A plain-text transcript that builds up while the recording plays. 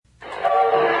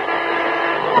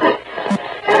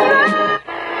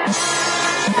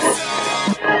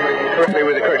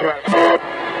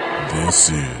This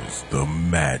is the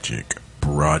Magic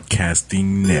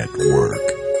Broadcasting Network.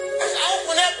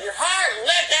 Open up your heart and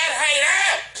let that hate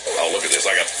out. Oh, look at this.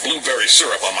 I got blueberry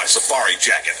syrup on my safari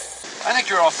jacket. I think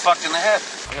you're all fucked in the head.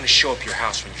 I'm gonna show up at your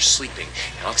house when you're sleeping,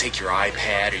 and I'll take your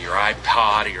iPad or your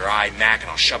iPod or your iMac, and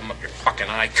I'll shove them up your fucking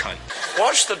eye cunt.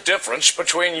 What's the difference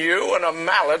between you and a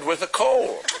mallard with a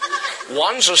cold?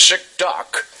 One's a sick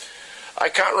duck. I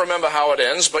can't remember how it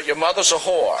ends, but your mother's a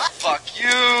whore. Fuck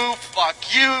you, fuck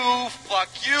you, fuck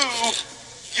you.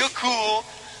 You're cool.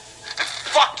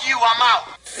 Fuck you, I'm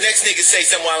out. Next nigga say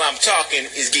something while I'm talking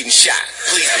is getting shot.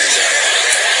 Please do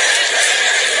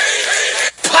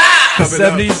that. The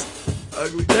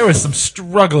 70s, there was some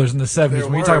strugglers in the 70s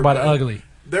when you talk about ugly.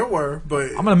 There were, but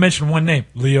I'm going to mention one name,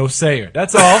 Leo Sayer.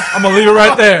 That's all. I'm going to leave it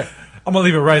right there. I'm going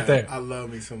to leave it right there. I love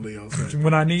me some Leo Sayer.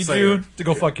 When I need you to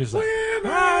go fuck yourself.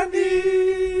 When I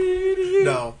need you.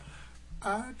 No.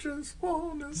 I just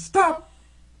want to stop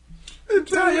and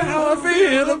tell you how I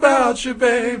feel about you,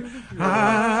 babe.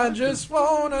 I just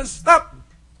want to stop.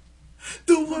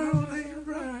 The world ain't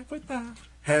right without.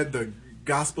 Had the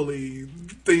gospel-y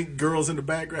thing, girls in the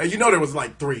background. You know there was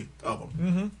like 3 of them.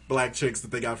 Mm-hmm. Black chicks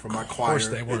that they got from my choir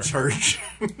at church.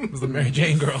 It was the Mary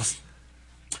Jane girls.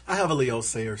 I have a Leo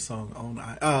Sayer song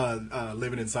on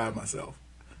Living Inside Myself.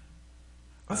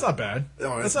 That's not bad.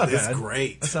 Oh, That's not bad. It's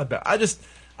great. That's not bad. I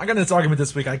got in this argument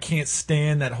this week. I can't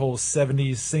stand that whole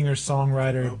 70s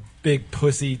singer-songwriter big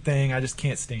pussy thing. I just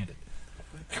can't stand it.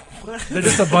 They're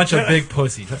just a bunch of big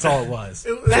pussies. That's all it was.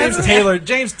 James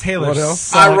Taylor. What else?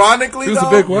 Sucked. Ironically, Who's though,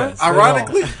 a big what? Yes,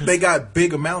 ironically, they got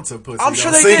big amounts of pussy. I'm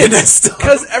sure they singing did that stuff.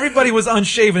 because everybody was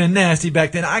unshaven and nasty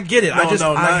back then. I get it. I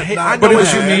know but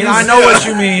what you mean. I know what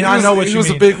you mean. I know what you mean. He was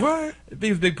a big what? He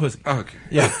was a big pussy. Okay.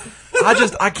 Yeah.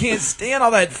 I can't stand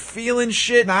all that feeling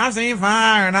shit. And I've seen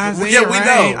fire and I've seen we know.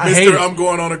 I hate Mr. it. I'm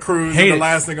going on a cruise and the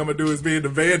last thing I'm going to do is be in the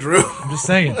bedroom. I'm just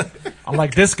saying. I'm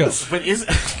like disco. But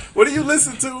what do you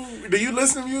listen to? Do you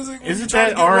listen to music? Isn't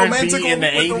that R&B in the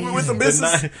 80s? With the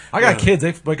missus? I got kids.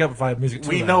 They wake up if I have music too.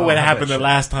 We know what happened the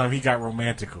last time he got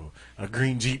romantical. A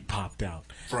green Jeep popped out.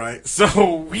 Right.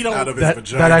 So we don't. Out of his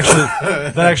vagina.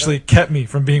 That actually kept me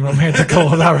from being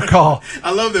romantical, as I recall.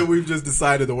 I love that we've just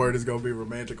decided the word is going to be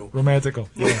romantical. Romantical.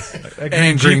 Yes.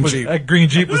 That green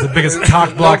Jeep was the biggest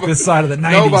cock block this side of the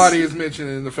 90s. Nobody is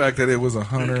mentioning the fact that it was a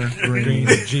Hunter green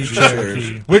Jeep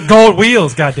Cherokee with gold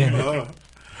wheels. Goddammit.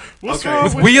 What's wrong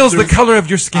with wheels the color of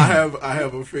your skin? I have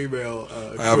a female.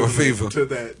 I have a fever to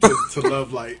that to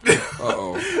Love Light.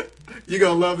 Uh-oh. You're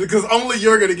gonna love it because only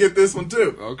you're gonna get this one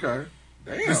too. Okay.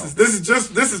 Damn. This is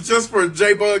just for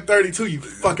JBug32. You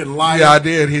fucking liar. Yeah, I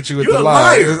did hit you with You're the a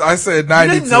lie. liar. I said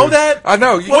 92. You didn't know that? I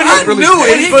know. Well, I really knew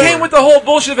it. He came with the whole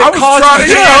bullshit. I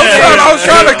was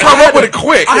trying to come up with it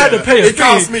quick. I had to pay a It fee.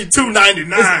 cost me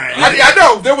 $2.99. I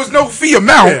know there was no fee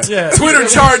amount. Yeah. Twitter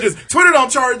don't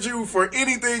charge you for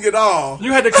anything at all.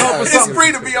 You had to come up with something. It's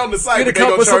free to be on the site. You had to but they come up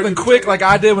gonna with charge something you. quick like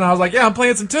I did when I was like, yeah, I'm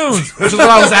playing some tunes, which is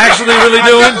what I was actually really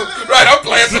doing. Right, I'm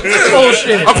playing some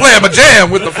Bullshit. I'm playing my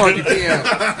jam with the funky piano.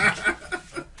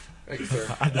 Thank you,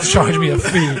 sir. I had to charge me a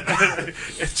fee.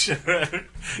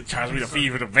 Charge me a fee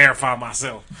to verify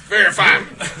myself. Verify.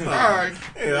 All right.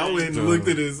 Yeah, I went and looked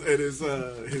at his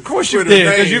Of course you Twitter did,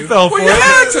 because name. you fell for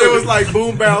Well, it. it was like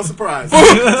boom barrel surprise. Boom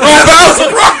bow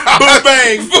surprise. Boom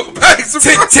bang. Boom bang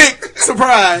surprise. Tick tick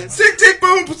surprise. Tick tick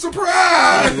boom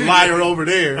surprise. Liar over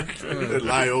there.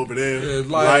 Liar over there.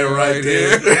 Liar right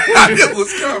there. I knew it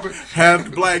was coming. Half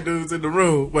the black dudes in the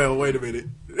room. Well, wait a minute.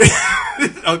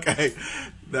 Okay.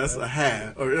 That's a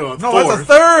half. Or, No, that's a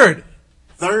third.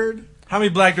 Third? How many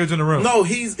black dudes in the room? No,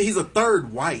 he's a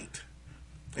third white.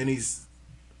 And he's...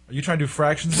 Are you trying to do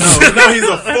fractions? No, he's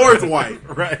a fourth white.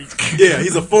 Right. Yeah,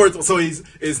 he's a fourth. So it's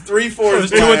 3/4 black.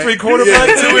 2 3/4 yeah,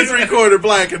 black? 2 3/4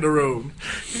 black in the room.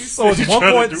 So it's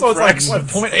 1 point. So it's like what,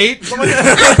 0.8? Something like You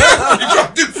trying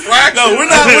that? to do fractions? No, we're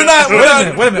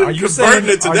not. Wait a minute. Are you saying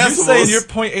converting it to are decimals. you saying you're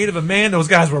 0.8 of a man? Those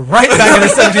guys were right back in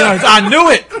the 1700s. I knew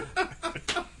it.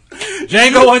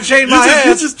 Django unchained my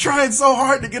You're ass. just trying so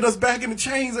hard to get us back in the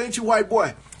chains, ain't you, white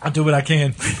boy? I'll do what I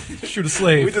can. Shoot a We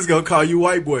slave. just gonna call you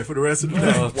white boy for the rest of the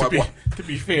day. To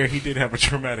be fair, he did have a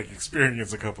traumatic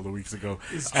experience a couple of weeks ago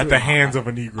at the hands of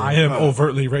a Negro. I am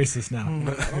overtly racist now.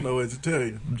 I don't know what to tell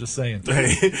you. I'm just saying.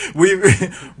 Hey,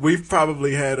 we've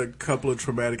probably had a couple of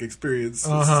traumatic experiences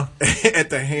at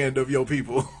the hand of your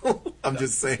people. I'm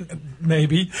just saying.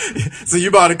 Maybe. So you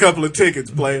bought a couple of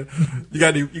tickets, player. You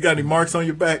got any marks on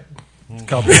your back?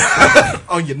 Couple.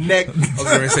 On your neck? I was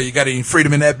going to say, you got any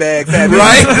freedom in that bag, fat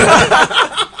Right?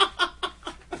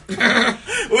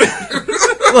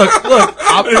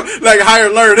 Look. Like higher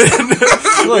learning.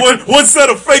 One set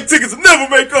of fake tickets will never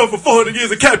make up for 400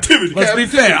 years of captivity. Let's be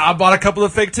fair. I bought a couple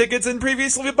of fake tickets, and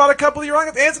previously we bought a couple of your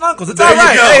aunts and uncles. It's There all you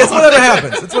right. go. Hey, it's whatever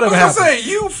happens. It's whatever I'm happens. saying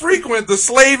you frequent the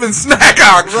slave and snack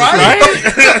auction, Right?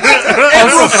 And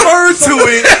refer to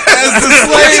it as the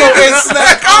slave and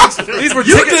snack auction. These were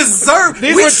You ticket- deserve.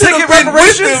 these We were should have ticket been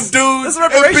with them reparations? dudes This is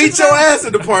and reparations beat your now? ass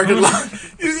in the parking lot.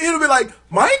 You'd be like,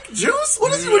 Mike, Juice,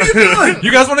 what are you doing?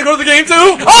 You guys want to go to the game too?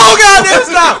 Oh, goddamn,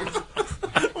 stop!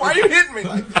 Why are you hitting me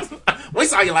like this? We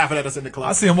saw you laughing at us in the club.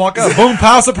 I see him walk up. Boom,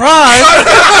 pow, surprise.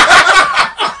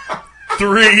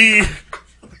 3,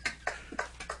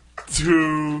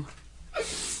 2,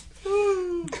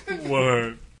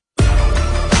 1.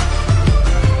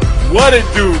 What it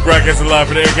do, broadcasting live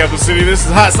from the Air Capital City. This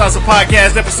is Hot Salsa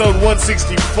Podcast, episode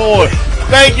 164.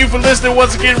 Thank you for listening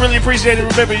once again. Really appreciate it.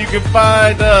 Remember, you can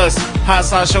find us,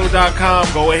 HotSauceShow.com.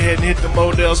 Go ahead and hit the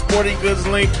Modell Sporting Goods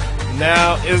link.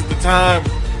 Now is the time.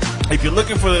 If you're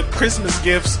looking for the Christmas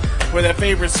gifts for that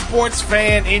favorite sports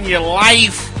fan in your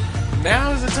life,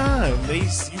 now is the time.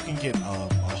 You can get a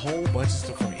whole bunch of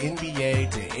stuff from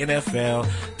NBA to NFL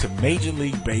to Major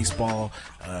League Baseball,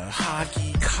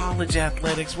 hockey, college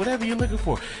athletics, whatever you're looking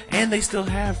for. And they still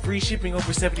have free shipping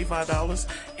over $75.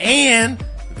 And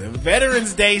the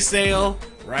Veterans Day sale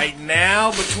right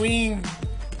now between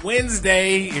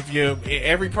Wednesday,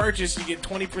 every purchase you get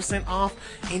 20% off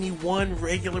any one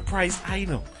regular price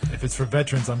item. If it's for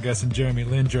veterans, I'm guessing Jeremy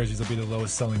Lin jerseys will be the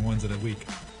lowest selling ones of the week.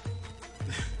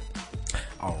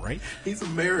 All right. He's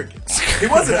American. He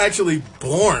wasn't actually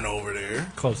born over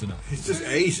there. Close enough. He's just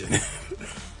Asian.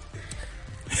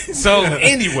 So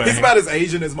anyway, he's about as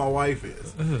Asian as my wife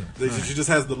is. She just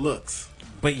has the looks.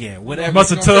 But yeah, whatever. Must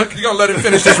have took You gonna let him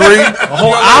finish this read? a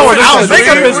whole hour to make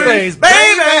up his face,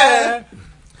 baby.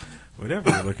 Whatever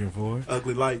you're looking for.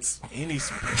 Ugly lights. Any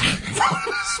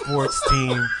sports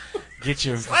team.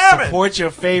 Support your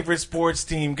favorite sports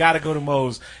team. Gotta go to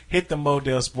Moe's. Hit the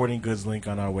Modell Sporting Goods link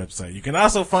on our website. You can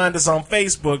also find us on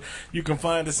Facebook. You can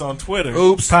find us on Twitter.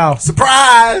 Oops. Pow.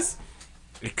 Surprise!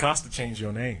 It costs to change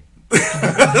your name. You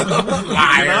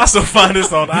can also find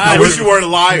us on I wish you iTunes. weren't a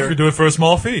You liar. could do it for a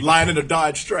small fee. Lying in a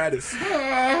Dodge Stratus. We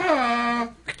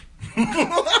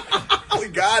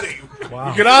got him.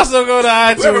 You can also go to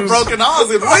We haven't iTunes. broken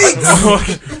ours in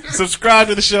weeks. Subscribe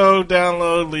to the show,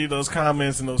 download, leave those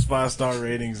comments and those 5-star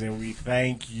ratings, and we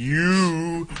thank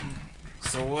you.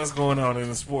 So what's going on in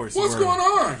the sports What's world? going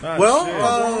on? Ah, shit.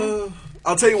 Well,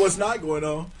 I'll tell you what's not going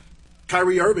on.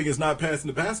 Kyrie Irving is not passing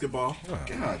the basketball.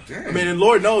 God damn. I mean, and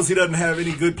Lord knows he doesn't have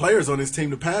any good players on his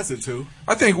team to pass it to.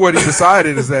 I think what he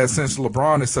decided is that since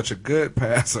LeBron is such a good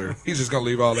passer, he's just gonna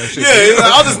leave all that shit. Yeah,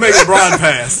 I'll just make LeBron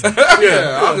pass.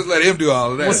 Yeah, I'll just let him do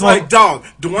all of that. It's like, dog,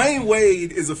 Dwayne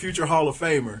Wade is a future Hall of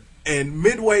Famer, and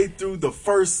midway through the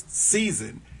first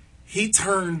season, he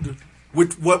turned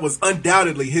with what was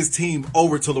undoubtedly his team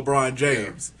over to LeBron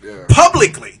James. Yeah.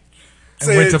 Publicly.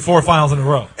 And went to 4 finals in a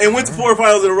row. And went to 4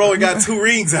 finals in a row and got 2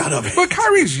 rings out of it. But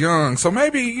Kyrie's young, so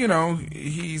maybe,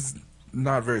 he's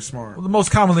not very smart. Well, the most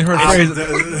commonly heard phrase.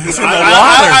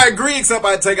 I agree, except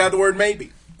I take out the word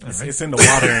maybe. It's in the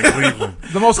water in Cleveland.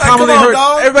 The most Like, commonly come on, heard.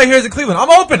 dog. Everybody hears in Cleveland. I'm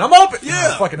open.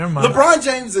 Yeah. Oh, fucking never mind. LeBron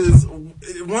James is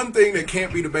one thing that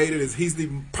can't be debated is he's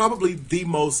probably the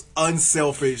most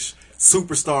unselfish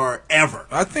superstar ever.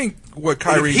 I think what If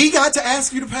Kyrie he got to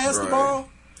ask you to pass the ball,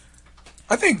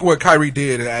 I think what Kyrie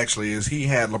did actually is he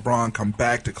had LeBron come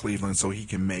back to Cleveland so he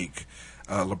can make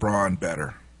LeBron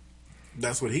better.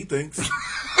 that's what he thinks.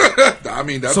 I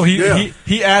mean, that's So he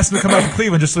asked him to come out to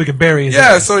Cleveland just so he could bury his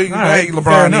yeah, ass. so he can All right, make fair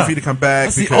LeBron enough. need to come back.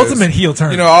 That's the because, ultimate heel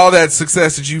turn. all that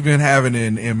success that you've been having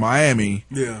in Miami.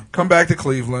 Yeah. Come back to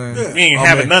Cleveland. Yeah. We ain't I'll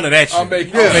having make- none of that shit. I'll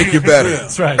make you better.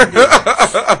 That's right.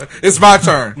 It's my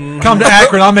turn. Come to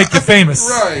Akron. I'll make you famous.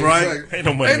 Right. Right. Ain't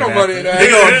no money. Ain't no in money in that.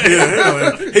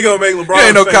 that. He gonna make LeBron. You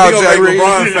ain't no Kyle he gonna Jack make Reed.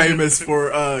 LeBron famous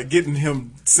for getting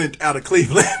him sent out of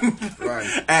Cleveland. Right.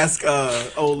 Ask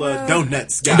old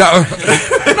Donuts guy. No,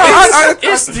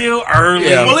 It's still early.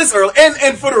 Yeah. Well, it's early,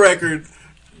 and for the record,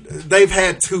 they've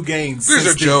had 2 games These since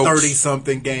are the jokes.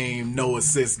 30-something game, no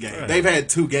assist game. They've had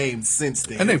 2 games since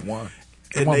then, and they've won.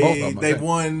 And won both of them, I they think.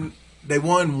 won. They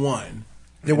won one.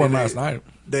 They won last night.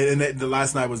 The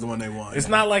last night was the one they won. It's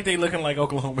not like they looking like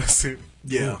Oklahoma City.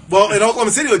 Yeah. Well, and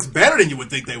Oklahoma City looks better than you would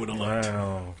think they would have looked.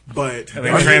 Wow. But And they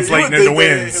translating into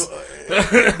wins.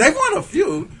 They've won a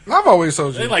few. I've always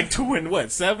told They you. like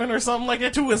 2-7 or something like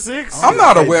that. 2-6. I'm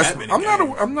not a That West. many I'm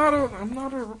not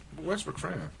games. a Westbrook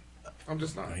fan. I'm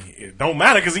just not. It don't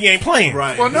matter because he ain't playing.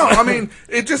 Right. Well, no, I mean,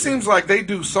 it just seems like they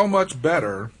do so much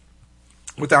better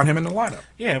without him in the lineup.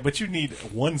 Yeah, but you need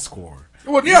one scorer.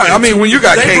 Well, yeah, I mean, when you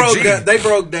got KG. They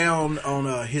broke down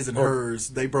on his and hers.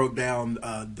 They broke down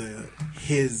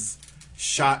his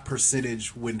shot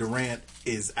percentage when Durant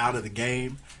is out of the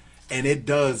game, and it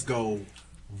does go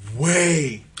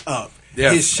way up.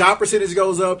 Yes. His shot percentage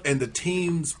goes up, and the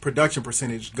team's production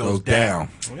percentage goes down.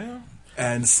 Well,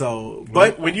 and so,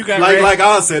 but when you got like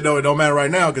I said, though, it don't matter right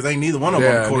now because ain't neither one of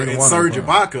them on the court. And Serge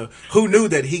Ibaka, who knew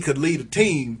that he could lead a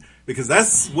team because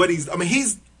that's what he's. I mean,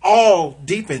 he's all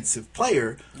defensive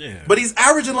player, but he's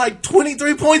averaging like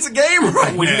 23 points a game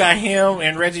right now. When you got him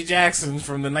and Reggie Jackson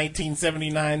from the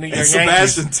 1979 New York Yankees.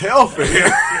 Sebastian Telfair.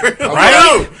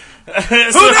 Right?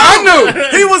 I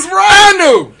knew. He was right. I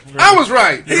knew. I was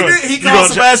right. He called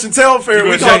Sebastian Telfair.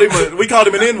 We called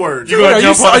him an N-word.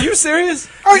 Are you serious?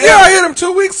 Oh, yeah, I hit him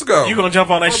 2 weeks ago. You gonna jump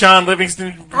on that Sean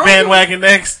Livingston bandwagon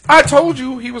next? I told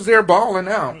you he was there balling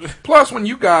out. Plus, when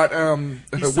you got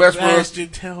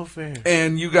Westbrook Telfair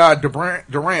and you got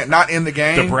Durant not in the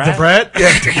game. DeBrat?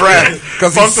 Yeah, DeBrat.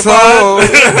 Because he's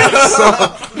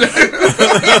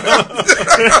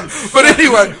But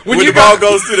anyway, when the ball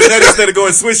goes through the net instead of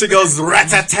going swish, it goes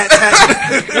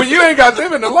rat-tat-tat-tat. When you ain't got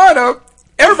them in the lineup,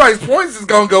 everybody's points is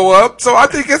going to go up. So I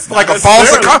think it's like that's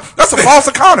a false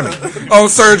economy on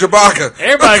Serge Ibaka.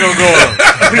 Everybody going to go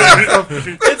up.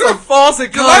 It's a false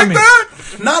economy. You like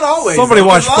that? Not always. Somebody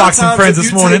watched Fox and Friends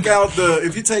this morning.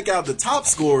 If you take out the top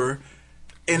scorer,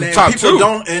 and then top people two.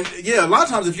 don't, and a lot of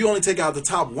times if you only take out the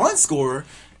top one scorer,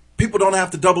 people don't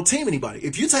have to double team anybody.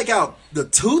 If you take out the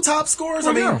two top scorers,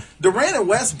 Durant and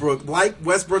Westbrook, like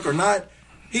Westbrook or not,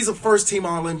 he's a first-team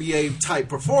All-NBA type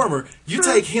performer. You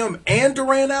take him and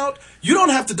Durant out, you don't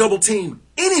have to double team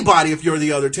anybody if you're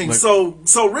the other team. So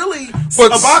really,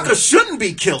 Ibaka shouldn't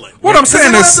be killing. What I'm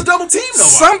saying is, have to double team nobody.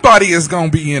 Somebody is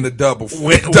going to be in the double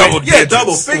digits.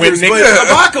 Double figures. But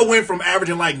Ibaka went from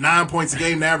averaging like 9 points a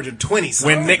game to averaging 20.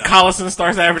 When Nick Collison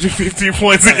starts averaging 15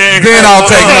 points a game, then I'll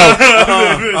take note.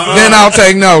 Then I'll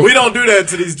take note. We don't do that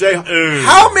to these Jayhawks.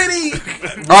 How many?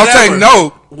 I'll take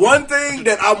note. One thing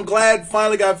that I'm glad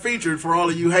finally got featured for all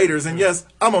of you haters, and yes,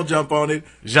 I'm gonna jump on it.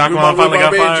 Jacques finally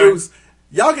got fired.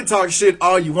 Y'all can talk shit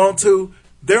all you want to.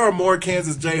 There are more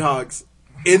Kansas Jayhawks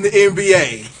in the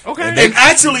NBA. Okay. And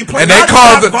actually play. And they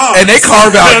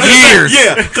carve out years.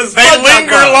 Yeah, because they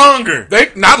linger longer.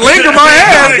 They not linger my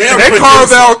ass. They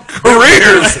carve out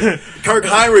careers. Kirk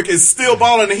Heinrich is still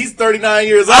balling, and he's 39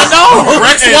 years old. I know.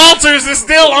 Rex Walters is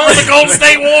still on the Golden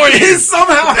State Warriors. He's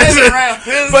somehow hanging around.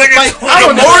 But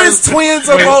the Morris twins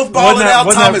are both balling out.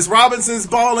 Thomas Robinson's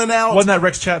balling out. Wasn't that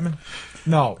Rex Chapman?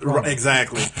 No.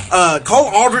 Exactly. Cole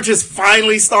Aldrich is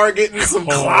finally start getting some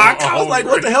clock. I was like,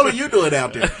 what the hell are you doing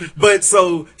out there? But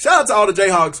so, shout out to all the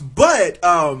Jayhawks. But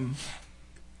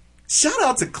shout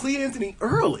out to Clee Anthony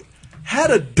Early.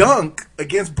 Had a dunk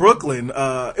against Brooklyn.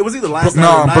 It was either last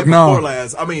night or night before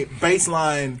last. I mean,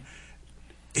 baseline.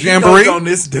 He dunked on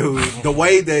this dude the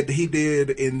way that he did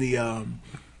in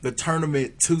the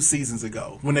tournament 2 seasons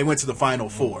ago when they went to the Final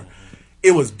Four.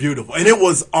 It was beautiful, and it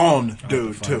was on,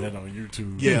 dude. Too. That on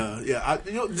YouTube. Yeah.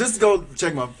 Just go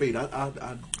check my feet.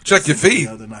 I check your feet.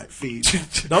 The other night, feet.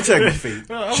 Don't check my feet.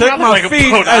 Check my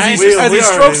feet as he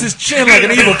strokes his chin like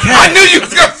an evil cat. I knew you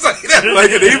was gonna say that,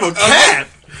 like an evil cat.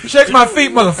 Check my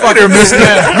feet, motherfucker.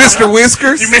 Mr.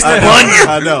 Whiskers. You missed the bunion.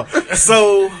 I know.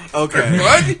 So, okay.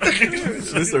 What?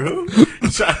 Mr. Who?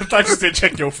 I thought you said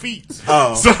check your feet.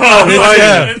 Oh. So,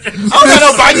 yeah. Oh,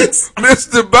 no, Bunions.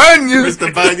 Mr. Bunions.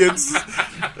 Mr. Bunions.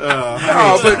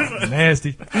 But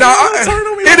nasty. No,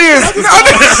 it is.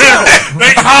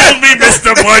 They called me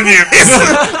Mr. Bunion.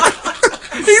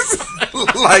 He's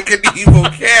like an evil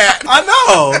cat. I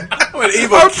know. I'm an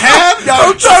evil cat.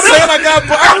 I'm trying to say I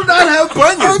do not have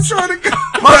bunions. I'm trying to go.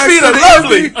 My feet are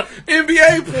lovely.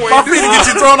 NBA point. My feet will get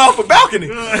you thrown off a balcony.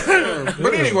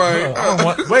 But anyway,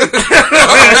 wait.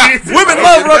 Women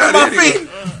love rubbing my feet.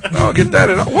 I'll get that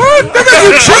in. What?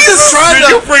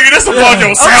 You bringing this upon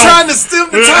yourself. I'm trying to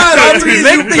stem the tide.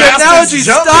 Make the analogy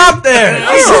stop there.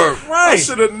 I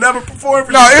should have never performed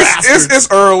for no, it's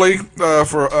early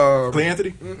for Clay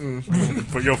Anthony.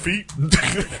 For your feet.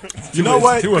 You know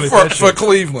what? For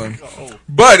Cleveland,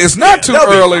 but it's not too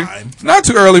early. It's not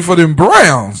too early for them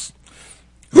Browns.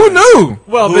 Who knew?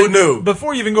 Well, who knew?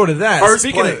 Before you even go to that, First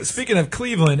speaking of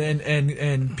Cleveland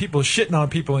and people shitting on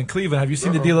people in Cleveland, have you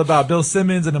seen the deal about Bill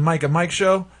Simmons and the Mike and Mike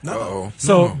show? No.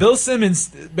 So Bill Simmons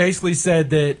basically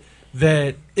said that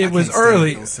it was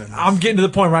early. I'm getting to the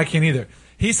point where I can't either.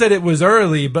 He said it was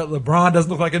early, but LeBron doesn't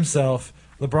look like himself.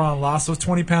 LeBron lost those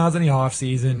 20 pounds in the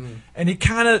offseason. And he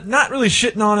kind of, not really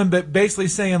shitting on him, but basically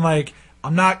saying, like,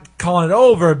 I'm not calling it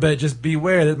over, but just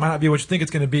beware. That might not be what you think it's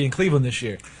going to be in Cleveland this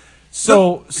year.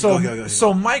 So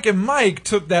Go. Mike and Mike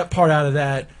took that part out of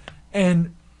that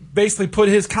and basically put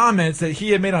his comments that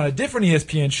he had made on a different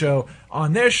ESPN show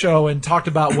on their show and talked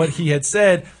about what he had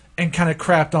said and kind of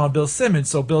crapped on Bill Simmons.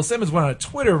 So Bill Simmons went on a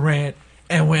Twitter rant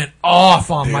and went off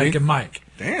on Mike and Mike.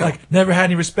 Damn. Like, never had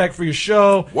any respect for your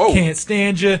show. Whoa. Can't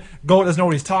stand you. Goat doesn't know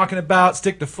what he's talking about.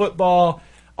 Stick to football.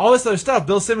 All this other stuff.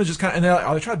 Bill Simmons just kind of, and they're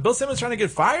like, Bill Simmons trying to get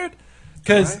fired?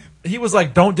 Because he was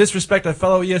like, don't disrespect a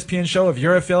fellow ESPN show if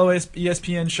you're a fellow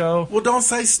ESPN show. Well, don't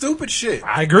say stupid shit.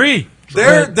 I agree.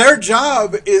 Their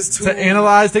job is to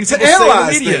analyze things. To people say in the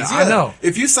analyze media. things. Yeah. I know.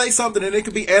 If you say something and it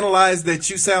can be analyzed that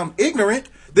you sound ignorant,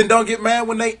 then don't get mad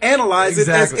when they analyze it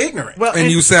as ignorant. Well,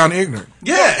 and you sound ignorant.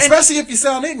 Yeah, especially if you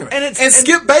sound ignorant. And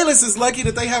Skip Bayless is lucky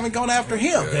that they haven't gone after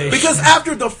him. Because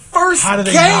after the first How do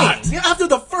they game, not? after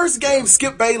the first game,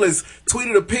 Skip Bayless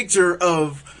tweeted a picture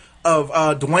of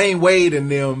Dwayne Wade and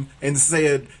them and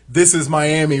said, "This is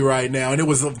Miami right now," and it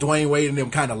was of Dwayne Wade and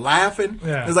them kind of laughing.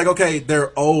 Yeah. It's like, okay, they're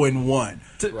 0-1.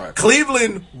 Right.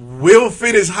 Cleveland will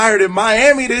finish higher than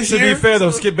Miami this To year. be fair,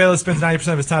 though, Skip Bayless spends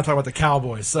 90% of his time talking about the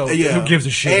Cowboys, so who gives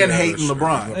a shit? And hating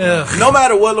LeBron. Ugh. No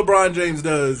matter what LeBron James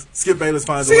does, Skip Bayless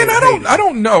finds a See, way and to I hate him.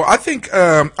 don't know. I think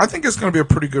it's going to be a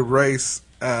pretty good race.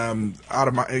 Out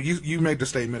of my, you made the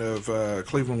statement of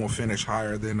Cleveland will finish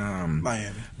higher than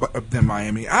Miami. Than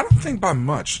Miami. I don't think by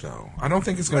much though. I don't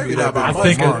think it's going to be Maybe that not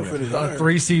big. by I much. think Margin. a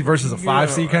 3 seed versus a 5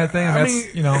 seed kind of thing. I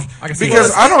That's, mean, I can see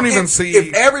because that. I don't even see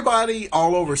if everybody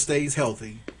all over stays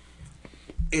healthy,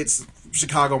 it's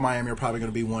Chicago, Miami are probably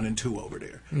going to be 1 and 2 over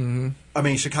there. Mm-hmm. I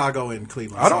mean, Chicago and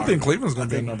Cleveland. I don't think Cleveland's going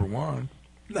to be number one.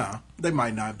 No, they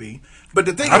might not be. But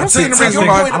the thing I don't see any reason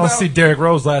why- I don't see Derrick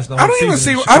Rose last night. I don't even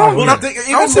see. I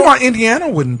don't see why Indiana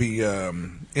wouldn't be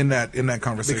in that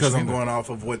conversation because I'm either. going off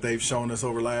of what they've shown us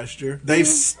over last year. They've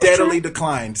steadily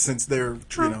declined since they're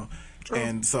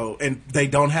and they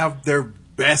don't have their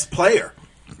best player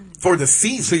for the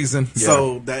season. Yeah.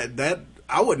 So that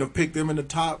I wouldn't have picked them in the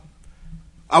top.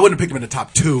 I wouldn't have picked them in the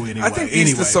top 2 anyway. I think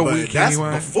East is so but weak that's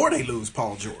anyway. before they lose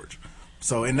Paul George.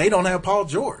 So and they don't have Paul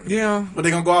George. Yeah. But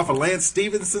they're gonna go off of Lance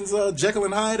Stevenson's Jekyll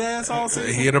and Hyde ass all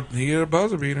season. He had a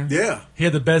buzzer beater. Yeah. He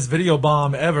had the best video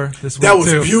bomb ever this week, That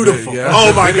was too. beautiful. Yeah.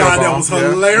 Oh my Video God, that bomb. was Yeah.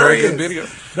 hilarious. Very good video.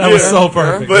 That was so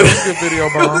perfect. But That was a good video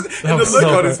bomb. and the was look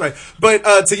so on his face.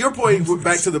 But to your point,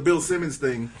 back to the Bill Simmons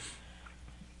thing.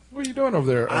 What are you doing over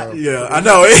there? Yeah, I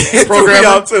know it threw me Programmer?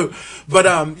 out too. But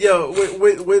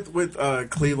with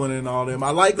Cleveland and all them,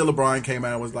 I like that LeBron came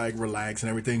out and was like relaxed and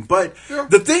everything. But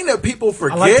the thing that people I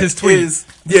forget liked his tweet. is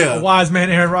A wise man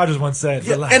Aaron Rodgers once said.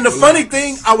 Yeah, "Relax." and the funny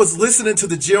thing, I was listening to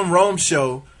the Jim Rome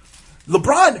show.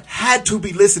 LeBron had to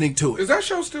be listening to it. Is that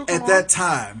show still at on? that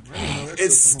time?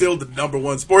 It's still the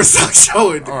 #1 sports talk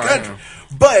show in the right, country.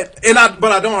 yeah. But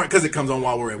I don't because it comes on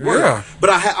while we're at work. Yeah. But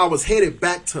I was headed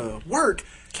back to work.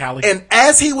 Cali. And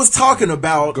as he was talking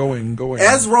about Going.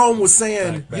 as Rome was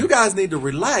saying, you guys need to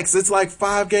relax. It's like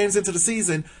 5 games into the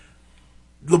season.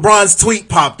 LeBron's tweet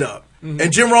popped up. And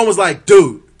Jim Rome was like,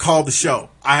 dude, call the show.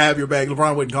 I have your bag.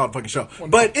 LeBron wouldn't call the fucking show.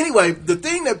 But anyway, the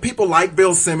thing that people like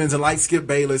Bill Simmons and like Skip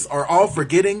Bayless are all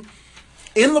forgetting,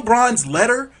 in LeBron's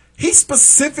letter, he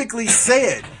specifically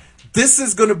said, this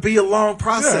is going to be a long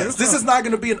process. This is not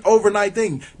going to be an overnight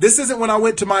thing. This isn't when I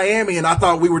went to Miami and I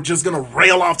thought we were just going to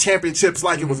rail off championships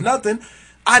like it was nothing.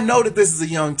 I know that this is a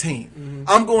young team.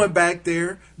 I'm going back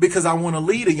there because I want to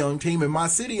lead a young team in my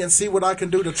city and see what I can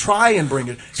do to try and bring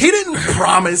it. He didn't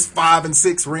promise 5 and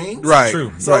 6 rings. Right.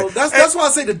 True. So right. that's why I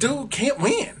say the dude can't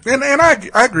win. And I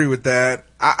agree with that.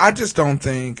 I just don't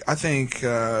think. I think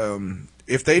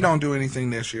if they don't do anything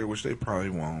this year, which they probably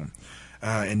won't,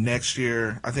 and next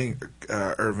year, I think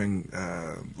Irving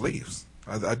leaves.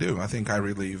 I do. I think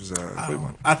Kyrie leaves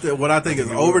Cleveland. What I think is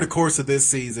over the course of this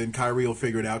season, Kyrie will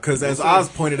figure it out. Because as Oz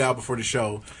pointed out before the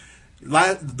show,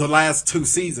 the last 2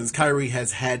 seasons, Kyrie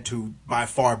has had to by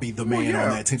far be the man on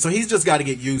that team. So he's just got to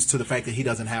get used to the fact that he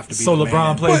doesn't have to be. So the LeBron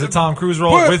man. plays the Tom Cruise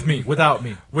role with me, without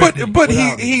me. But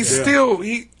without me. he's still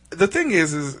the thing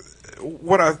is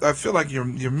what I feel like you're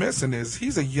missing is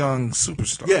he's a young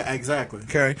superstar. Yeah, exactly.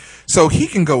 Okay, so he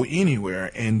can go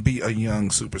anywhere and be a young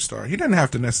superstar. He doesn't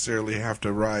have to necessarily have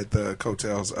to ride the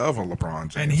coattails of a LeBron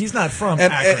James. And he's not from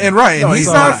and, Akron. and right, and No, he's he's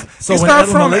not. not. So he's when not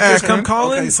the from Lakers Akron. come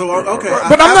calling, Okay, so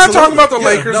But I'm not talking about the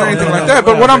Lakers or anything like that.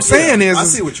 But what I'm absolutely. saying is, I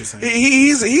see what you're saying.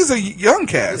 He's a young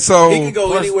cat. So He can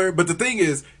go anywhere. But the thing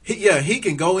is, he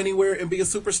can go anywhere and be a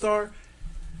superstar.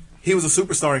 He was a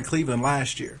superstar in Cleveland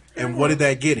last year. And what did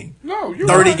that get him? No, you're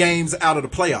 30 right. games out of the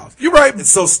playoffs. You're right. And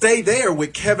so stay there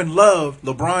with Kevin Love,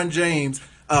 LeBron James,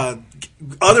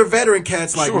 other veteran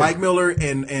cats like Sure. Mike Miller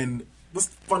and what's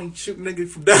the funny shooting nigga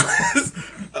from Dallas?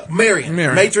 Marion.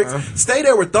 Matrix. Stay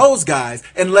there with those guys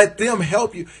and let them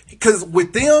help you. Because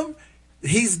with them,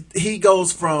 he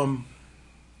goes from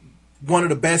one of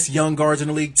the best young guards in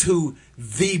the league to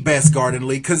the best guard in the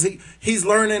league. Because he's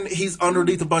learning, he's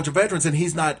underneath a bunch of veterans, and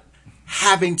he's not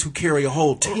having to carry a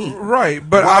whole team. Right,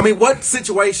 but I mean, what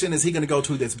situation is he going to go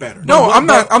to that's better? No, I'm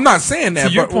not saying that.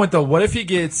 To your point, though, what if he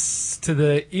gets to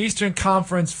the Eastern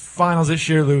Conference Finals this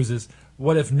year, loses?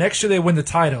 What if next year they win the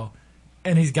title,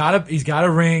 and he's got a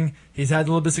ring, he's had a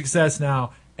little bit of success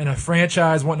now, and a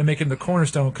franchise wanting to make him the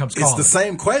cornerstone comes calling? It's the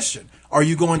same question. Are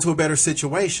you going to a better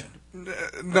situation?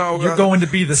 No, you're going to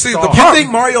be the star. You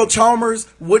think Mario Chalmers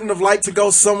wouldn't have liked to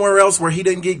go somewhere else where he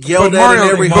didn't get yelled at in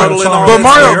every huddle and all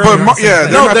that?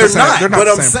 No, they're not. But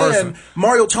I'm saying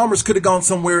Mario Chalmers could have gone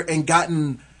somewhere and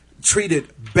gotten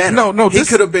treated better. No, he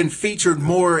could have been featured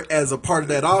more as a part of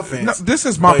that offense. No, this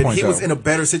is my point. He was in a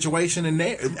better situation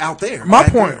out there. My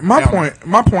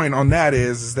point on that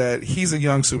is that he's a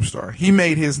young superstar. He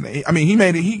made his name. I mean,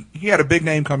 he had a big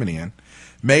name coming in.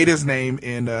 Made his name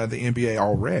in the NBA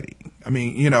already. I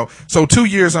mean, so 2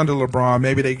 years under LeBron,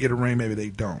 maybe they get a ring, maybe they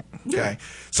don't. Okay, yeah.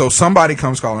 So somebody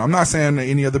comes calling. I'm not saying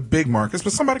any of the big markets,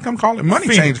 but somebody come calling. Money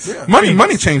changes. Yeah.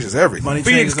 Money changes everything.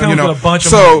 Phoenix comes with a bunch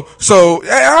of money.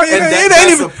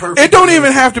 It don't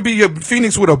even have to be a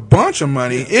Phoenix with a bunch of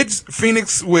money. It's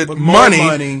Phoenix with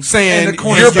money saying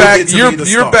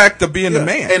you're back to being the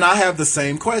man. And I have the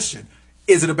same question.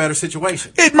 Is it a better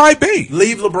situation? It might be.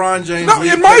 Leave LeBron James. No,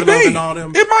 it might be. It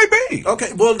might be.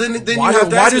 Okay, well then you have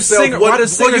to ask yourself. Why do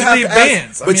singers leave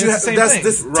bands? But this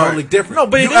is totally different. No,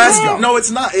 but no,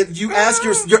 it's not. You're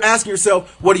asking yourself,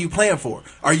 what are you playing for?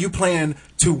 Are you playing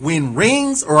to win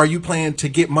rings, or are you playing to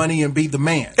get money and be the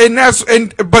man?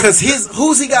 Because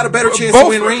who's he got a better chance to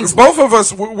win rings? Both of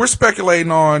us, we're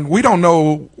speculating on. We don't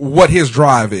know what his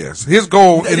drive is. His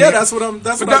goal. That's what I'm.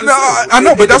 That's what I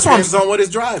know, but that's what I'm saying. On what his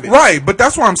drive is. Right, but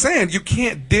that's what I'm saying. You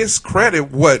can't discredit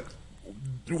what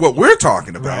we're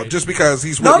talking about just because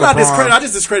he's with LeBron. Not discredit. I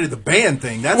just discredited the band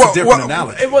thing. That's a different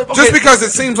analogy. Just because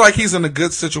it seems like he's in a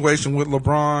good situation with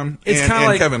LeBron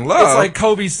and Kevin Love. It's like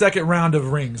Kobe's second round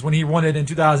of rings when he won it in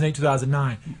 2008,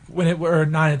 2009, or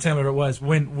 9 and 10, whatever it was.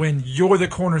 When you're the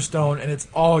cornerstone and it's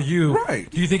all you. Right.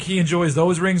 Do you think he enjoys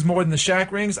those rings more than the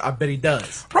Shaq rings? I bet he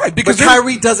does. Right. Because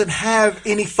Kyrie doesn't have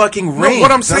any fucking rings.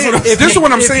 What I'm saying. This is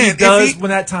what I'm saying. He does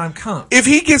when that time comes. If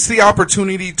he gets the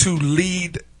opportunity to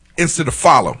lead instead of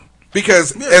follow,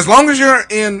 because as long as you're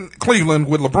in Cleveland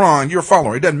with LeBron, you're a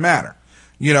follower. It doesn't matter,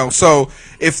 So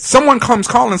if someone comes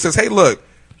calling and says, "Hey, look,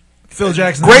 Phil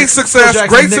Jackson, great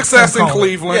success in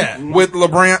Cleveland with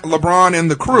LeBron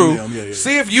and the crew.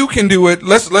 See if you can do it.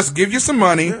 Let's give you some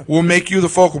money. Yeah. We'll make you the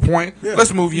focal point. Yeah.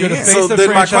 Let's move you in." So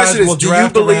then my question is, do you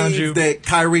believe that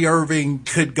Kyrie Irving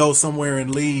could go somewhere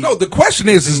and leave? No, the question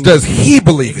is does he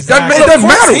believe it? Exactly. It doesn't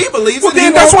matter. He believes it.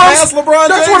 Then that's what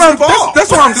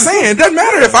I'm saying. It doesn't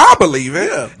matter if I believe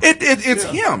it. Yeah. It's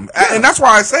him, and that's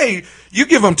why I say. You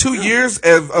give him 2 years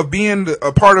of being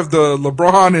a part of the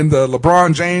LeBron and the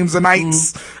LeBron James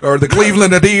Knights or the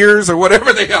Cleveland Adiers or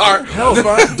whatever they are. Hell,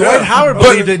 Dwight Howard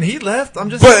believed it and he left. I'm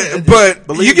just saying. But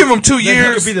you give him 2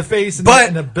 years. He could be the face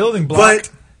and the building block. But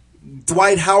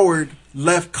Dwight Howard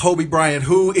left Kobe Bryant,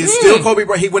 who is still Kobe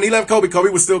Bryant. When he left Kobe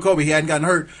was still Kobe. He hadn't gotten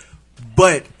hurt.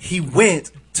 But he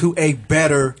went to a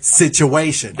better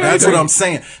situation. That's what I'm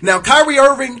saying. Now, Kyrie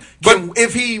Irving,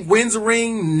 if he wins a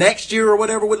ring next year or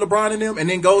whatever with LeBron and them and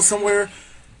then goes somewhere,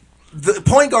 the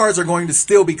point guards are going to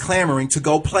still be clamoring to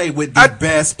go play with the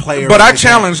best player. But I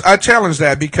challenge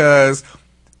that because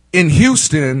in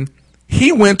Houston,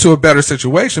 he went to a better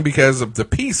situation because of the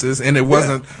pieces, and it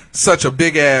wasn't such a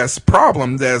big ass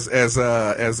problem as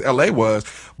LA was.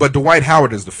 But Dwight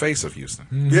Howard is the face of Houston.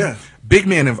 Mm-hmm. Yeah. Big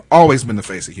men have always been the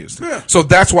face of Houston. Yeah. So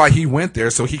that's why he went there,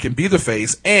 so he can be the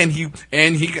face, and he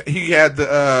had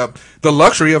the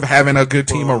luxury of having a good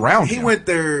team around him. He went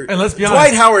there. And let's be honest,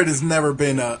 Dwight Howard has never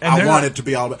been I wanted to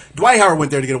be all about. Dwight Howard went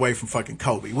there to get away from fucking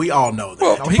Kobe. We all know that.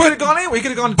 Well, he could have gone anywhere. He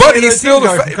could have gone. But he's still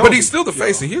the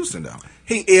face of Houston, though.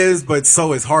 He is, but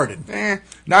so is Harden.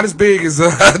 Not as big as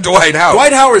Dwight Howard.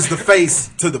 Dwight Howard's the face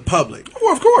to the public.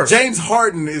 Well, of course. James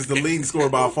Harden is the leading scorer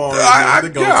by far. I'll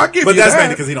give you that. But that's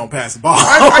mainly because he don't pass the ball.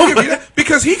 I give you that.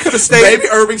 Because he could have stayed. Maybe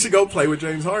Irving should go play with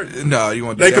James Harden. No, you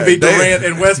want to do that. They could be Durant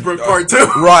and Westbrook part 2.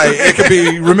 Right. It could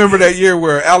be, remember that year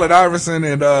where Allen Iverson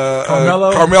and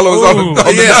Carmelo was on the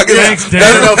Nuggets?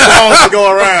 There's enough balls to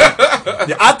go around.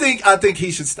 Yeah, I think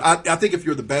he should. I think if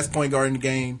you're the best point guard in the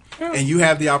game and you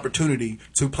have the opportunity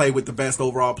to play with the best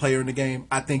overall player in the game,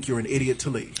 I think you're an idiot to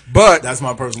leave. But that's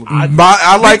my personal opinion.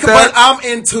 I like that. But I'm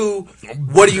into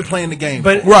what are you playing the game?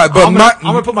 But for? right, but I'm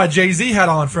gonna put my Jay-Z hat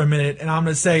on for a minute, and I'm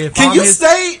gonna say, if can you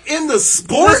stay in the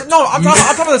sport? No, I'm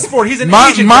talking about the sport. He's an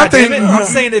agent. I'm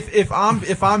saying if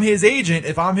I'm his agent,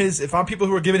 if I'm people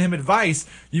who are giving him advice,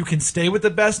 you can stay with the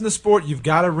best in the sport. You've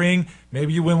got a ring.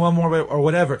 Maybe you win one more or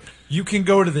whatever. You can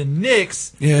go to the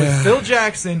Knicks with Phil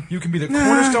Jackson. You can be the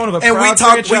cornerstone of a proud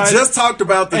franchise. We just talked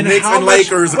about the Knicks and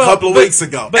Lakers a couple of weeks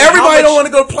ago. But everybody don't want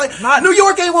to go play. New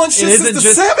York ain't won shit since the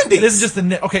 70s. It isn't just the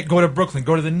Knicks. Okay, go to Brooklyn.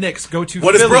 Go to the Knicks. Go to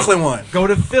What Philly. Does Brooklyn want? Go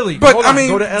to Philly. But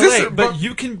go to LA. But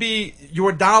you can be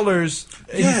your dollars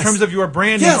in terms of your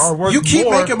branding are worth more. You keep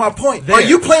making my point. Are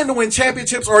you playing to win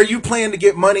championships or are you playing to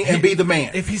get money and be the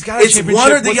man? If he's got a championship,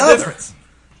 one or the other. Difference?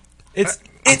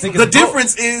 The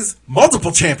difference is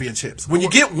multiple championships. When you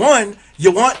get one,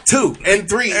 you want 2 and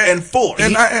 3 and 4.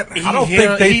 And I don't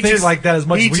think they think like that as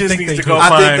much as we think they do.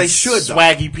 I think they should.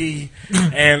 Swaggy P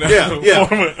and go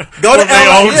to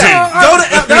LA.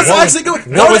 That's actually good.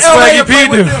 What would Swaggy P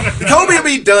do? Kobe will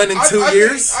be done in 2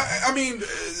 years. I mean.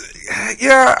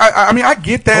 Yeah, I mean, I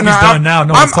get that. Done now.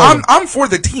 I'm for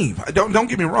the team. Don't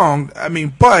get me wrong. I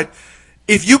mean, but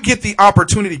if you get the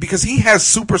opportunity, because he has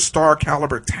superstar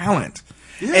caliber talent.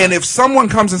 Yeah. And if someone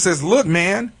comes and says, "Look,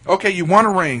 man, okay, you won a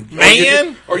ring,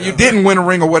 or you didn't win a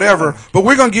ring, or whatever, but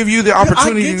we're going to give you the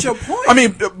opportunity." I get your point. I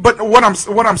mean, but what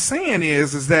I'm saying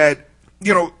is that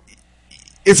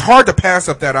it's hard to pass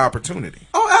up that opportunity.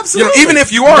 Oh, absolutely. Even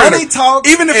if you are money talks,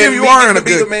 even if you are in a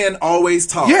good, the man always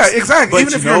talks. Yeah, exactly. But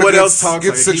even if you know what else talks,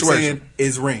 good situation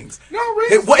is rings. No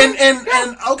rings. What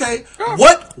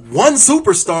one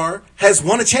superstar has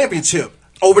won a championship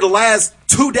over the last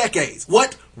 2 decades?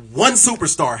 What one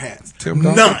superstar has?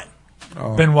 None.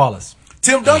 Ben Wallace.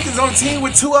 Tim Duncan's on a team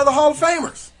with 2 other Hall of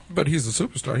Famers. But he's a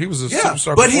superstar. He was a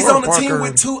superstar. But he's on the team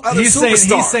with 2 other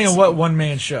superstars. He's saying what one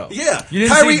man show. Yeah,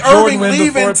 Kyrie Irving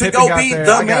leaving to go be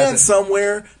the man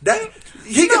somewhere.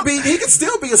 He could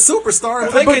still be a superstar.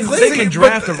 They can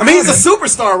draft him. I mean, he's a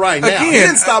superstar right now. He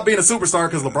didn't stop being a superstar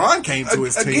because LeBron came to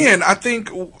his team. Again, I think.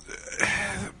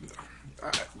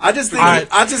 I just think.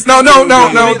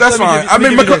 No. That's fine. I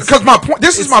mean, because my point.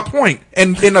 This is my point,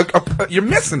 and you're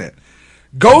missing it.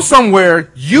 Go somewhere,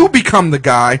 you become the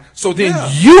guy, so then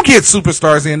you get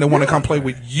superstars in that want to come play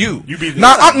with you.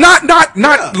 Not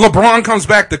LeBron comes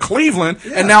back to Cleveland,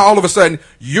 and now all of a sudden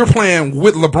you're playing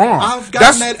with LeBron. I've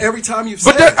gotten that every time you've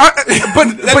said that.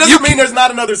 But that doesn't mean there's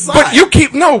not another side. But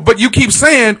you keep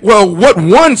saying, well, what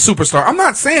one superstar? I'm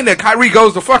not saying that Kyrie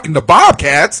goes to fucking the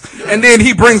Bobcats, and then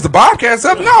he brings the Bobcats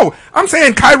up. No, I'm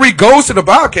saying Kyrie goes to the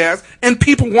Bobcats, and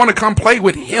people want to come play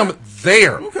with him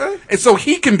there. Okay. And so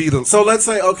he can be the... So let's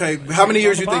say, how many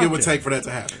years you think it would take for that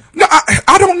to happen? No,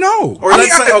 I don't know. Or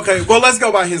let's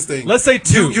go by his thing. Let's say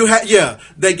 2.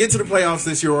 They get to the playoffs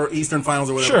this year or Eastern Finals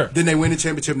or whatever. Sure. Then they win the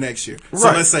championship next year. Right.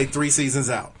 So let's say 3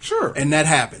 seasons out. Sure. And that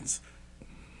happens.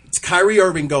 Kyrie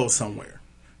Irving goes somewhere.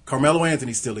 Carmelo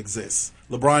Anthony still exists.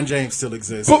 LeBron James still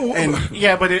exists. But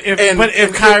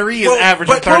if Kyrie is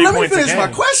averaging 30 points a game. Let me finish my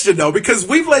question, though, because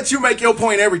we've let you make your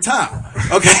point every time.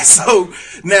 Okay, so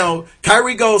now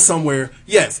Kyrie goes somewhere.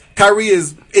 Yes, Kyrie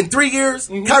is, in 3 years,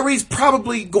 Kyrie's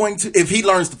probably going to, if he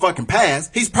learns to fucking pass,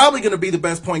 he's probably going to be the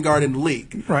best point guard in the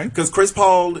league. Right. Because Chris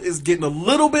Paul is getting a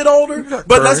little bit older.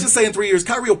 But let's just say in 3 years,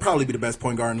 Kyrie will probably be the best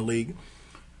point guard in the league.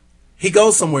 He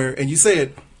goes somewhere, and you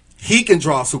said he can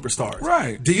draw superstars.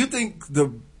 Right. Do you think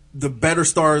the better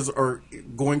stars are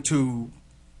going to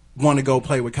want to go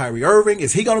play with Kyrie Irving?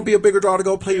 Is he going to be a bigger draw to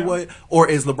go play with, or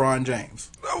is LeBron James?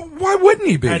 Why wouldn't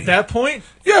he be? At that point?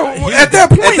 Yeah, at that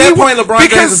point, LeBron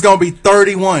James is going to be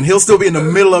 31. He'll still be in the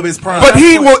middle of his prime. But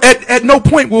he will. At no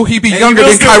point will he be younger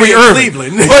than Kyrie Irving.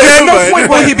 But at no point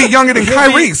will he be younger than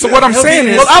Kyrie. So what I'm saying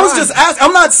is, well, I was just asking.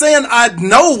 I'm not saying I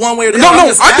know one way or the other.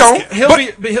 No, I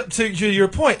don't. To your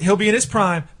point, he'll be in his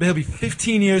prime, but he'll be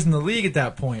 15 years in the league at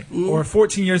that point, or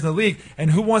 14 years in the league.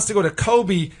 And who wants to go to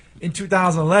Kobe in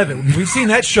 2011? We've seen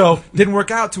that show didn't work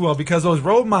out too well because those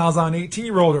road miles on an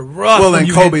 18-year-old are rough. Well,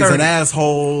 and Kobe's an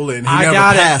asshole, and he never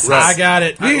passes. I got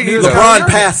it. LeBron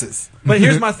passes. But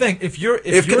here's my thing: if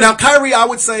now Kyrie, I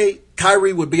would say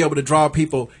Kyrie would be able to draw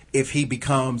people if he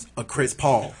becomes a Chris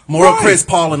Paul. More of Chris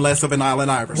Paul and less of an Allen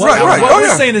Iverson. What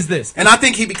we're saying is this. And I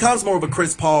think he becomes more of a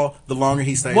Chris Paul the longer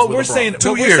he stays what with we're LeBron. saying, 2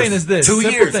 what years. we're saying is this. 2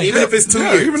 Simple years. thing. Even if it's 2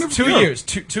 years. Even if 2 years.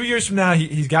 2 years from now,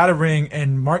 he's got a ring,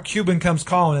 and Mark Cuban comes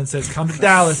calling and says, "Come to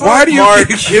Dallas." Why do you Mark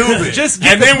think Cuban? Just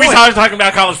get And the then we point. started talking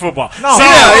about college football. No,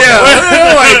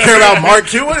 I don't care about Mark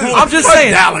Cuban. I'm just Fuck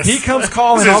saying. Dallas. He comes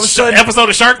calling, all of a sudden, episode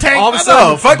of Shark Tank. all of a I sudden,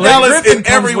 know. Fuck Blake Dallas Griffin in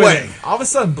comes every with way. him. All of a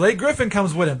sudden, Blake Griffin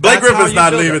comes with him. Blake That's how Griffin's you not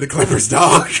feel leaving that. the Clippers,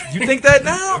 dog. You think that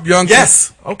now?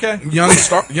 Yes. Okay.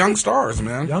 young stars,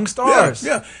 man. Young Yeah, stars.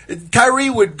 yeah. Kyrie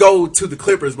would go to the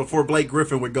Clippers before Blake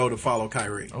Griffin would go to follow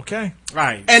Kyrie. Okay.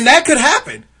 Right. And that could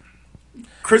happen.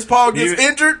 Chris Paul gets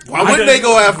injured. Why wouldn't they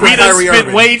go after We done Kyrie spent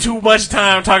Irving? way too much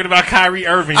time talking about Kyrie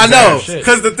Irving. I know. Shit.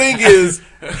 Because the thing is,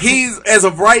 he's, as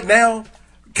of right now,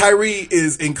 Kyrie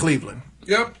is in Cleveland.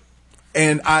 Yep.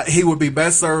 And he would be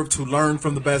best served to learn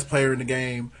from the best player in the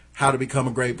game how to become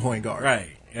a great point guard. Right.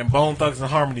 And Bone Thugs and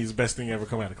Harmony is the best thing ever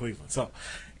come out of Cleveland. So,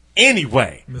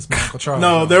 anyway. Miss my Uncle Charles.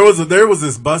 No, there was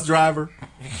this bus driver.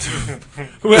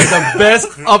 Who had the best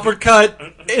uppercut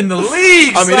in the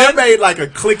league. I mean, son. it made like a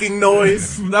clicking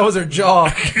noise. That was her jaw.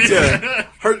 Yeah,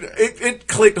 it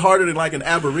clicked harder than like an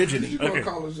aborigine.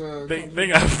 They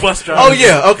got bus drivers. Oh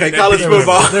yeah, okay, college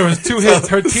football. There was 2 hits.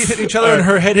 Her teeth hit each other and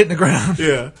her head hitting the ground.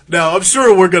 Yeah. Now I'm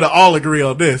sure we're gonna all agree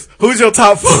on this. Who's your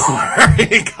top 4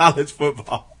 in college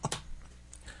football?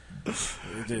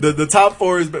 The top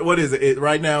 4 is what is it?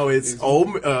 Right now it's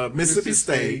Mississippi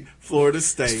State, Florida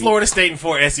State. It's Florida State and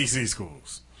 4 SEC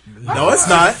schools. No, it's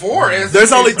not. 4 SEC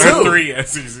There's only schools. 2. 3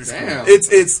 SEC schools. Damn.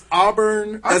 It's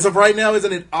Auburn. As of right now,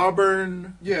 isn't it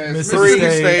Auburn? Yeah, it's Mississippi Mississippi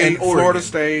State State, and Oregon. Florida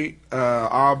State,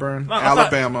 Auburn, No,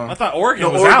 Alabama. I thought Oregon No,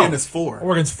 was Oregon out. is 4.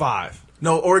 Oregon's 5.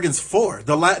 No, Oregon's 4.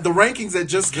 The rankings that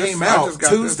just came I out just got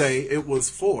Tuesday, it was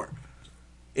 4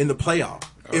 in the playoff.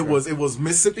 It was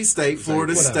Mississippi State,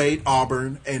 Florida State,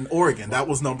 Auburn, and Oregon. That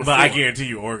was number 4. But I guarantee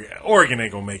you, Oregon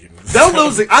ain't gonna make it. They'll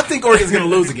lose it. I think Oregon's going to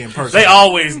lose again, personally. They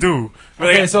always do.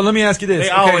 Okay, so let me ask you this.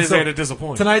 They Okay, always so there to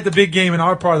disappoint. Tonight, the big game in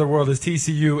our part of the world is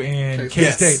TCU and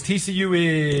K-State. Yes. TCU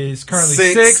is currently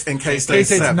 6 6 and K-State's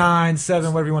 7. 9,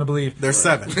 7, whatever you want to believe. They're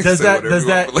 7. Does Say that whatever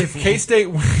you want. if K-State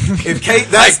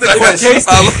That's the question.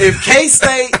 If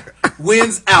K-State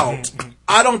wins out,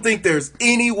 I don't think there's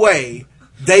any way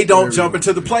they don't jump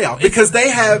into the playoff because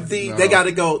they have they got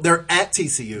to go. They're at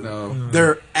TCU. No.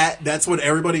 They're at. That's what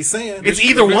everybody's saying. It's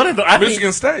either one of them. I think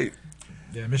Michigan State.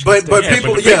 Yeah, Michigan But State. Yeah,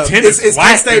 people, but the Big Ten is it's whack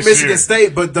K-State, this Michigan year.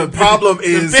 State. But the problem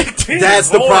is Big Ten that's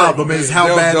is the horrible. problem is how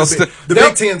bad the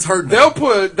Big Ten's hurting. They'll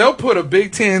put a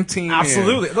Big Ten team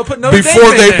Absolutely. in They'll put Notre Dame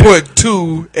before in they there. put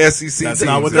 2 SEC That's teams.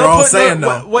 not what in. they're all put saying,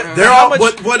 no- though. what- They're how all. much-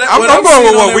 What I'm I'm going with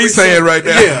seeing what on we every saying show- right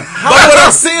now. Yeah, but what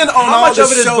I'm seeing on How all much the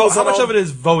of it is shows, how much of it is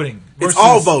voting? It's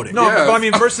all voting. No, Yeah. but I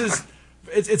mean versus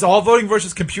it's all voting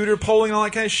versus computer polling, all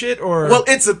that kind of shit. Or Well,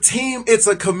 it's a team. It's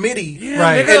a committee.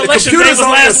 Right. nigga, And the election day computers was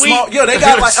on last the small. week. Yeah, they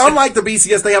got like unlike the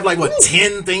BCS, they have like what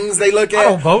 10 things they look at. I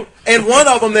don't vote. And one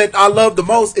of them that I love the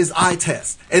most is eye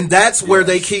test, and that's where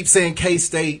they keep saying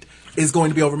K-State is going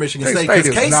to be over Michigan State K-State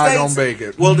because is not K-State's gonna make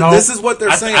it. Well, No. this is what they're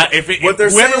saying. What they're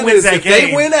whoever saying wins is that if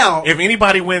game, they win out, if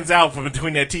anybody wins out from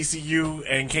between that TCU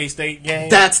and K-State game,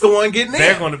 that's the one getting in.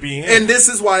 They're gonna be in. and this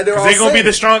is why they're all they're going to be saying the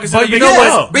it. strongest. But in the you Big know what?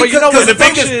 12. But you know Because what the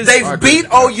thing bitch is, is- they've beat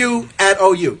OU at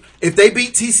OU. If they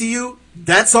beat TCU,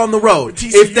 that's on the road.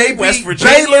 TCU, If they West beat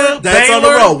Virginia, Baylor, that's on the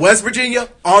Baylor. road. West Virginia,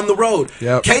 on the road.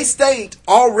 Yep. K-State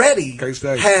already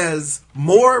K-State. has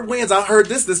more wins. I heard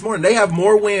this morning. They have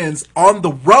more wins on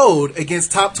the road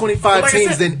against top 25 Like I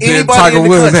teams said, than anybody Tiger in the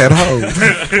Woods country. at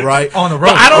home. Right. on the road.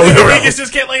 But I don't Oh, even yeah. think it's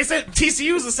just like I said.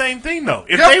 TCU is the same thing though.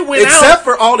 If Yep. they win Except out,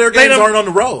 for all their they games don't- aren't on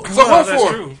the road. So Well, what that's for?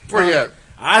 true. For yet?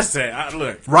 I say,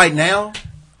 look, Right now,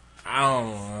 I don't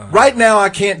know. right now, I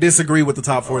can't disagree with the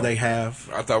top 4 they have.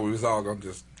 I thought we was all gonna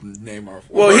just name our.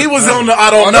 4. Well, he was on the I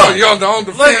don't know. You're on the on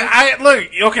the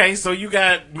Look, okay. So you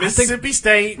got Mississippi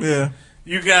State. Yeah.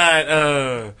 You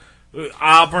got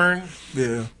Auburn.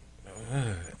 Yeah.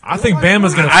 I think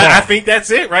Bama's going to fall. I think that's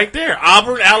it right there.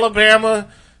 Auburn, Alabama,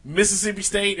 Mississippi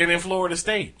State, and then Florida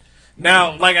State.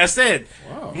 Now, like I said,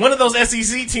 one of those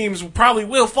SEC teams probably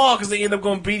will fall because they end up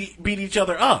going to beat each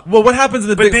other up. well, what happens in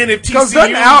the But Big? then if Because TCU,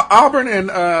 doesn't Auburn and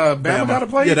Bama got to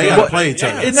play? Yeah, they each got to other? play each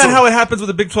other. Isn't that how it happens with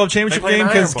the Big 12 championship They play game? an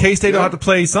Because Iron Bowl. K-State will have to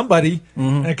play somebody,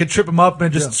 and it could trip them up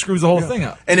and just screws the whole thing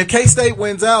up. And if K-State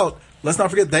wins out, let's not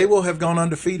forget they will have gone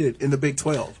undefeated in the Big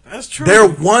 12. That's true. Their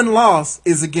one loss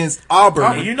is against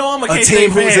Auburn. You know I'm a a K-State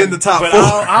team fan, who's in the top but 4.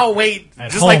 I'll wait,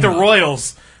 At just like the home, though.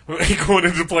 Royals going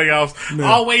into the playoffs.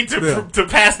 Yeah. I'll wait to Yeah.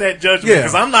 pass that judgment Yeah.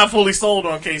 because I'm not fully sold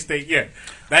on K-State yet.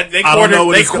 Their I don't know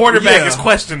what quarterback yeah. is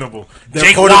questionable. Their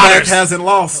Jake quarterback Waters. hasn't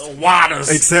lost. Waters.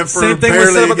 Except for Same thing was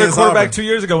barely said about their against quarterback Auburn. 2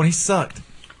 years ago when he sucked.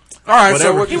 All right,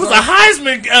 Whatever. so what He was a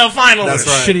Heisman finalist. That's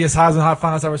right. Shittiest Heisman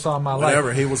finals I ever saw in my life.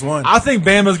 Whatever, he was one. I think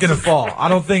Bama's gonna fall. I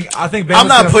think Bama's I'm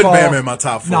not gonna putting fall. Bama in my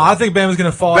top 4. No, I think Bama's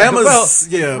gonna fall. Bama's-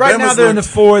 yeah, Right Bama's now they're in the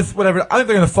looked- 4th, whatever. I think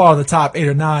they're gonna fall to the top 8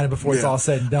 or 9 before it's Yeah. all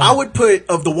said and done. I would put,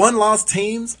 of the one-loss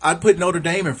teams, I'd put Notre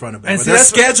Dame in front of Bama. And see, Their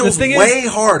that's what- schedule's the thing is, way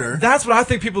harder. That's what I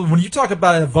think people, when you talk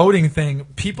about a voting thing,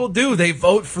 people do. They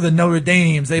vote for the Notre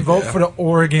Dames. They vote for the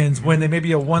Oregons when they may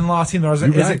be a one-loss team that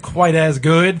isn't quite as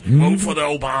good. Vote for the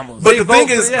Obamas. But They the vote thing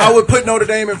for- is, yeah. I would put Notre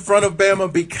Dame in front of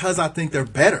Bama because I think they're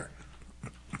better.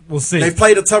 We'll see. They've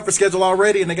played a tougher schedule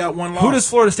already, and they got one loss. Who does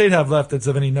Florida State have left that's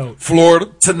of any note? Florida.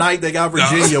 Tonight they got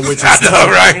Virginia, which is I know, tough.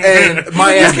 right? And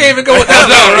Miami. You can't even go with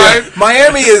that, right?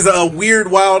 Miami is a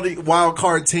weird wild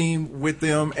card team with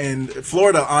them, and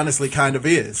Florida honestly kind of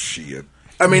is. Shit.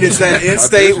 I mean, it's that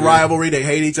in-state Obviously. rivalry. They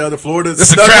hate each other. Florida It's a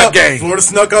snuck trap up. game. Florida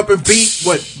snuck up and beat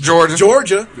what?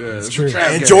 Georgia. Yeah, it's true. a trap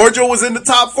and game. Georgia was in the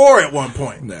top 4 at one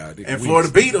point. Nah, I think and we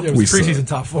Florida beat them. It was preseason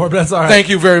top 4, but that's all right. Thank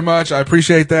you very much. I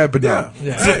appreciate that, but no.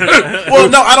 Yeah. Well,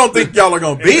 no, I don't think y'all are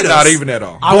going to beat us. Not even at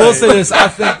all. I will say this. I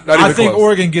think Not even close.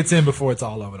 Oregon gets in before it's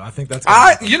all over. I think that's.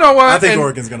 You know what? I think And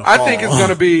Oregon's gonna I fall. think it's going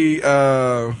to be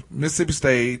Mississippi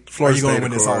State, Are Florida you State. going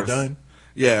when of it's all course. done?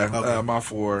 Yeah, Okay. my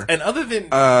 4. And other than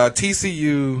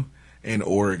TCU and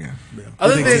Oregon.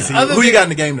 other I think than TCU. other Who you than got in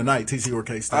the game tonight? TCU or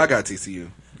K-State? I got TCU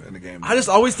in the game. I just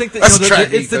always think that That's you know,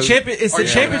 track it's the meet, champion. It's oh, the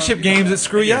yeah. championship games that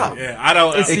screw you up. yeah, I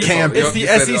don't. It's It the, can be. It's the You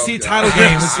set it SEC up, title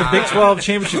game. It's the Big 12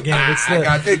 championship game. It's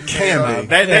the. It can be.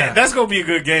 That's gonna be a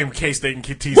good game. K-State and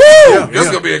TCU. Woo! Yeah, It's yeah.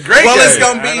 going to be a great Well, game.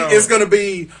 it's gonna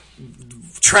be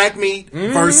track meet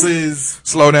versus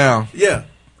Slow down.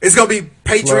 It's gonna be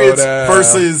Patriots down.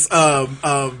 versus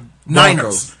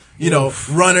Niners. You know,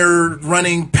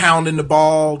 running, pounding the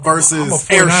ball I'm a versus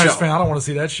air 49ers show. fan. I don't want to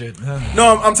see that shit.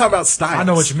 No, I'm talking about styles. I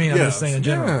know what you mean. I'm Yeah. just saying in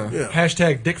general. Yeah.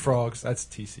 Hashtag Dick Frogs. That's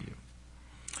TCU.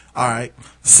 All right,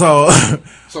 so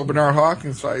So Bernard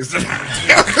Hawkins fights.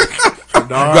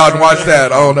 Go out and watch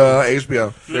that on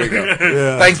HBO. There you go.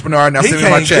 yeah. Thanks, Bernard. Now he send me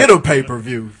my can't check. get a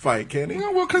pay-per-view fight, can he?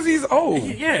 Well, because he's old.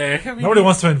 Yeah, I mean, Nobody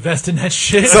wants to invest in that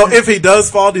shit. So if he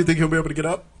does fall, do you think he'll be able to get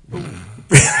up?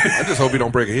 I just hope he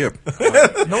don't break a hip.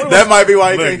 That might be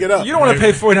why he can't get up. you don't want to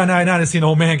pay $49.99 to see an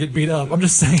old man get beat up. I'm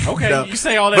just saying. okay, No. you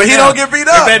say all that, But he now. don't get beat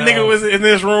up. If that nigga was in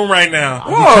this room right now,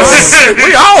 Whoa,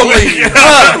 we all leave.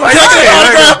 Like,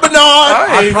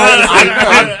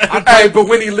 hey, but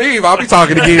when he leave, I'll be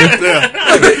talking again.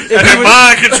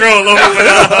 mind control over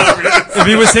that. If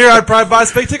he was here, I'd probably buy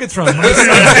fake tickets from him.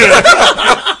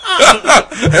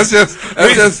 That's just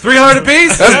 $300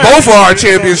 apiece. that's both of our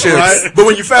championships. Right? But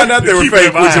when you found out they were Keep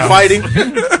fake, it in was you mind. fighting?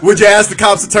 Would you ask the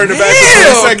cops to turn it back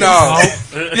Hell for 30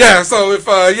 seconds? no. Yeah, so if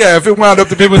it wound up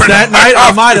to be If it was that night,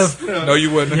 I might have. no, you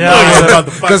wouldn't. Yeah, I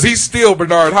would've. Because he's still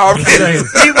Bernard Hopkins.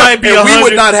 He might be And we 100.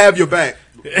 would not have your back.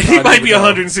 He might be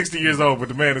 160 years old, but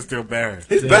the man is still bad.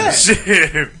 It's bad.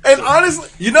 Shit. And honestly,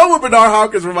 you know what Bernard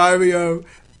Hopkins remind me of?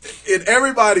 In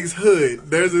everybody's hood,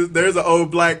 there's an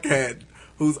old black cat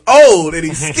who's old and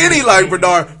he's skinny like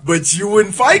Bernard, but you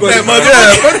wouldn't fight that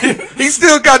motherfucker. But he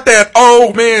still got that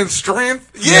old man strength.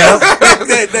 Yeah,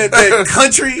 that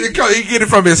country. He get it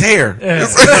from his hair. Yeah.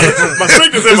 My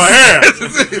sickness in my hair.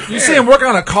 You see him working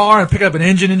on a car and picking up an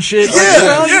engine and shit. Like, Yeah, what the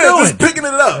hell are you doing? just picking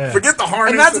it up. Forget the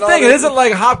harness. And that's the all thing. that. It isn't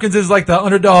like Hopkins is like the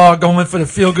underdog going for the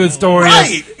feel good story.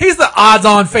 Right. He's the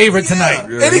odds-on favorite tonight.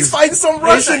 Yeah. And he's fighting some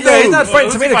Russian Yeah, he's dude. not fighting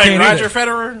Was he tomato fighting can Roger either.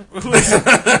 Federer?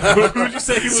 Who'd you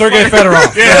say he was Sergey fighting?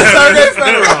 Fedorov. Sergey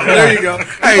Fedorov. There you go. He's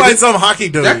Hey, fighting some hockey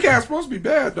dude. That cat's supposed to be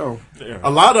bad though. A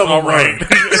lot of them All right.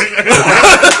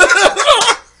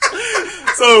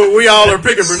 So we all are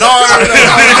picking Bernard.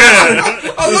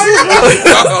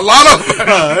 A lot of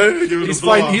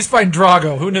He's fighting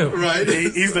Drago. Who knew? Right.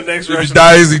 He's the next If he Russian.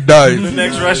 dies, he dies. The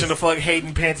next Russian to fuck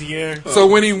Hayden Panettiere. So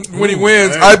when he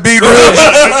wins, I beat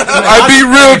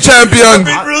real champion.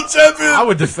 Real champion. I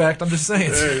would defect. I'm just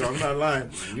saying. Hey, I'm not lying.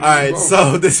 All right,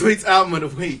 so this week's album of the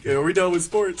week. Are we done with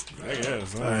sports? I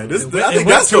guess. All right, I went think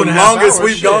that's the 2.5 longest hours,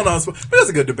 we've shit. gone on sports. But that's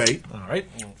a good debate. All right.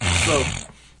 So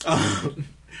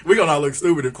we're gonna all look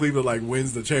stupid if Cleveland like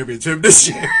wins the championship this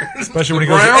year. Especially when he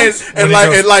goes. and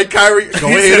like Kyrie, go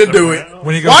ahead and do it.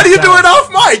 When he goes Why do you to do it Dallas.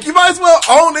 off mic? You might as well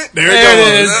own it. There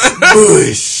There it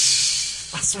goes.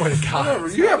 I swear to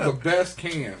God. You have the best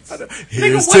cans.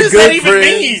 Here's What to does good that even friends.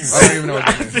 mean? I don't even know what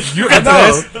that means. You have the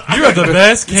best. You have the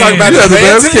best. Talking about can. You have the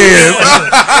best cans.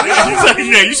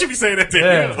 Yeah, you should be saying that to him.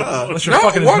 Yeah. Unless you're No,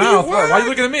 fucking his what do you mouth. want? Why are you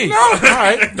looking at me? All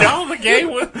right. Y'all the gay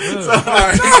one. All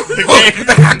right.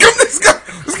 How come this guy?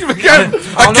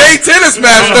 A gay tennis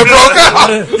match that broke out.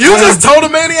 You just told a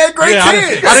man he had great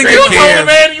kids. I didn't You get told the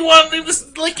man you wanted him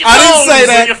to lick your I didn't toes say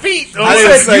that. and your feet. I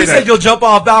didn't say You that. said you'll jump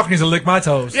off balconies and lick my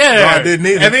toes. Yeah. No, I didn't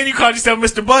either. And then you called yourself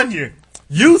Mr. Bunyan.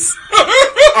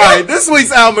 All right, this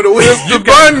week's album of the week. You've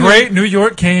got great New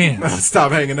York cans.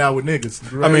 Stop hanging out with niggas.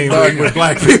 I mean, with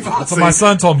black people. That's what my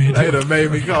son told me to They do. done made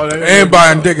me call that. And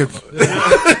buying tickets.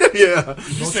 Yeah.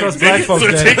 Don't trust black folks,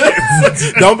 Daddy.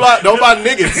 Don't buy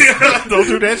niggas. Don't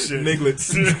do that shit.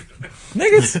 Nigglets.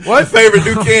 Niggas. What favorite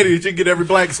new candy that you can get every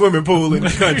black swimming pool in the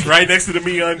country? Right next to the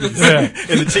me onions. Yeah.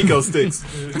 And the Chico sticks.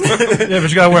 Yeah, but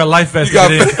you gotta wear a life vest. You got,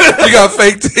 to get in. you got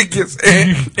fake tickets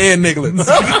and nigglets.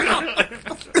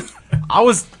 How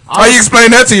you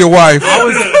explain that to your wife?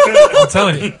 I'm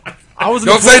telling you.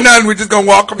 Don't say nothing. We're just gonna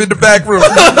walk them in the back room.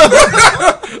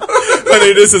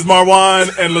 Honey, this is Marwan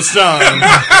and LaShawn.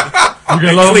 You're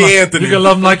gonna love Clee them. Anthony. You're gonna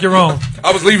love them like your own.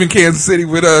 I was leaving Kansas City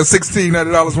with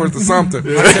 $1,600 worth of something.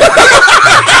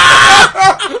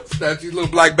 Snatch these little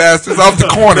black bastards off the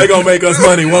corner. They're gonna make us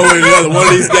money one way or the other one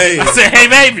of these days. I said, hey,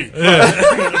 baby.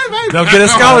 They'll get a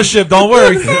scholarship. Don't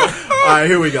worry. All right,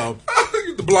 here we go.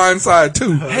 The Blind Side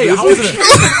too. Hey, I wasn't.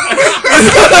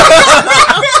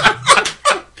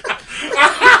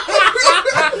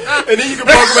 And then you can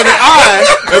poke them in the eye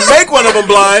and make one of them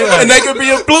blind, and they could be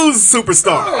a blues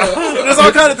superstar. There's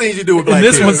all kind of things you do with black And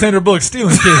this kids. one's Sandra Bullock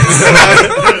stealing kids.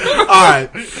 All right.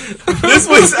 This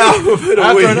week's album of the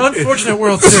After week. an unfortunate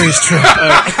World Series trip.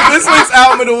 This week's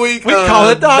album of the week. We call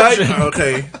it dodging.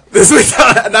 Okay. This week's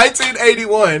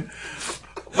 1981.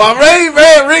 My main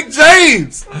man, Rick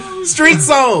James. Street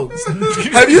Songs.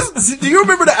 Do you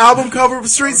remember the album cover of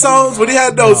Street Songs when he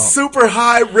had those super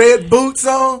high red boots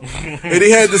on? And he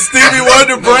had the Stevie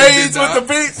Wonder braids with the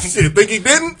beat? Shit, think he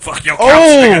didn't? Fuck your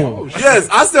Oh, yes.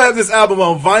 I still have this album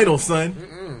on vinyl, son.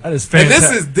 That is And fantastic.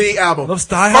 this is the album. Those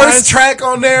thigh First highs? track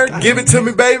on there, Give It To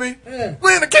Me, Baby.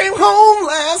 When I came home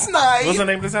last night. What's the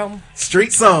name of this album?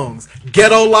 Street Songs.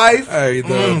 Ghetto Life. Hey, the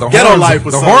Ghetto horns, Life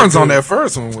was the something horns on good. that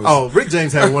first one was. Oh, Rick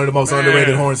James had one of the most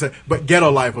underrated horns. But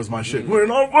Ghetto Life was my shit. When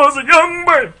I was a young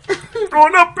man,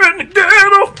 growing up in the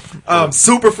ghetto.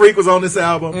 Super Freak was on this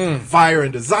album. Fire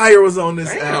and Desire was on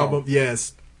this album.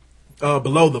 Yes.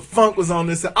 Below the Funk was on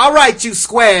this. All right, you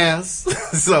squares.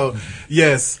 So,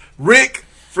 yes. Rick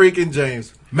freaking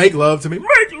James. Make Love to Me.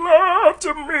 Make Love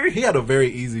to Me. He had a very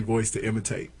easy voice to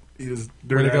imitate. He was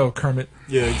Way to go, Kermit.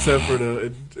 Yeah, except for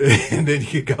and then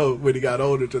he go when he got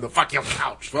older to the fuck your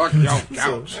couch. Fuck your So,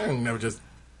 couch. I don't never just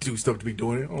do stuff to be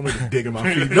doing it. I don't be digging my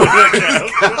feet.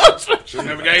 Couch.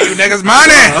 Never gave you niggas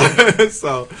money.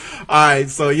 So, all right.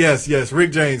 So yes,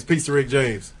 Rick James. Peace to Rick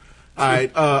James. All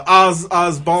right.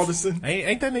 Oz Balderson.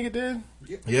 Ain't that nigga dead?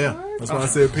 Yeah, that's why I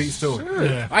said peace to him.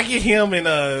 Yeah. I get him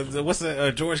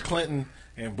and George Clinton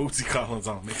and Bootsy Collins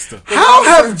on mixed up. How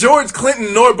have George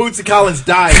Clinton nor Bootsy Collins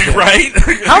died? Though? Right?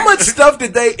 How much stuff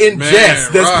did they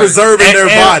ingest that's right. preserving their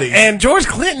bodies? And George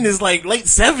Clinton is like late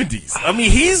 70s. I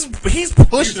mean, he's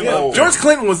pushing up. George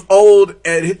Clinton was old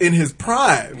in his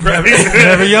prime.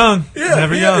 Never young. Yeah,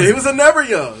 Never young. He was a never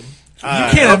young. You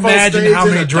can't Up on imagine stage how in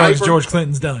many a drugs diaper. George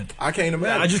Clinton's done. I can't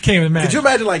imagine. I just can't imagine. Could you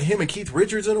imagine like him and Keith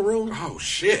Richards in a room? Oh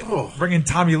shit. Bringing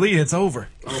Tommy Lee, it's over.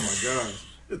 Oh my god.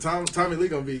 Tommy Lee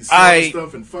gonna be selling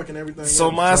stuff and fucking everything. So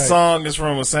else. my song is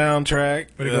from a soundtrack.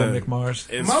 Way to go, Nick Mars.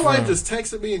 My wife just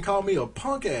texted me and called me a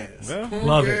punk ass.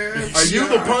 Love it. Are you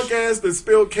the punk ass that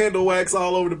spilled candle wax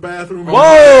all over the bathroom?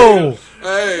 Whoa!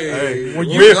 Hey. Well,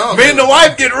 Me and the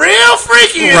wife get real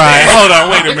freaky. in Right. there. Hold on.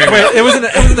 Wait a minute. Wait, it was in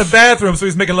the bathroom, so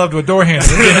he's making love to a door handle.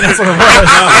 That's what it was.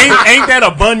 ain't that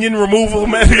a bunion removal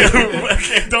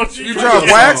method? Don't you? You drop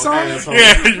wax on it?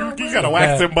 Yeah, you gotta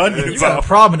wax them You bunions got a off.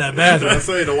 problem in that I bathroom.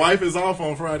 say the wife is off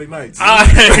on Friday nights. You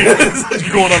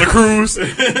going on a cruise?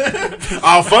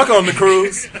 I'll fuck on the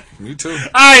cruise. Me too.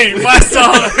 Hey, my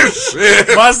song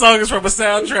is from a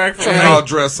soundtrack from I'll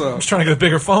dress up. Just trying to get a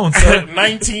bigger phone, sir.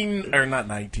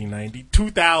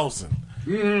 2000.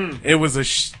 It was a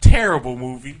terrible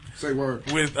movie Say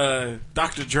word. with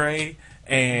Dr. Dre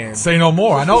and Say no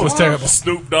more. I know it was terrible.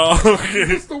 Snoop Dogg.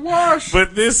 It's the wash.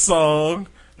 But this song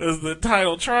is the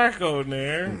title track on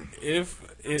there.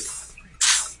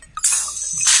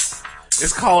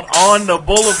 It's called On the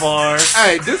Boulevard.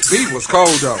 Hey, this beat was cold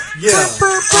though. Yeah.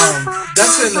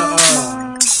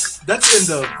 That's in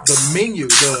the menu.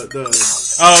 Oh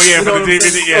yeah, You know for what the I'm DVD.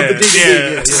 saying? Yeah, Oh, the DVD. yeah,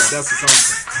 Yeah, that's the song.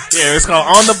 yeah. It's called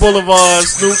On the Boulevard.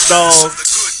 Snoop Dogg,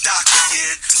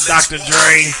 Dr.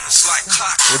 Dre.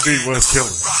 What dude was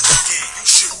killing?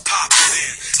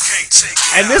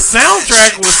 And this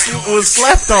soundtrack was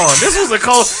slept on. This was a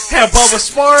cold. Had Bubba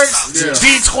Sparks,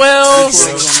 D12,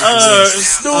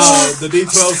 Snoop. The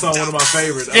D12 song, one of my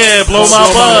favorites. Yeah, Blow My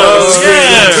Buzz.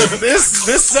 Yeah,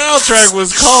 this soundtrack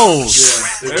was cold.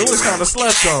 Yeah, it was kind of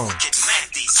slept on.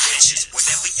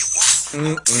 I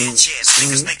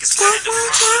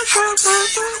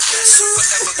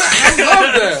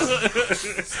love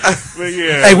that. But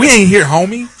yeah. Hey, we ain't here,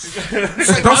 homie.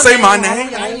 Don't say my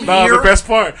name. No, the best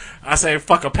part, I say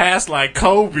fuck a pass like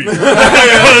Kobe.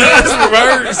 That's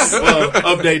reverse.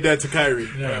 Update that to Kyrie.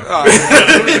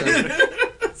 Yeah.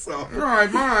 So, all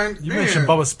right, mine. You mentioned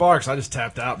Bubba Sparks. I just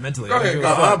tapped out mentally. Go ahead.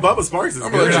 Bubba Sparks is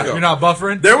good. You're not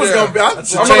buffering? There was going to be. I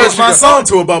changed my song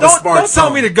to a Bubba Sparks Don't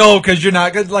tell me to go because you're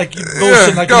not good. Like, you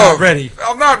bullshit like you're not ready.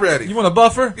 I'm not ready. You want a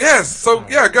buffer? Yes. So,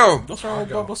 yeah, go. What's wrong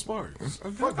with Bubba Sparks? I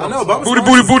know. Bubba booty,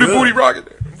 Sparks booty, booty, booty,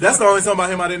 rocket. That's the only song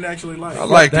about him I didn't actually like. I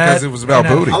liked it because it was about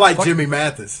booty. I like Jimmy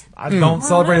Mathis. I don't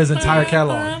celebrate his entire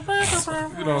catalog. I'm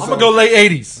going to go late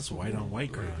 80s. That's white on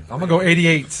white credit. I'm going to go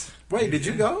 88s. Wait, did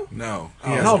you go? No.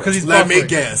 No, because he's Let me buffering.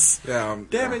 guess. Yeah,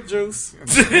 Damn it, Juice.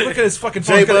 Look at his fucking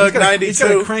phone. J-Bug He's got 92.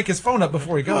 to crank his phone up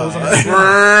before he goes. Let's go.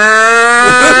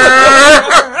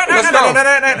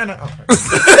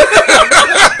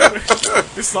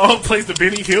 This song plays the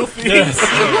Benny Hill theme. Yes.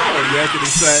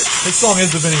 This song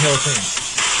is the Benny Hill theme.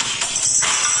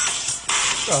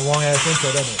 It's got a long ass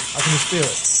intro, doesn't it? I can just feel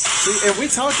it. See, and we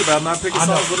talked about not picking I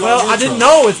know. songs with Well, I didn't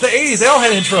know. It's the 80s. They all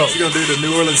had intros. You gonna do the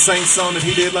New Orleans Saints song that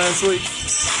he did last week?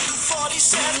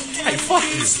 Hey, fuck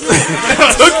you.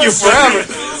 It took you forever.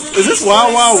 Is this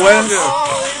Wild Wild West?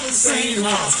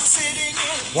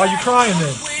 Why you crying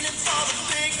then?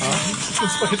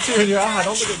 It's fucking tear in your eye.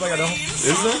 Don't look at me like I don't.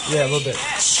 Is there? Yeah, a little bit.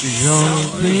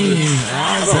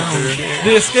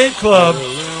 The Escape Club.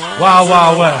 Wild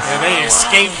Wild West. And they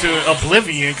escaped to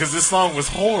oblivion because this song was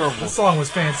horrible. This song was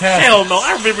fantastic. Hell no,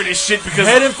 I remember this shit because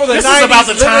Heading for the this 90s, is about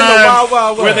the living time the Wild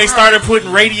Wild West. where they started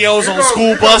putting radios on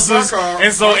school buses,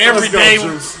 and so every day.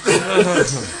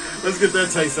 Let's get that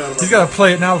taste out of it. He's got to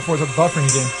play it now before it's buffering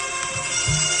again.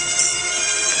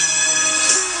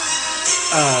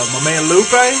 My man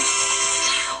Lupe.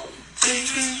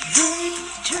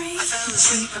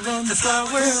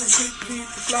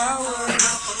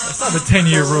 That's not the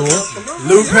 10-year rule.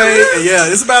 Lupe, yeah,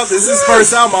 this is his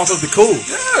first album off of The Cool.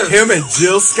 Yes. Him and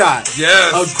Jill Scott.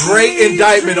 Yes. A great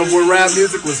indictment of where rap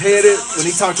music was headed when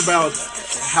he talked about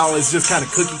how it's just kind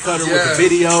of cookie cutter with the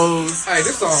videos. Hey,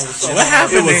 this song was so What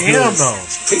happened to him, though?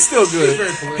 He's still good.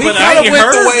 He But kind of I ain't went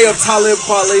heard. the way of Talib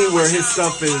Kweli where his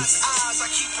stuff is.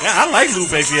 Yeah, I like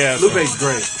Lupe Fiasco. Lupe's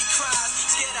great.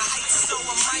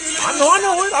 I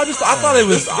know it. I thought it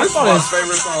was. I thought his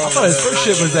favorite song. I thought his first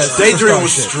shit was that. Daydream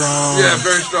was shit. strong. Yeah,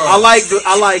 very strong. I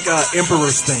like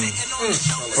Emperor's theme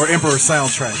or Emperor's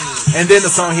soundtrack, and then the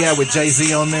song he had with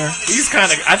Jay-Z on there.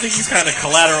 I think he's kind of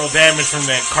collateral damage from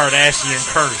that Kardashian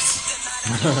curse.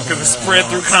 Because it spread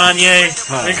through Kanye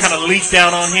and kind of leaked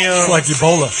out on him. It's like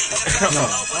Ebola.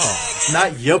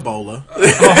 Not Ebola.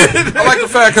 I like the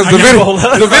fact because the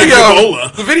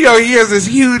video he has this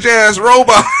huge ass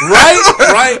robot,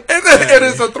 right, and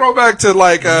it's a throwback to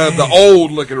like the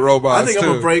old looking robots. I think I'm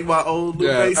gonna break my old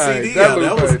Lupe CD out.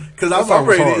 That was because I was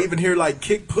ready to even hear like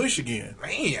Kick Push again.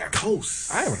 Man,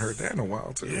 Coast. I haven't heard that in a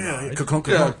while too. Yeah,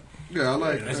 I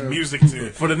like That's music too.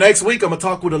 For the next week, I'm gonna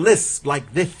talk with a list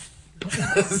like this.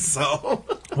 So,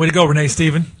 way to go, Renee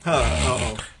Steven.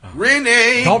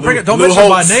 Renee. Don't bring it. Don't Lou mention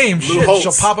Holtz. my name. Lou Shit, Holtz.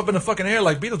 she'll pop up in the fucking air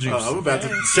like Beetlejuice. I'm about to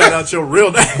shout out your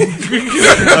real name,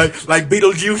 like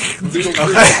Beetlejuice.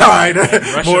 All right,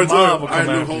 more to mob will it. All right, come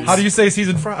Lou after Holtz. How do you say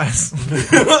seasoned fries?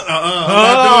 I'm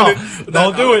not doing it.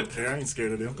 Don't do it. I ain't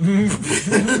scared of them.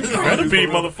 Better be,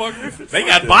 motherfucker. They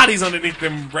got bodies underneath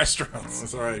them restaurants.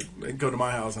 That's all right. They can go to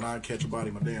my house and I'll catch a body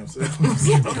my damn self.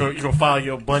 You gonna file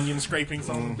your bunion scrapings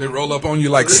on? They roll up on you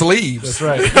like sleeves. That's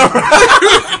right.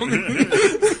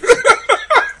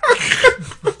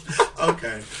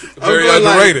 Okay. Very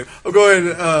underrated. I'm going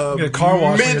Get a car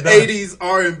wash when you're done. mid-'80s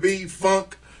R&B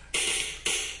funk.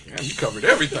 Yeah, you covered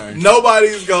everything.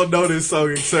 Nobody's gonna know this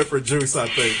song except for Juice, I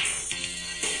think.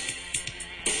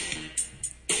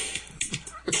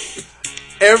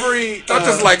 Not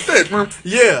just like this.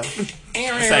 Yeah.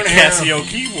 It's that Casio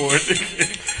keyboard.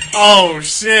 Oh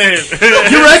shit!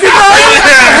 You recognize it?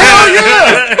 Hell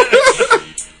yeah!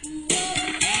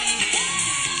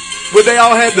 But they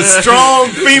all had the strong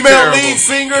female lead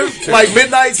singer, like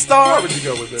Midnight Star. Why would you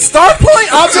go with that? Star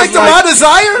Point, Object of My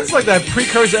Desire. It's like that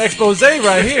precursor expose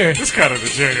right here. This kind of the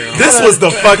jam. This was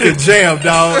the fucking jam,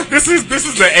 dog. This is the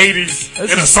 '80s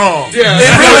in a song. Yeah,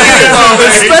 It really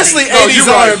is, especially No, 80s you're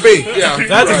right. R&B. Yeah,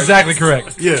 That's right. exactly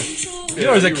correct. Yeah. You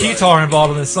know, there's a keytar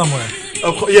involved in this somewhere.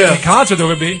 Of course, yeah. In concert, there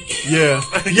would be. Yeah.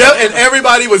 Yep, and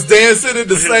everybody was dancing in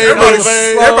the same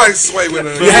way. Everybody sway with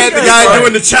it. You had the guy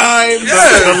doing the chimes.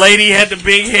 The lady had the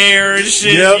big hair and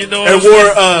shit. Yep. You know, and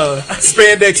wore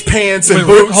spandex pants and With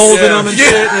boots. holes in them and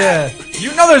shit. Yeah.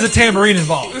 You know there's a tambourine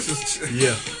involved. This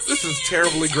is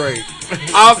terribly great.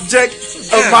 Object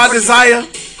of my desire.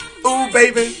 Ooh,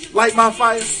 baby, light my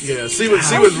fire. Yeah, she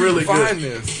was really good.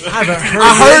 This? I haven't heard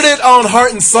I heard it on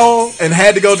Heart and Soul and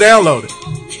had to go download it.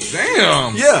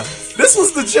 Damn. Yeah, this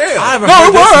was the jam. I haven't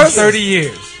heard this in 30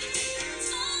 years.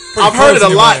 I've heard it a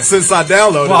lot since I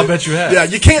downloaded it. Well, I bet you have. Yeah,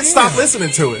 you can't stop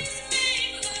listening to it.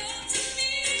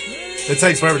 It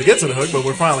takes forever to get to the hook, but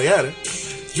we're finally at it.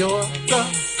 You're the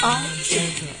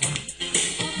object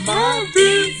of my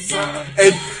desire.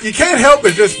 And you can't help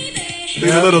it, just do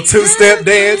a little two-step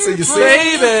dance and you see.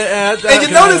 Baby, and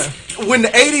you notice when the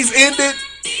 80s ended,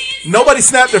 nobody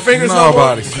snapped their fingers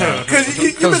Nobody. Because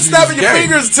you've been snapping your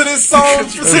fingers to this song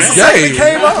since the gay. second it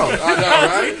came out. I know,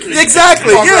 right?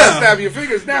 Exactly, yeah. Snap your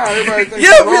fingers now. Everybody thinks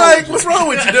Yeah, be like, what's wrong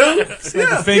with you, dude? Snap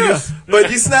your fingers. But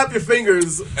you snap your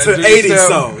fingers to do 80s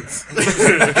yourself. songs. You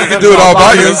can do it all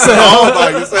by yourself. All by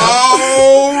yourself.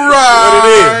 All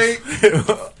right. What it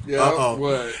is. Yeah.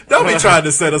 What? Don't be trying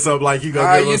to set us up like you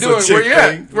gonna give us a chick Where you at?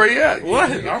 thing. Where you at?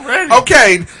 What? I'm ready.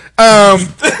 Okay. All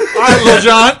right, Lil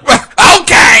Jon.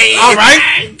 Okay. All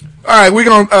right. All right. We're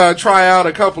gonna try out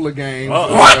a couple of games.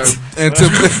 What? And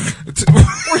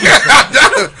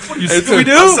We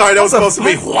do? I'm sorry, that was supposed to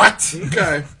be what?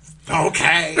 Okay.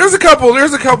 Okay. There's a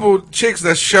couple chicks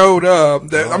that showed up.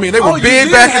 That I mean, they were you big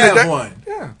did back in have the day. one.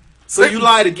 Yeah. So you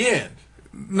lied again.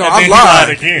 No, And I then you lied.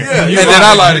 again. Yeah, And then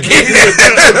I lied again.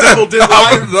 Double dip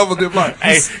lie. Double dip lie.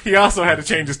 Hey, he also had to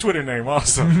change his Twitter name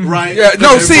also. Right. Yeah,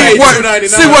 no. They See paid what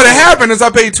 $2.99. happened is I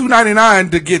paid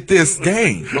 $2.99 to get this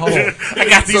game. I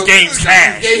got these games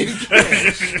cash.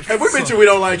 Hey, we bet you we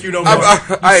don't like you no more.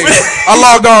 I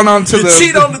logged onto You the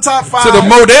cheat on the top 5. to the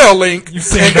Modell link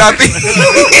and got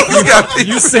the.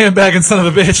 You sandbagging son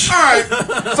of a bitch. All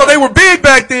right. So they were big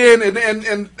back then,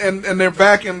 and they're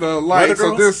back in the light. Weather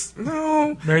So Girls? this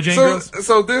no Mary Jane so, Girls?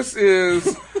 So this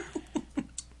is.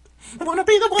 Wanna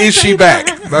be the one Is she back?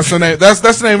 That's the name. That's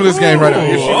the name of this game right now.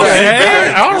 Is she Okay,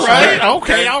 back? all right,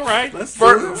 okay, all right.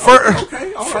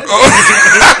 Okay, all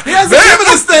right. He hasn't given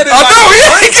us that in I know he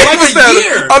ain't like giving us a that.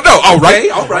 year. Oh no! All right, Okay,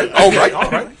 all right. all right, all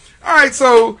right. all right.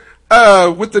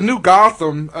 So, with the new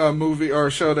Gotham movie or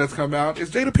show that's come out,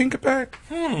 is Jada Pinkett back?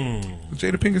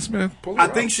 Jada Pinkett Smith. Pull her I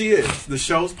up. think she is. The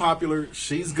show's popular.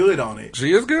 She's good on it.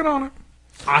 she is good on it.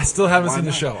 I still haven't seen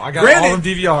the show. I got Granted, all of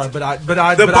them DVR, but I The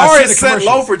but bar I've seen is the set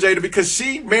low commercials. for Jada because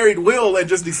she married Will and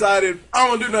just decided I don't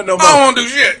want to do nothing no more. I don't want to do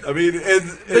shit. I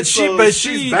mean, But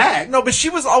she's she back. No, but she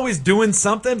was always doing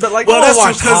something. But like, Well, I that's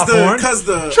watched Hot Porn. because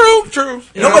the True.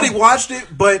 nobody watched it,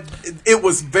 but it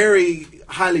was very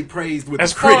highly praised with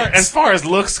As the critics. as far as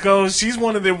looks goes, she's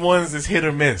one of them ones that's hit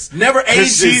or miss. Never 'Cause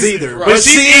ages she's- either, but but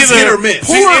she's she is either hit or miss.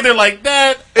 She's either like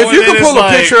that. If or you then can pull it's a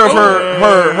like, picture of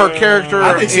her character,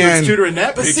 I think she was in, cuter in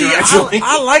that But picture. see, actually,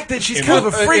 I like that she's kind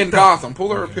of a freak. in though. Gotham.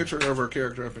 Pull her a picture of her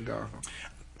character up in Gotham.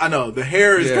 I know the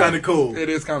hair is Yeah. kind of cool. It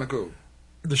is kind of cool.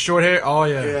 The short hair. Oh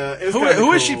yeah. Yeah, it's Who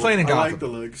kinda is she cool. playing in I like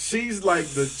Gotham? the look. She's like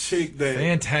the chick that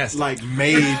Fantastic. like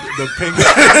made the pink.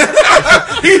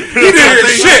 He did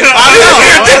shit.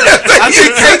 I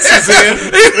think Cakes is in.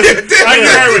 I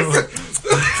agree with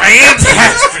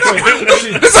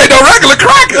fantastic. This ain't no regular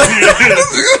cracker.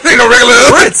 This ain't no regular.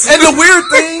 And the weird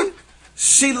thing,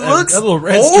 she looks that little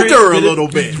red older streak, a did it? little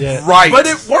bit, Yeah. Right. but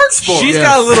it works for She's her.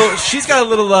 got a little. She's got a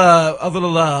little.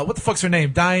 What the fuck's her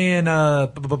name? Diane.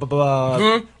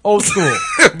 Old school.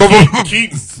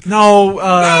 Keaton. No.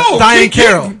 Diane Keaton.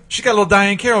 Carroll. She got a little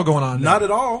Diane Carroll going on. Not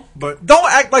at all, but Don't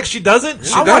act like she doesn't.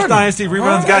 I watch doesn't. Dynasty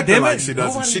reruns. Goddamn like it. she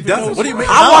doesn't. She doesn't. What do you mean?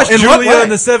 I watched In what Julia way? in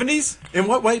the '70s. In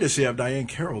what way does she have Diane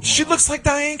Carroll? She looks like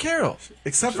Diane Carroll.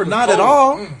 Except for not at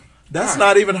all. That's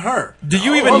not even her. Do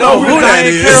you even I know don't who that Diane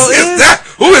is. Carroll Is is? that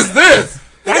who is this?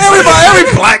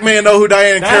 Every black man know who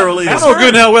Diane Carroll is. I know good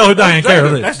and hell well who Diane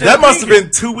Carroll is. That must have been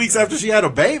 2 weeks after she had a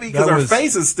baby because That her was-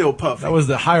 face is still puffy. That was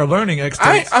the higher learning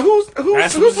experts.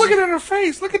 Who's looking at her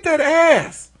face? Look at that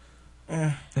ass.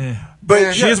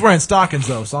 but She is wearing stockings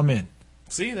though, so I'm in.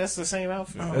 See, that's the same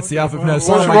outfit. That's the outfit from that Why is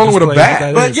song. she I rolling just with a played. bat?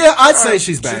 That But is. yeah, I'd say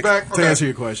she's back. back? To Okay. answer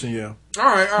your question, yeah. All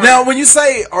right. Now, when you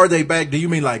say are they back, do you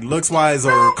mean like looks wise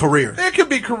or career? It could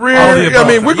be career. All the above. I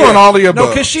mean, we're going all the above. No,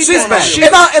 because She's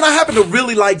back, and I happen to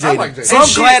really like Jada. like Jada. So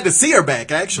I'm glad to see her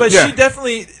back. Actually, But she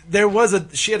definitely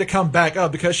she had to come back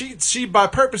up because she by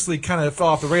purposely kind of fell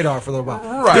off the radar for a little while.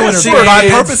 Right. Doing her she bids. by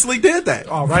purposely did that.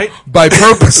 All right. by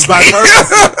purpose. By purpose.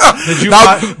 Did you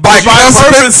Not by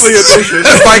purposely cuspits. edition.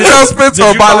 By cuspits or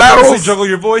Did you by purposely bilaterals. juggle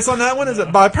your voice on that one? Is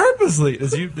it by purposely?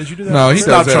 Did you do that? No, he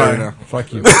Stop does that trying. right now.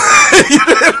 Fuck you.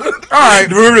 All right.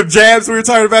 Remember the jabs we were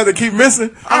talking about that keep missing?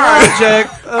 All right, Jack.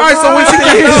 All right, so when she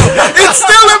gets... It's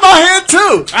still in my head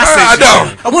too. I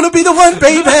know. I want to be the one,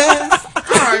 baby. All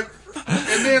right.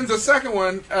 And then the second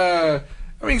one, I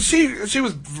mean, she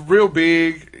was real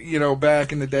big, you know,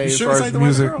 back in the day as sure far this as ain't the one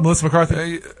music. girl? Melissa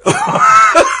McCarthy.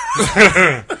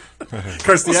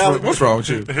 Kirstie Alley. What's wrong with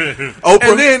you?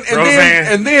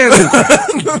 Oprah. And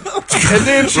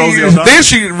then Rosie O'Donnell.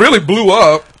 she really blew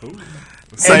up.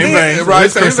 Same And then- thing. right?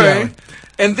 Where's Same Kirstie thing. Alley?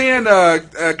 And then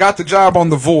got the job on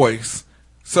The Voice.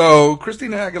 So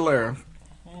Christina Aguilera.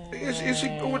 Is she?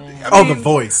 The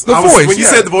Voice. The Voice. When you yeah.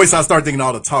 said The Voice, I started thinking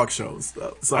all the talk shows.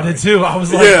 Sorry. I did too. I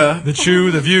was like, Yeah. the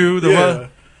Chew, the View, the Yeah. what?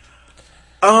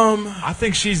 I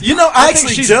think she's. You know, I think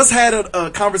actually she's- just had a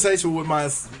conversation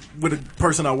with a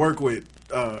person I work with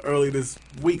earlier this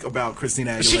week about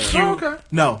Christina Aguilera. Is she cute? Oh, okay.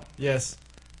 No, Yes.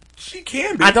 She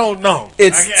can be. I don't know.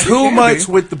 it's too can much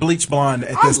be. with the bleach blonde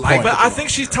at this point. But I think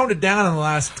she's toned it down in the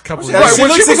last couple of Yeah, years. she when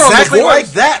looks she was on The exactly Voice-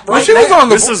 like that. When Right she was now. on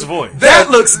the This is voice.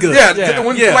 That looks good. Yeah,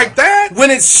 when, like that.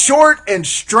 When it's short and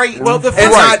straight, Well, the and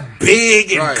first- not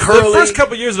big and Right. curly. The first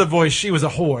couple of years of The Voice, she was a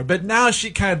whore, but now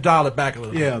she kind of dialed it back a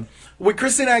little bit. Yeah. With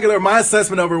Christina Aguilera, my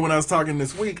assessment of her when I was talking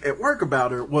this week at work about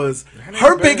her was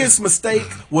her biggest mistake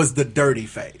was the dirty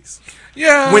phase.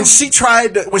 Yeah. When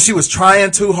she was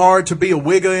trying too hard to be a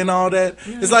wigger and all that,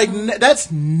 it's like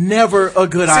that's never a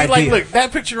good See, idea. like, look,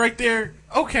 that picture right there.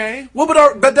 Okay. Well, but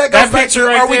that goes That back picture to,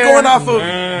 right are we there. going off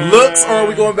of looks or are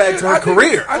we going back to her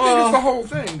career? I think it's the whole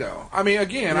thing, though. I mean,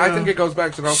 again, I think it goes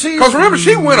back to the whole. She's- Because remember,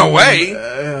 she went away.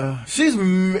 She's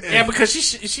Yeah, because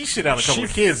she shit out a couple She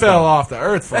of kids. fell though. off the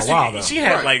earth for a while, though. She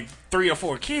had Right. like 3 or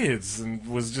 4 kids and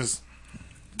was just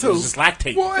two. just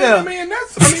lactating. Well, Yeah. I mean,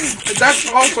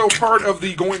 that's also part of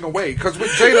the going away. Because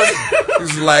with Jada,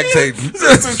 he's lactating.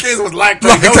 Two kids was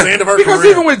lactating. That was the end of her Because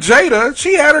career. even with Jada,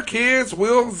 she had her kids.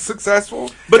 Will successful,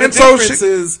 But and the so difference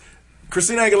is,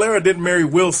 Christina Aguilera didn't marry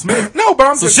Will Smith. No, but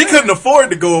I'm So just she saying. couldn't afford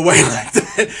to go away like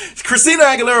that. Christina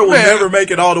Aguilera will Man. never make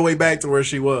it all the way back to where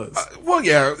she was. Well,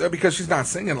 yeah, because she's not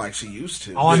singing like she used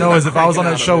to. All I She's know not is if I was on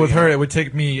cranking that out show a with her, million. it would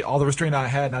take me all the restraint I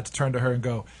had not to turn to her and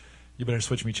go, "You better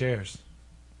switch me chairs."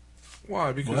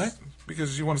 Why?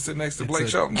 Because you want to sit next to Blake a-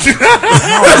 Shelton. Is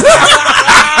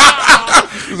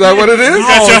that what it is?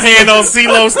 Got your hand on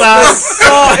CeeLo style.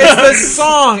 Oh, it's the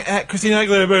song at Christina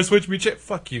Aguilera. Better switch me chairs.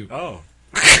 Fuck you. Oh.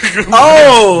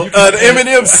 Oh, the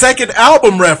Eminem second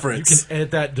album You reference. can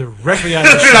edit that directly out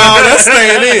of the show. No, that's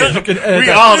staying in. You can edit We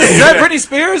that. all Is that Britney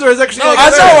Spears or is that Christina I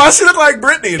Aguilera? know. I should look like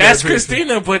Britney. In That's that picture.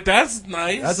 Christina, but that's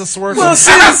nice. That's a swerve. Well,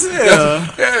 she's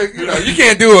yeah. Yeah, you know, you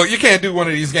can't do one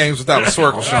of these games without a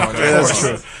swirl showing. That's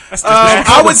true. That's the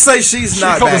I would say she's She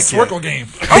not called back the yet. Swirkle game.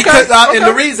 Because, and the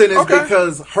okay, reason is okay.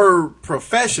 because her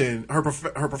profession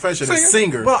is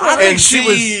singer. Well, I think and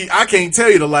she I can't tell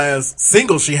you the last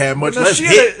single she had, much No, less she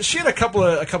hit. had a couple.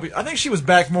 I think she was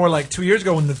back more like 2 years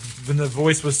ago when the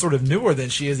voice was sort of newer than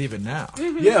she is even now.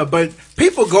 Yeah, but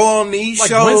people go on these Like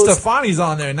shows. Gwen Stefani's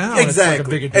on there now. and It's like a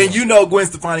Exactly. bigger deal. And you know Gwen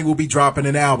Stefani will be dropping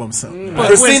an album soon. But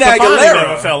Christina Gwen Stefani never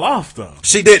Aguilera, fell off though.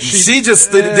 she didn't. She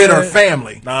just did her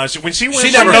family. Nah, when she went, She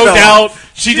she never no fell doubt.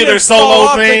 She did her didn't fall solo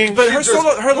off, thing. But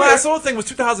her last solo thing was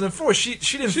 2004. She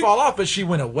didn't fall off, but she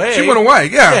went away. She went away.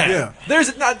 Yeah. Yeah.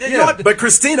 There's not. You don't Yeah, have to, but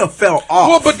Christina fell off.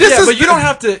 Well, but this yeah, is but you don't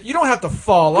have to. You don't have to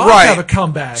fall off Right. to have a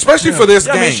comeback, Especially for this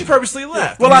Yeah, I mean, game. she purposely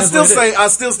left. Well, mean, I that's still what it say is. I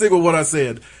still stick with what I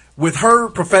said. With her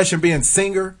profession being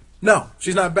singer, no,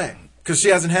 she's not back because she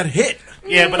hasn't had a hit.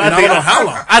 Yeah, but And I think don't know how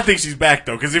long. I think she's back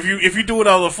though, because if you do it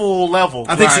on the full level,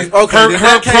 I think right, she's okay. Her in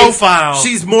that case, profile,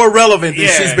 she's more relevant than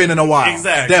Yeah, she's been in a while.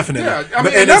 exactly. Definitely. Yeah, I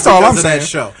But- mean, and that's it's all because I'm of that saying.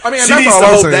 show. I mean, she that's needs all to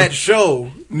I'm hope saying. that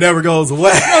show never goes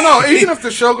away. No, even if the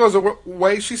show goes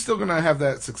away, she's still going to have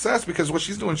that success because what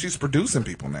she's doing, she's producing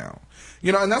people now.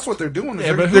 You know, and that's what they're doing.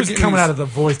 Yeah, but who's coming out of The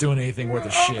Voice doing anything worth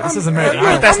a shit? This is American But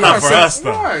Idol. that's I'm not not for saying- us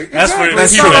though. Right, That's for exactly.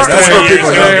 the people That's that's for 20 years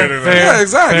people. younger than Fair. us. Yeah,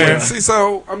 exactly. Fair. See,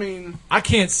 so I mean, I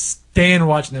can't stand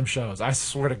watching them shows. I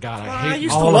swear to God, I hate I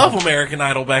used all to of love them. American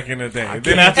Idol back in the day. Then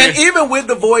can't. after And even with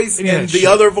The Voice Yeah, and the shit.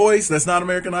 other voice that's not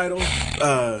American Idol,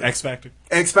 X Factor.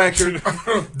 X Factor,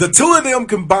 the two of them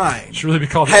combined Should really be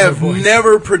called The have Other Voice.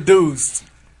 never produced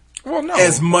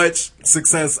as much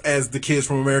success as the kids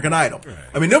from American Idol. Right.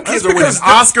 I mean, them kids That's are winning because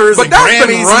Oscars but and that's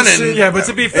been Grammys and running. shit. Yeah, but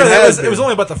to be fair, has it was been.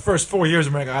 only about the first 4 years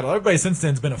of American Idol. Everybody since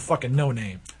then has been a fucking no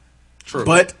name. True.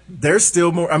 But there's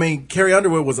still more. I mean, Carrie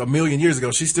Underwood was a million years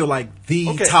ago. She's still like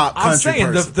the top I'm country saying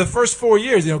person. the first 4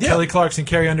 years, Yeah. Kelly Clarkson,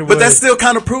 Carrie Underwood. But that's still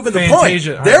kind of proving the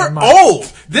Fantasia. point. They're Never mind.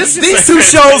 old. These two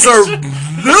shows are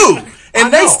new.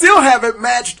 And they still haven't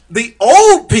matched the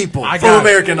old people I from got it.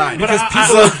 American Idol. Because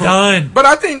people are done. But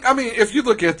I mean, if you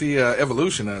look at the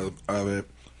evolution of it,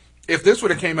 if this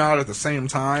would have came out at the same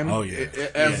time,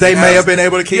 They may have been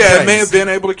able to keep pace. it may have been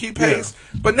able to keep pace.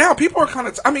 But now people are kind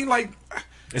of, I mean, like,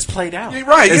 It's played out. you're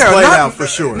right? It's yeah, played not, out for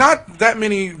sure. Not that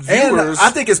many And viewers.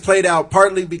 I think it's played out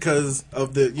partly because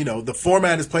of the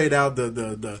format is played out,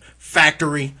 the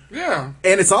factory. Yeah.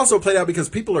 And it's also played out because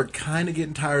people are kind of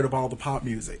getting tired of all the pop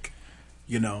music.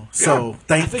 So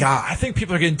thank God. I think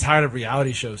people are getting tired of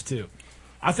reality shows too.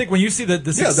 I think when you see the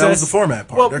success, that was the format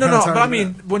part. Well, They're no, kinda no, tired but I of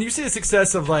mean, when you see the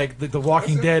success of like the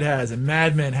Walking Dead has and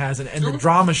Mad Men has and the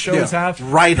drama shows Yeah. have,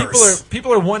 Writers.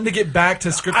 people are wanting to get back to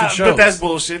scripted shows. But that's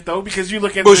bullshit, though, because you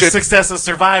look at Bullshit. the success of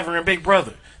Survivor and Big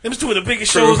Brother. Them two of the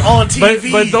biggest shows on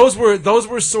TV. But those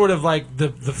were sort of like the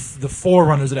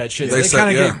forerunners of that shit. They They said, kind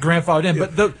of yeah. get grandfathered in. But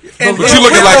And but you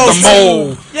look at like the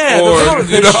mole. yeah, or,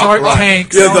 the Shark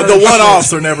Tanks. Yeah, all the that one-offs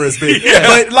shit. are never as big.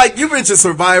 But like you mentioned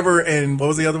Survivor and what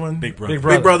was the other one? Big Brother. Big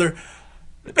Brother. Big Brother.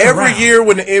 Every around. year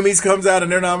when the Emmys comes out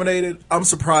and they're nominated, I'm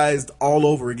surprised all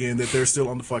over again that they're still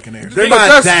on the fucking air. They're But not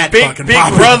that's that Big fucking Big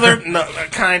popular. Brother, no,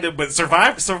 kind of, but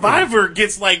Survivor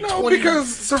gets like 20,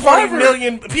 because 20 Survivor-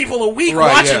 million people a week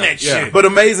Right, watching yeah, that yeah. shit. But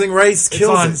Amazing Race kills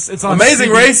on- it. it's on Amazing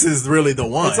CBS. Race is really the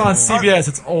one. It's on CBS.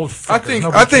 It's old. I fuckers. think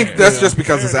Nobody cares. that's just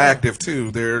because it's active too.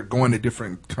 They're going to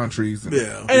different countries. And,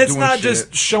 Yeah. And it's doing not shit.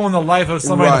 just showing the life of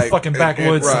somebody in the fucking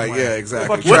backwoods. Right, somewhere. yeah, exactly.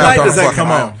 Fuck What Trapped night on does a that fucking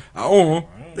come island. on? I don't know.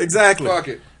 Exactly. Fuck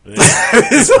it.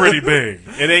 It's pretty big.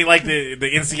 It ain't like the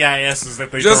NCISs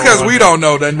that they Just throw because on we there. don't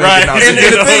know that make Right. it not And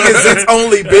big. the thing is, it's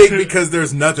only big because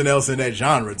there's nothing else in that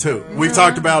genre, too. We've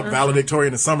talked about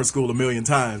Valedictorian and Summer School a million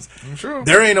times. Sure.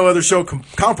 There ain't no other show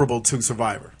comparable to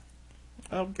Survivor.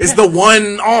 It's the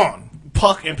one on.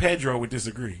 Puck and Pedro would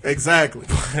disagree. Exactly.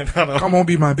 Come on,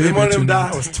 be my baby. Didn't one of them tonight. die?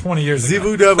 That was 20 years ago.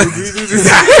 Zivu double.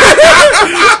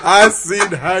 I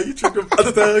seen how you treat them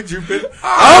other thugs you've been.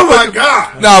 Oh my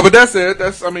God. No, but that's it.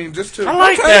 That's, I mean, just to. I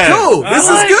like Okay, that. cool. I This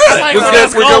like- is good. I like We're where good.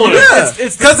 that's We're going. good. Yeah,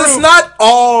 It's the because it's proof. not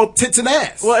all tits and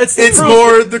ass. Well, it's the it's proof.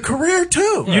 more the career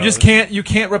too. You just can't. You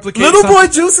can't replicate. Little something-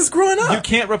 boy Juice is growing up. You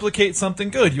can't replicate something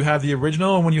good. You have the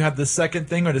original, and when you have the second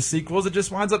thing or the sequels, it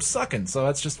just winds up sucking. So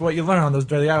that's just what you learn on those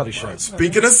reality shows.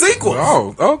 Speaking of sequels,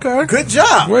 Oh, okay. good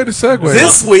job. Way to segue.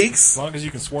 This week's As long as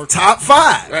you can swerk. top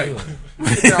 5 Hey.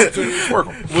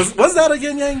 Swerkle. was that a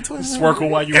yin yang twin? Swerkle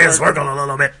while you Yeah, work. Swerkle a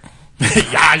little bit.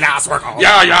 yeah, Swerkle.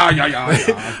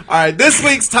 Yeah. All right, this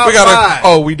week's top We got 5. a.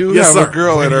 Oh, we do Yes, have sir. a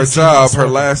girl at our job. Her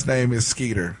last name is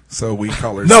Skeeter, so we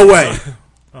call her. No way.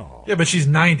 Yeah, but she's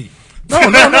 90. no.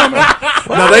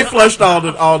 No, they flushed all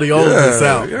the oldest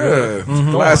out. Yeah.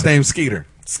 The last name Skeeter.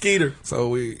 Skeeter.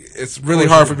 So it's really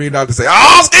hard for me not to say,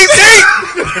 oh, Skeet, Skeet!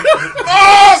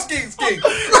 Oh, Skeet, Skeet!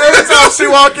 Every time she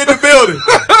walk in the building,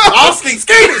 oh, Skeet,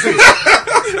 Skeet is here.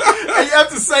 And you have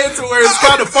to say it to where it's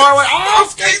kind of far away. Oh,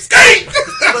 Skeet, Skeet!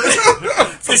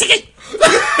 Skeet, Skeet!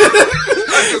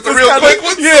 Just a real quick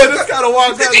one. Yeah, this kind of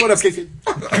walks out. What up, Skeet, Skeet?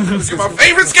 This is my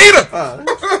favorite Skeeter.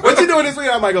 What you doing this week?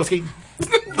 I might go skiing.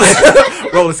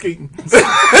 Roller skating.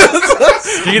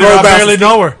 You Roll I barely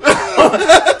know her.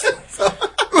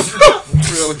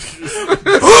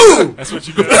 That's what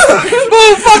you do.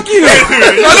 Oh, fuck you! Yeah,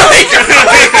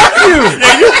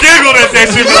 you giggled at that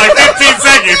shit for like 15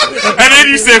 seconds, and then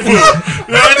you said boo.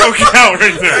 That don't count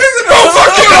right there.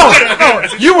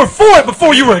 No, you were for it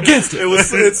before you were against it.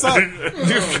 It sucked.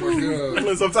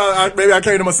 Sometimes maybe I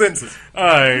came to my senses. All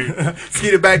right.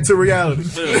 Skeet it back to reality.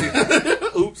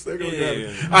 Oops, there goes reality.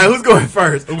 All right, who's going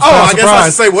first? I guess I surprise.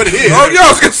 should say what it is. Oh, yeah, I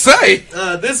was going to say.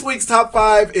 This week's top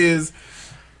 5 is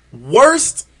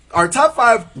our top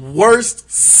 5 worst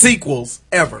sequels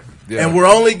ever. Yeah. And we're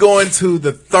only going to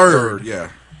the third. Yeah.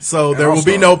 So there will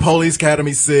be All-Star. no Police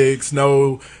Academy 6,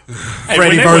 no Hey, Freddy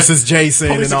when they versus Jason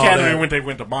Police and all Academy that. when they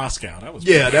went to Moscow. That was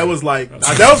Yeah, that was like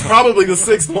that was probably the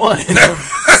 6th one.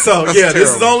 So yeah,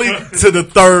 this is terrible. only to the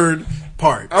third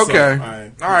part. Okay.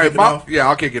 So, all right. kick it off. Yeah,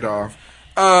 I'll kick it off.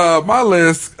 My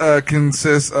list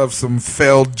consists of some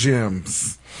failed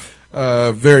gyms.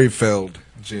 Very failed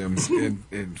gyms,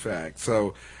 in fact.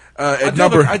 So, I at do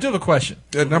have a question.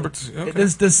 number 2. Okay.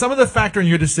 Does some of the factor in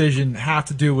your decision have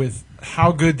to do with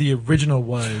how good the original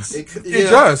was. It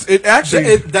does. It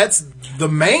actually. That's the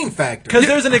main factor. Because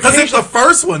there's an if occasional. the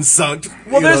first one sucked.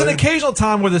 Well, there's an occasional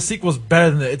time where the sequel's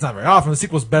better than it's not very often. The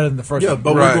sequel's better than the first one. Yeah,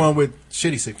 but we're going with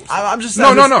shitty sequels. I'm just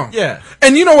No. Yeah.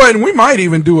 And you know what? And we might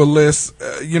even do a list,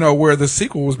 where the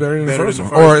sequel was better than the first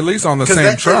one, or at least on the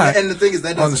same track. And the thing is, that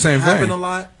doesn't on the same happen thing. a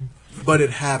lot, but it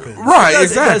happens. Right, It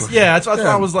exactly. does, yeah, that's why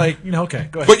I was like, okay,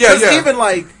 go ahead. But yeah. Even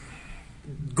like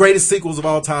greatest sequels of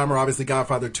all time are obviously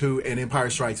Godfather 2 and Empire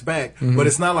Strikes Back, but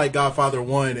it's not like Godfather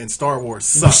 1 and Star Wars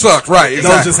sucked. Right,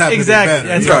 exactly. Those just happen to be better.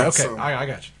 That's Yeah, right. Okay, so- I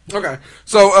got you. Okay.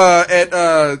 So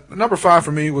at number 5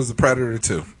 for me was The Predator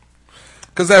 2.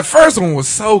 Because that first one was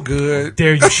so good.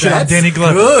 Dare you shit on Danny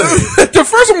Glover? Good. The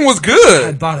first one was I good.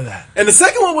 hadn't thought of that. And the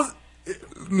second one was.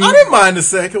 I didn't mind the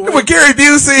second one. With Gary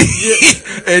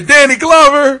Busey and Danny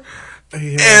Glover.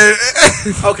 And,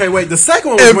 Okay, wait. The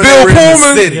second one was and when Bill they were in the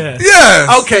Pullman. city. Yeah.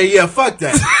 Yes. Okay, yeah, fuck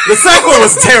that. The second one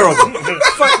was terrible.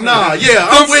 Fuck nah, yeah.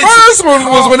 I'm The with first you. one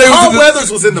was when they was Carl in the- Weathers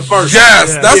was in the first.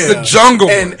 Yes, one. that's the jungle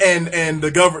one. And the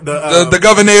The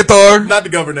Governator. not the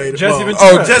governor. Jesse Ventura.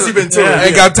 Oh, Jesse Ventura. Yeah.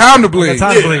 Ain't got time to bleed.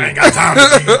 Time to bleed. Ain't got time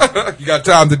to You got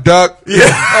time to duck. And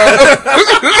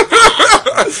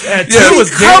Yeah. two He was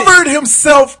covered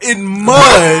himself in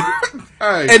mud.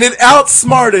 Hey. And it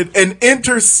outsmarted an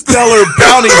interstellar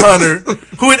bounty hunter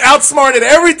who had outsmarted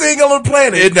everything on the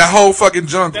planet. In the whole fucking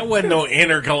jungle. That wasn't no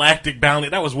intergalactic bounty.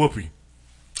 That was Whoopi.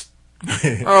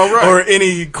 Oh, right. Or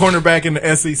any cornerback in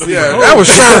the SEC. Yeah, that was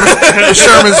Sherman.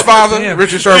 Sherman's father. Damn.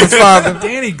 Richard Sherman's father.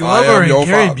 Danny I am Glover your and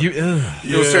Gary father. Busey.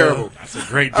 It was terrible. That's a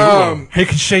great duo.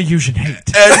 Ricochet Fusion hate.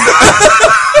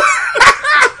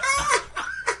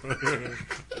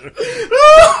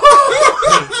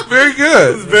 Very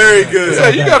good. Very good. Yeah,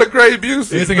 you got a great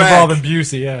Busey. Anything back. involving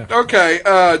Busey, yeah. Okay,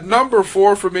 number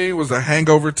 4 for me was The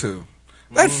Hangover 2.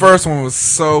 That first one was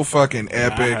so fucking I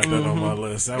had epic. that on my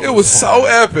list. That It was so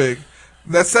epic.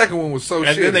 That second one was so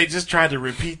And shitty. then they just tried to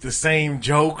repeat the same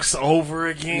jokes over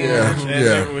again. Yeah, and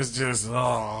yeah. it was just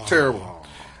Terrible.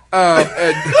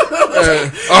 Did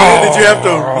you have to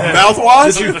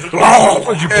mouthwash? Did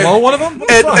you blow one of them?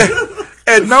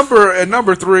 At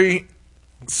number 3,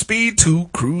 Speed 2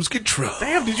 Cruise Control.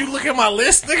 Damn, did you look at my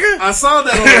list, nigga? I saw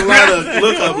that on a lot of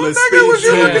lookup lists. Nigga, was you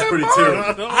Speed looking was at pretty mine?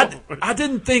 terrible. I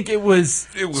didn't think it was.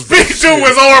 It was Speed 2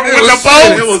 was horrible with the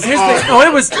boat. It was Here's the awful. thing. No,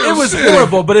 it was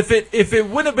horrible. But if it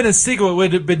wouldn't have been a sequel, it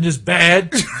would have been just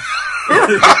bad.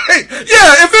 right.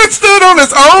 Yeah, if it stood on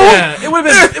its own. Yeah, it would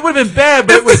have been bad.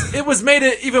 But it was made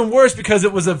it even worse because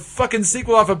it was a fucking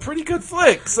sequel off a pretty good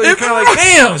flick. So you're kind of like,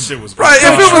 damn. Shit was Right, if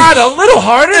it Tried was a little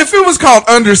harder. if it was called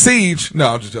Under Siege, no,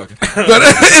 I'm just joking. But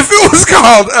if it was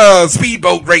called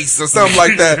Speedboat Race or something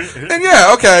like that, then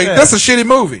yeah, okay, that's a shitty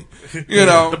movie. You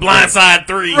know, The Blind Side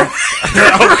 3.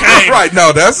 Okay. right?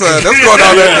 No, that's going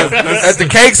on at the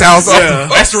Cake's house.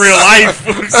 That's real life.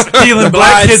 Stealing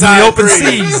black kids in the Side open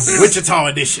 3, seas. Wichita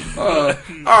edition. All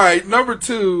right, number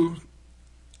 2,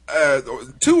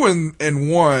 2 and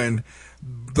 1.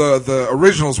 The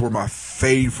originals were my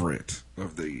favorite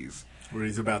of these. Where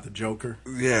he's about the Joker.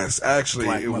 Yes, actually,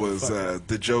 Black it was motherfucker.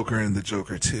 the Joker and the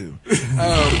Joker 2.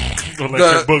 Don't let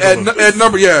your booger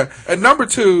look. At number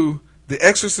 2, The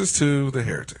Exorcist 2, The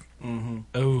Heretic.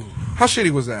 Oh, How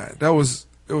shitty was that?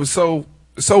 It was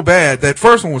so bad. That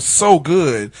first one was so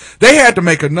good. They had to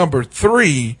make a number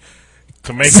 3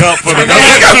 To make up for the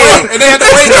And they had to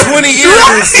wait 20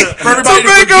 years for everybody to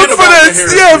make forget up for about that. the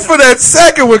Heretic. Yeah, for that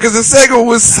second one because the second one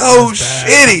was so I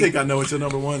shitty. think I know what your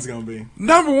number one's going to be.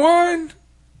 Number 1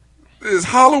 is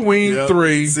Halloween Yep.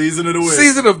 3, Season of the Witch.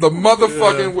 Season of the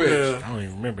motherfucking Witch. Yeah. I don't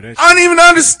even remember that shit. I don't even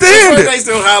understand They it.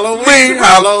 still Halloween,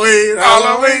 Halloween,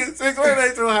 Halloween. 6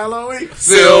 days till Halloween.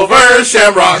 Silver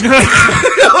Shamrock.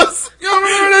 It was You don't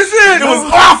remember that shit?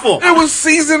 awful. It was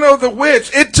Season of the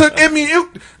Witch. It took. I mean,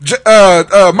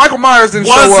 Michael Myers didn't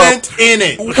Wasn't in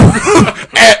it. show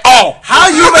up at all. How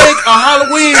you make a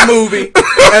Halloween movie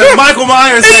and Michael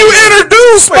Myers? And you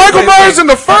introduced Michael wait, Myers wait. in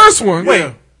the first one.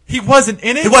 wait. He wasn't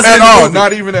in it. He wasn't At in the all. movie.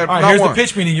 Not even at. All right, not here's one. the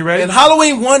pitch meeting. You ready? And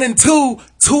Halloween 1 and 2,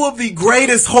 2 of the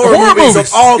greatest horror Horror movies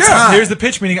movies. of all Yeah. time. Here's the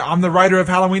pitch meeting. I'm the writer of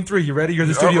Halloween 3. You ready? You're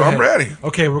the studio I'm head. ready.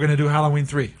 Okay, we're gonna do Halloween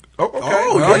 3. Oh, okay.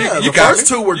 Oh, Well, yeah. you The got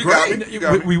first me. 2 were You got great. me. You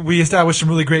got me. We established some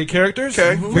really great characters.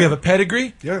 Okay. We have a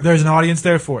pedigree. Yeah. There's an audience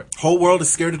there for it. Whole world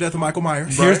is scared to death of Michael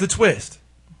Myers. Here's the twist.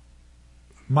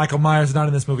 Michael Myers is not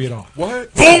in this movie at all.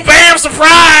 What? Boom, bam,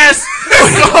 surprise!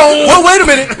 Well, wait a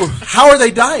minute. How are they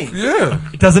dying? Yeah.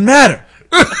 It doesn't matter.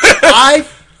 I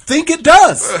think it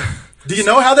does. Do you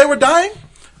know how they were dying?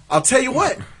 I'll tell you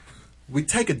what. We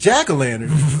take a jack-o'-lantern,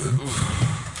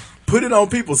 put it on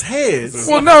people's heads.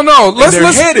 Well, no.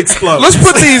 Their head explodes.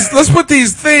 Let's put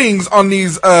these things on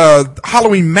these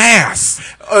Halloween masks.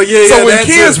 Oh yeah. So when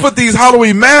kids put these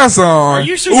Halloween masks on, Are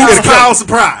you sure?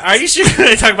 Surprise! Are you sure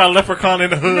they talking about Leprechaun in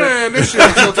the Hood? Man, this shit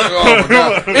is still oh my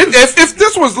God. If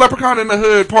this was Leprechaun in the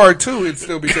Hood Part 2, it'd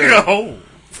still be terrible.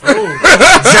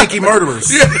 Janky murderers.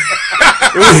 Yeah.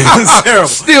 It was terrible.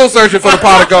 Still searching for the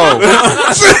pot of gold.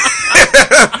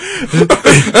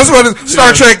 That's what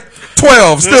Star Trek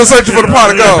 12. Still searching for the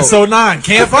pot of gold. Episode 9.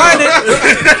 Can't find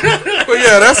it. But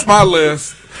yeah, that's my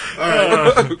list. All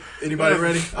right. Anybody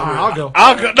ready? I'll go.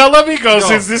 No, let me go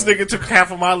since this nigga took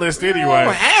half of my list anyway.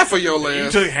 Oh, half of your You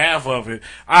list. took half of it.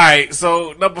 All right,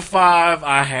 so number 5,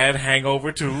 I had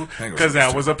Hangover 2 because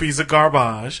that was a piece of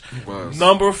garbage.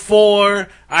 Number 4,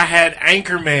 I had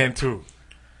Anchorman 2.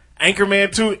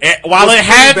 Anchorman 2, while it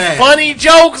had funny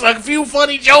jokes, a few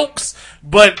funny jokes,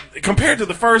 but compared to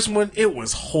the first one, it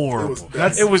was horrible.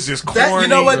 It was just corny. You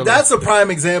know what? That's a prime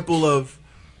example of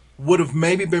would have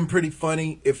maybe been pretty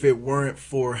funny if it weren't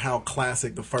for how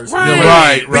classic the first one was.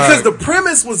 Right. Because the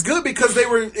premise was good because they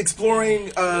were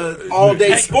exploring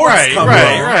all-day sports.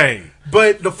 Right.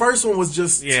 But the first one was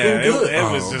just too good. It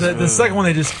was just The second one,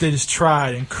 they just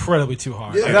tried incredibly too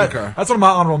hard. Yeah. That's one of my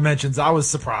honorable mentions. I was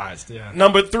surprised. Yeah.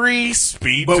 Number 3,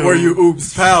 Speed 2. But were you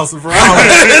oops pal surprised?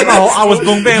 No, I was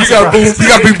boom bam. You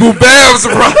gotta be boom bam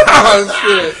surprised.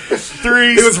 Shit.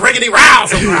 3, It was rickety row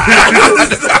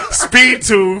surprised. Speed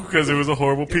 2 because it was a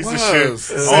horrible piece of shit on the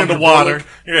Sandra water. Bullock.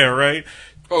 Yeah, right.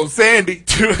 Oh, Sandy.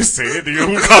 2, Sandy,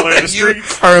 who call her in the street.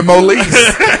 Her and Molise.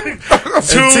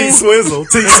 2, T-Swizzle.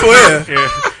 T-Swear. yeah.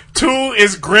 2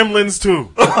 is Gremlins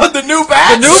 2. The new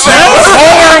batch. That was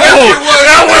horrible.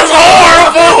 That was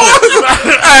horrible.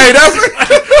 Hey, that's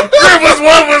Gremlins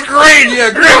 1 was great.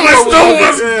 Yeah, Gremlins 2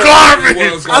 was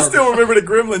garbage. I still remember the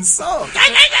Gremlins song.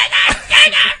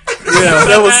 Yeah,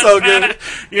 that was so good.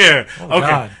 Yeah. Okay.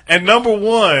 God. And number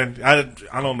 1, I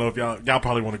don't know if y'all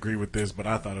probably won't agree with this, but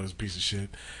I thought it was a piece of shit.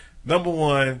 Number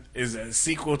 1 is a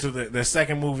sequel to the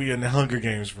second movie in the Hunger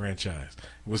Games franchise.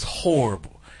 It was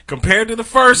horrible. Compared to the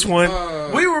first one,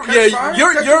 Your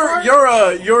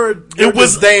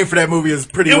disdain for that movie is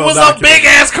pretty it well was documented. a big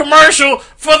ass commercial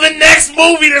for the next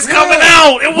movie that's coming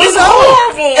out. It was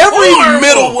horrible. Every horrible.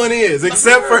 middle one is,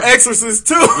 except for Exorcist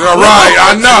 2. Yeah, right.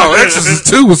 I know. Exorcist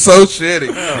 2 was so shitty.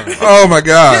 Oh my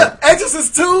God. Yeah,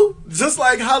 Exorcist 2, just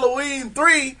like Halloween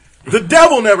 3, the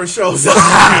devil never shows up.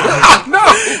 No.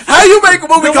 How you make a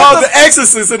movie called The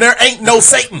Exorcist and there ain't no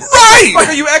Satan? Right. What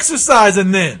are you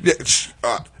exercising then? Yeah,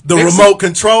 The remote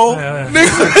control.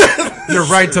 Your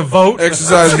right to vote.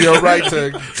 exercising your right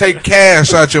to take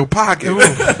cash out your pocket.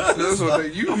 That's what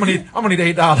I'm gonna need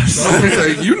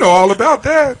 $8. you know all about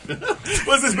that.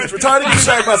 What's this bitch retarded? Give me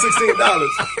back my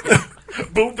 $16.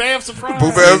 Boom bam surprise. Boom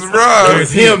ass It was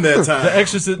surprise. him that time. The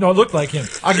Exorcist. No, it looked like him.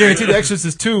 I guarantee The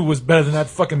Exorcist 2 was better than that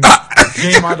fucking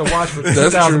game I had to watch for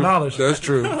 $2,000. That's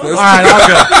true. All right,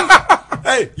 I'll go.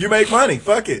 Hey, you make money.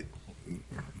 Fuck it.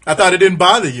 I thought it didn't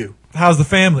bother you. How's the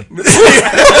family?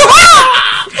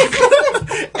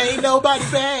 Ain't nobody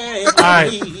bad. All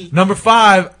right, number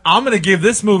 5. I'm gonna give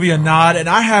this movie a nod, and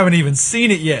I haven't even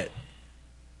seen it yet.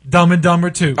 Dumb and Dumber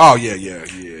 2. Oh yeah.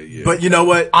 But you know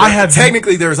what? I have-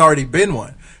 technically there's already been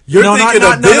one. You're No, thinking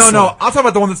not, of this no. one. I'll talk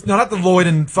about the one that's not the Lloyd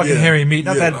and fucking Yeah. Harry meet,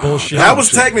 not that bullshit. That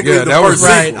was technically Yeah, the that was first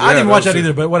right. sequel. I didn't watch that that was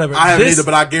either, but whatever. I haven't This- either,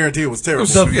 but I guarantee it was terrible.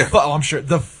 I'm sure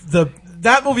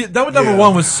that movie, number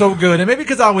 1 was so good, and maybe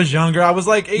because I was younger, I was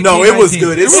like 18, No, it was 19.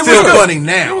 good. It's It was still good. funny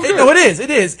now. No, it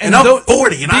is. And I'm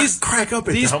 40, and I crack up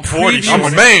at these that. I'm 40. previews, I'm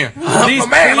a man. These a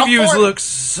man, I'm previews 40. look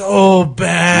so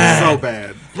bad. So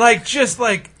bad. Like, just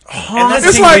like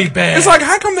It's like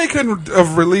how come they couldn't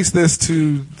have released this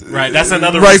to Right, that's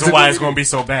another Right, reason why it's going to be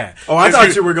so bad. Oh, I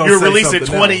thought you were gonna You say release it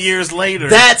something 20 else. years later.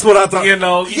 That's what I thought. You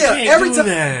know, you yeah, can't every do time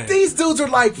that. these dudes are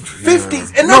like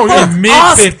 50s, and No, they're yeah, both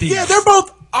mid-50s. Yeah, they're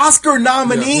both Oscar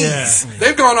nominees.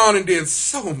 they've gone on and did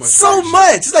so much. So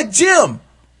much. It's like Jim.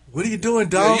 What are you doing,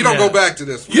 dog? You don't go back to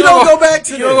this. You don't go back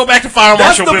to You don't go back to Fire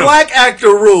That's Marshal the Bill. black actor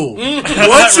rule.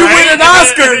 Once you Right? win an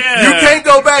Oscar, Yeah. you can't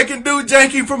go back and do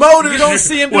janky promoters. You don't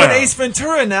see him doing Well. Ace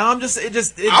Ventura now.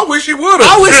 I wish he would have.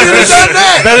 I wish you'd have done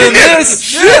that. Better than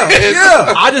this.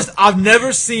 Yeah. I've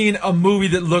never seen a movie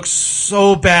that looks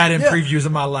so bad in Yeah. previews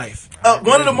in my life.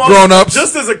 One of the most Grown-ups.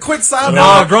 Just as a quick sidebar.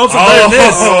 Nah, grown-ups are better than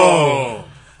this.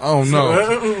 Oh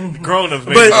no. Grown-ups,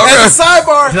 But baby. as a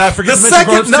sidebar, Did I forget the to mention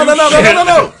second Grown-Ups too?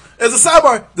 no. As a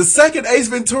sidebar, the second Ace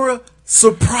Ventura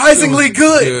surprisingly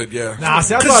good. Good, yeah. Nah,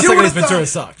 see, I 'Cause thought you Second would've Ace Ventura thought-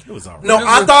 sucked. It was all right. No,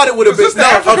 I thought it would have Was been. this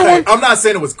the No, African okay. one? I'm not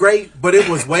saying it was great, but it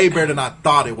was way better than I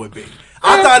thought it would be.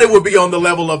 I thought it would be on the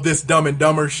level of this Dumb and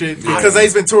Dumber shit because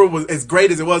Ace Ventura was as great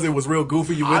as it was. It was real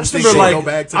goofy. You wouldn't think they'd go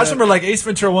back to that. I just remember like Ace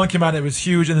Ventura 1 came out and it was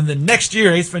huge, and then the next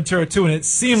year Ace Ventura 2, and it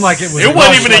seemed like it was. It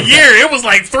wasn't even a year. It was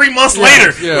like 3 months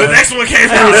later. The next one came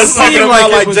out. That's talking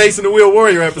about like Jason the Wheel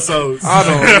Warrior episodes. I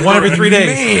don't. One every 3 days.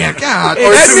 Man, God,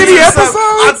 that many episodes.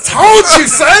 I told you,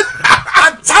 son.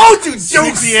 I told you,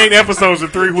 68 episodes in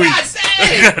 3 weeks.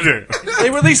 They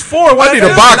released 4. I need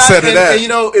a box set of that. And you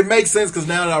know, it makes sense because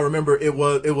now that I remember, it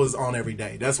was on every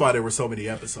day. That's why there were so many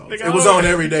episodes. It was on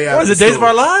every day. Was it Days of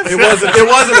Our Lives? It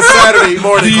wasn't a Saturday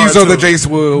morning. These are the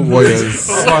Jason Will Warriors.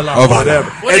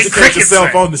 Whatever. Educate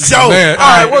yourself on the show. Man.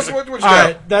 All right, what you got? All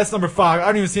right, that's number 5. I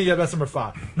don't even see it yet. That's number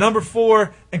 5. Number 4,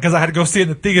 and because I had to go see it in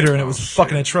the theater, and it was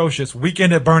fucking atrocious.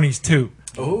 Weekend at Bernie's 2.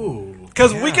 Ooh.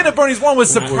 Because Weekend at Bernie's 1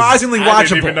 was surprisingly watchable. I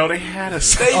didn't even know they had a it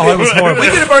was horrible.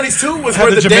 Weekend at Bernie's 2 was Had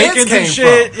where the Jamaicans dance came and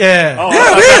shit. from. Yeah. Oh,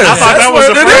 Yeah, it is. I thought that was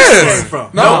the first one. Came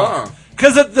from. No.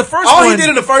 Because the first All one. he did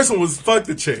in the first one was fuck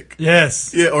the chick.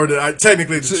 Yes. Yeah, or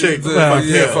technically the chick.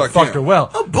 Fucked her well.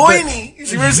 Oh, Boynie.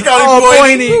 She really called Oh,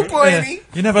 him Boynie. Boynie. Yeah.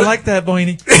 You never liked that,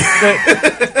 Boynie.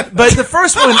 But the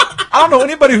first one, I don't know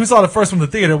anybody who saw the first one in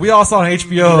the theater. We all saw it on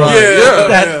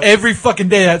HBO every fucking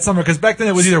day that summer. Because back then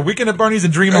it was either Weekend at Bernie's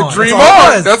and Dream On. Dream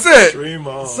On. That's it. Dream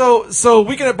On. So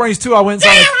Weekend at Bernie's 2, I went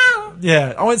and saw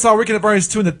I went and saw Weekend at Bernie's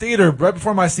 2 in the theater right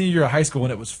before my senior year of high school,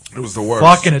 and it was the worst.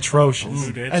 Fucking atrocious.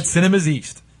 at Cinemas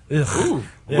East. Ugh.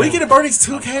 Yeah. Weekend at Bernie's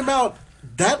 2 came out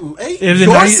that late?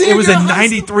 It was in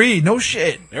 93. No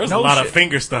shit. There was a lot of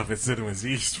finger stuff at Cinemas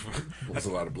East. That's a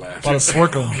lot of blasting. A lot of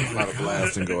swirling. A lot of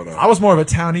blasting going on. I was more of a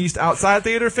Town East outside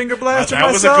theater finger blaster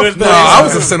That was a myself. good No, I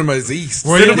was a Cinemas East.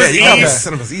 Were you? Cinemas Yeah, East.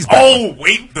 Cinemas East. Oh,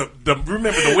 wait.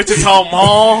 Remember the Wichita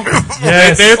Mall?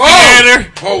 Yes. Their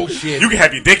theater? Oh, shit. You can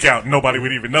have your dick out. Nobody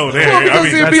would even know there. Well,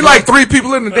 because it'd be that's like 3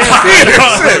 people in the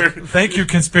damn theater. Thank you,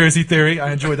 Conspiracy Theory.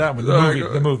 I enjoyed that one.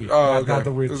 The movie. Oh, okay. Not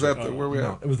the weird Is shit. that where we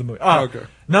No, at? it was the movie. Okay.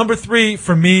 Number 3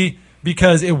 for me,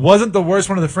 because it wasn't the worst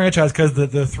one of the franchise, because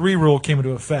the 3 rule came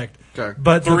into effect. Okay.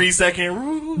 But 3-second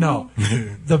rule? no,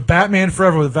 the Batman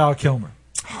Forever with Val Kilmer.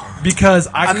 Because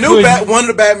I knew couldn't- one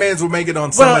of the Batmans would make it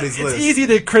on somebody's it's list. easy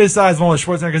to criticize one with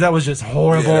Schwarzenegger because that was just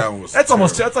horrible. Yeah, that was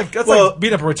that's like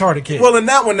beating up a retarded kid. Well, in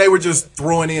that one, they were just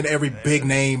throwing in every big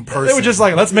name person. they were just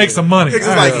like, let's make some money. It was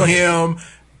All like right. him.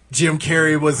 Jim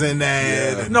Carrey was in that.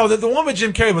 Yeah. and- No, the one with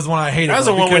Jim Carrey was the one I hated. That was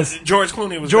the one because with George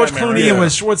Clooney. Was George Batman, Clooney right? and with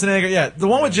Schwarzenegger. Yeah, the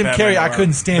one with Jim Batman Carrey and I Robin.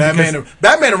 couldn't stand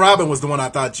Batman and Robin was the one I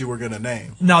thought you were going to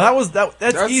name. No,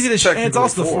 that's easy to shit. And it's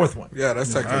also the technically 4th one. Yeah,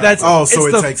 that's technically. That's Oh, so it's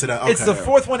it the- takes it out. It's the Okay.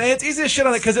 4th one, and it's easy to shit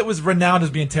on it because it was renowned as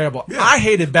being terrible. I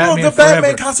hated Batman Well, the Forever.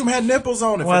 Batman costume had nipples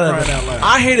on it. For Whatever. crying out loud.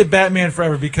 I hated Batman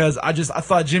Forever because I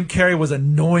thought Jim Carrey was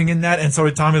annoying in that, and so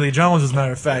did Tommy Lee Jones, as a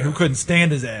matter of fact, who couldn't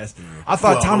stand his ass. I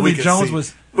thought Well, Tommy we Lee could Jones see.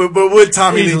 was. But would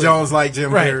Tommy Lee Easily. Jones like Jim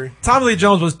Right. Carrey? Tommy Lee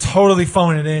Jones was totally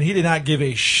phoning it in. He did not give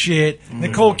a shit.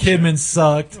 Nicole Kidman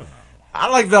sucked. I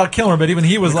like Val Kilmer, but even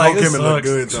he was like, Nicole this Kidman looked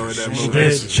sucks. good though in that She movie.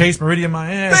 did. Chase Meridian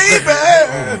my ass.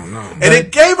 Baby! And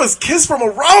it gave us Kiss from a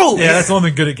Rose. Yeah, that's the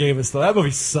only thing good it gave us, though. That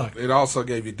movie sucked. It also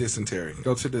gave you dysentery.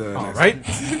 Go to the All next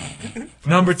right.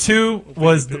 Number 2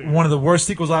 was one of the worst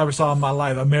sequels I ever saw in my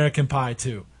life. American Pie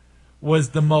 2 was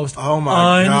the most Oh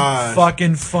my gosh.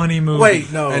 unfucking funny movie.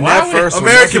 Wait, no. And Why that would- first one-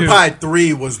 American Two. Pie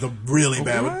 3 was the really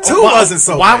bad one. 2 Why- wasn't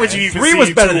so Why bad. would you even 3 see was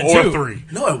better than 2 or 2. 3?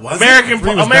 No, it wasn't. American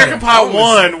 3 was American better. Pie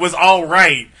 1 was all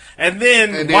right. And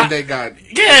then they got.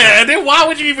 Yeah, and then why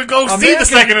would you even go see the American-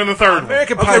 second and the third one?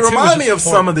 American Pie Okay, 2 was remind me just of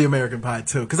some horrible. of the American Pie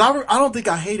 2. Because I don't think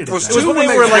I hated it. Was that It was two when when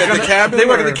they they were were like at the cabin, They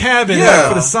were at or- the cabin Yeah.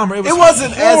 for the summer. It, was It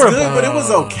wasn't horrible. as good, but it was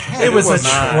okay. It was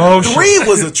not. atrocious. 3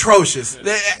 was atrocious.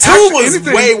 2 was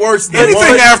anything- way worse than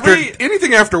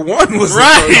Anything 1. after 1 was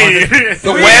Right.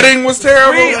 The wedding was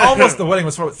terrible. 3 wedding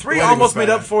was horrible. 3 Wedding almost was made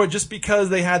bad. up for it just because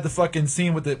they had the fucking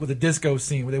scene with the disco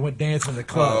scene where they went dancing in the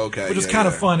club, Oh, okay, which was yeah, kind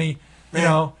of yeah. funny, you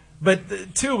know.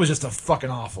 But 2 was just a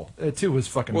fucking awful. 2 was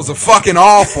fucking. It was a horrible. fucking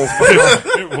awful.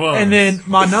 It was. And then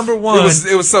my number 1.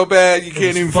 It was so bad you can't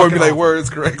was even fucking formulate awful. words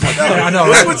correctly. I know.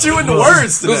 Let's Right? put you in the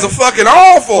words It was today. a fucking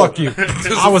awful. Fuck you.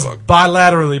 I was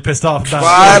bilaterally pissed off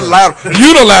about it.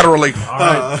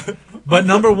 Unilaterally. But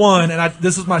number 1, and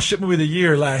this was my shit movie of the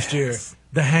year last year,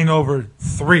 The Hangover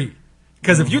 3.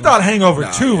 Because if you thought Hangover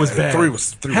 2 was bad, 3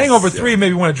 was- Hangover 3 made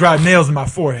me want to drive nails in my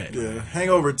forehead. Yeah.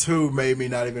 Hangover 2 made me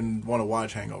not even want to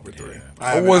watch Hangover 3.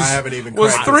 I Was haven't even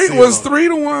was cracked the 3 seal was on it. 3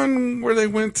 the one where they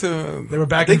went to? They were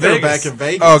back I think in they Vegas. were back in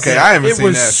Vegas. Okay, I haven't It seen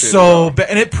was that shit. so bad,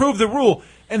 and it proved the rule.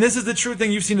 And this is the true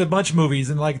thing. You've seen a bunch of movies,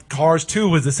 and like Cars 2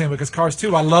 was the same because Cars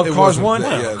 2, I love Cars 1.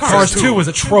 Cars 2 was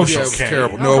atrocious. Yeah, it was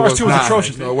terrible. No, Cars it was 2 was not.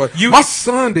 atrocious. No, it wasn't. My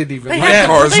son didn't even like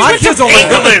Cars. My kids don't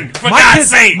England, for God's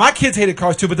sake. My kids hated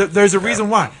Cars 2, but there's a reason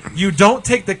why. You don't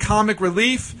take the comic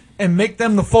relief and make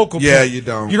them the focal point. Yeah, you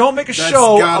don't. You don't make a That's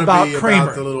show gotta about be Kramer.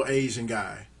 about the little Asian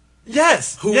guy.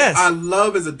 Yes, Who yes. I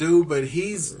love as a dude, but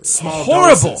he's small Horrible.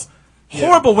 doses.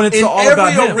 Horrible when it's in all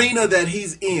about every him. arena that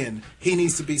he's in, he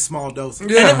needs to be small doses.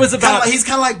 Yeah. And it was about he's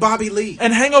kind of like Bobby Lee.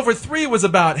 And Hangover 3 was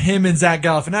about him and Zach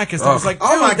Galifianakis. I was like,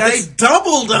 oh my, that's, they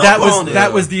doubled up on it.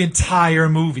 That was the entire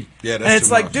movie. Yeah, that's and it's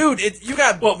too like, much. dude, you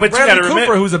got but Bradley you gotta Cooper,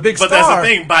 remember, who's a big but star. But that's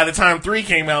the thing. By the time 3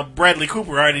 came out, Bradley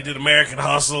Cooper already did American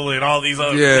Hustle and all these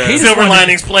other Silver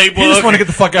Linings Playbook. He just wanted to get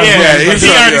the fuck out of here. here. He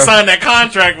already signed that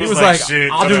contract. He was like,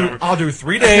 shit, I'll do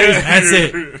 3 days and that's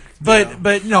it.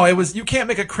 But no, it was, you can't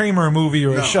make a Kramer movie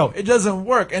or a show. It doesn't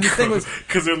work. And the thing was,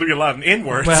 because there'll be a lot of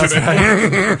N-words. Well, that's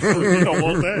right. You don't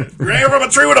want that. You're hanging from a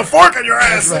tree with a fork in your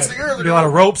ass. Right. There'll be a lot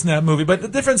of ropes in that movie. But the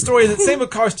different story is the same with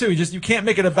Cars 2. You can't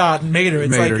make it about Mater.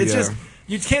 It's Mater, like, it's just,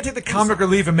 you can't take the comic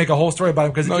relief and make a whole story about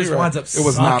him because it just winds up It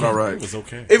was not sucking. all right. It was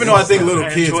okay. Even though I think little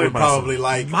kids would probably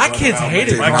like. My kids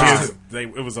hated My Cars. kids,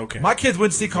 it was okay. My kids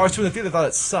wouldn't see Cars 2 in the theater. They thought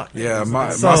it sucked. Yeah,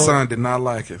 my son did not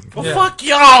like it. Well, fuck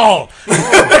y'all. We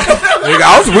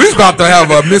was about to have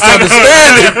a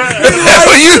misunderstanding.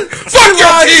 Fuck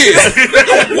your kids.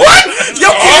 What?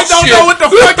 Your kids don't know what the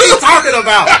fuck he's talking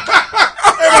about.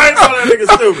 Everybody know that nigga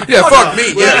stupid. Yeah, fuck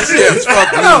me. Yes,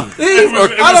 fuck me.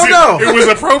 I don't know. It was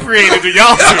appropriated to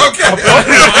y'all too.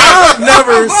 I've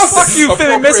never. Fuck you,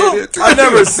 Finn Missile. I've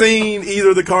never seen either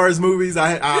of the Cars movies. You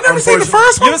never seen the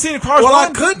first You one? haven't seen the Cars Well, I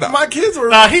 1? couldn't. My kids were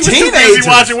He was too busy teenagers.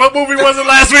 watching. What movie was it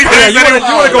last week? Yeah, you want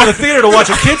to go to the theater to watch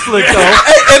a kid flick, though.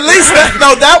 At least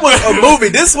that was a movie.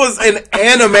 This was an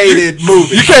animated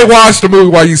movie. You can't watch the movie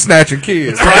while you snatching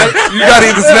kids, right? You gotta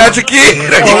either snatch a kid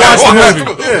or watch the movie.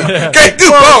 Yeah. Can't do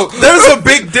both. There's a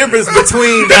big difference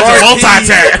between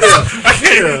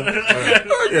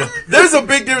There's a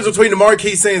big difference between the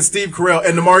Marquis saying Steve Carell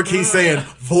and the Marquis saying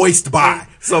voiced by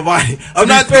somebody. I'm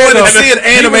not going to see an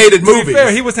animated movie. To be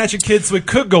fair, he was snatching kids so we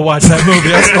could go watch that movie.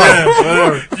 That's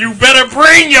fine. You better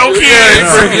bring your kids.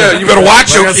 Yeah, you better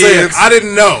watch your kids. I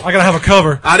didn't know. I gotta have a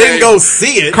cover. I didn't go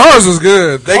see it. Cars was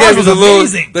good. They Cars gave was you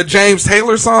amazing. the James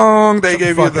Taylor song. They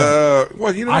gave you the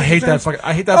what? You know? I hate that.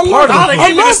 I hate that I part love of They it.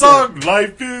 gave you the song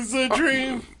 "Life Is a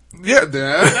Dream." Yeah,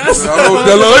 that's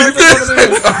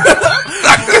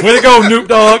Way to go, Snoop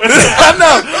Dogg. I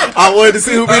know. I wanted to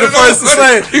see who'd be the first to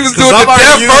say it. He was doing the Somebody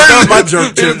deaf used up my version.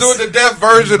 jerk He was chips. doing the deaf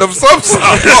version of some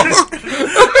song.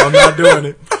 I'm not doing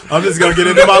it. I'm just gonna get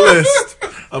into my list.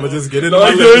 I'm gonna just get into my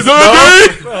list. It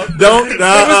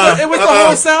was the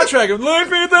whole soundtrack.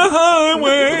 Life is the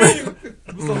highway.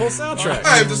 It was the whole soundtrack.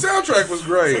 Hey, the soundtrack was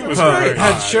great. It was It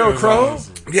had Sheryl Crow.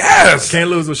 Yes. Can't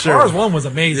lose with Cars Cheryl. 1 was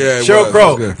amazing. Yeah, it Sheryl was.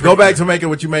 Crow. It was good. Go back to making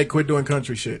what you make. Quit doing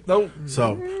country shit. Nope. So,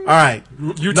 all right.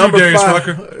 You too, Number Darius 5.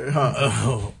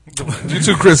 Rucker. You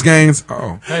too, Chris Gaines.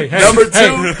 Oh, Hey, hey. Number 2.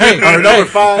 Hey, or number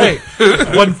 5. Hey,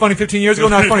 wasn't funny 15 years ago,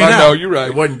 not funny I now. know you're right.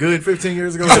 It wasn't good 15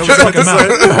 years ago. Fuck him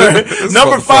out.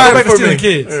 Number Go 5 back to for see me. the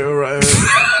kids.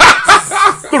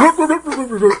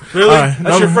 Really? All right,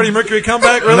 That's your Freddie Mercury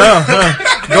comeback? Really? No,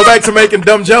 go back to making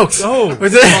dumb jokes. Oh. He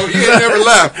ain't never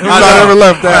left. I never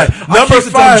left that. Number Keep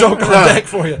the dumb 5. joke on deck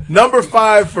for you. Number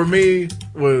 5 for me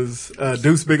was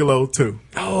Deuce Bigelow 2.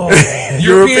 Oh,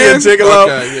 European Gigolo.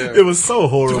 Okay, yeah. It was so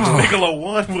horrible. Bigelow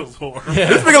 1 was horrible.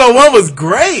 Deuce Bigelow 1 was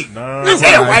great.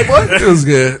 Damn, white boy. It was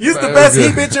good. He's the It best was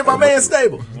he good. bitch in my man's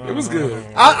stable. It was good.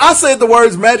 I said the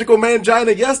words magical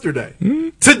mangina yesterday.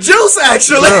 To Juice,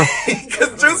 actually.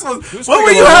 Because Juice was. What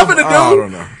were you having to do? I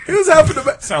don't know. He was having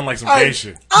to. Sound like some gay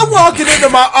shit. I'm walking into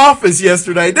my office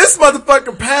yesterday. This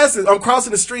motherfucker passes. I'm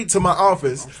crossing the street to my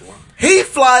office. He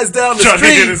flies down the Trying to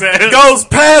get street, his ass. goes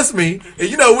past me, and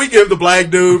you know we give the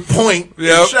black dude point,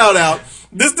 Yep. shout out.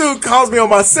 This dude calls me on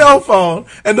my cell phone,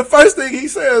 and the first thing he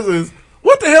says is,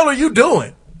 "What the hell are you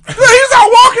doing?" He's out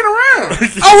walking around.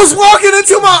 I was walking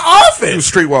into my office. He was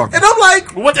street walking. And I'm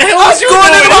like, What the hell I'm was you going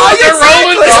doing? into my You were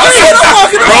rolling? I'm walking in my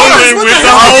office. Rolling What with the the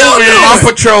hell are you whole doing? I'm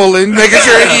patrolling, making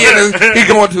sure he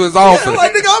going to his office. I'm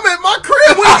like, nigga, I'm at my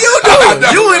crib. What are you doing?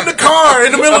 You in the car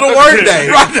in the middle of the workday.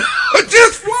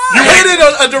 Just fly. headed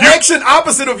a direction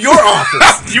opposite of your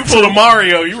office. You pulled a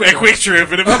Mario. You went Quick Trip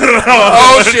and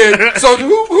Oh shit! So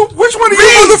which one of you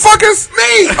motherfuckers?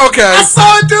 Me. Okay. I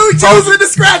saw a dude using the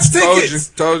scratch tickets.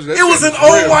 Told you. It was an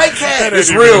old white cat.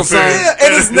 It's real, son. Yeah,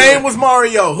 and his name was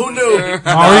Mario. Who knew?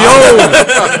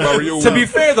 Mario. To be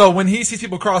fair, though, when he sees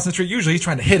people crossing the street, usually he's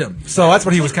trying to hit them. So that's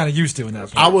what he was kind of used to in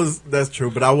that point. That's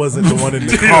true, but I wasn't the one in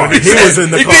the car. He was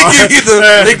in the car. He did give you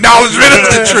the acknowledgement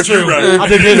of the truth. True. I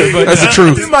did hit it, but That's the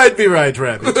truth. You might be right,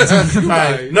 Travis. All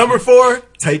right, number 4,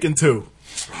 Taken 2.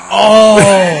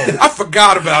 oh, I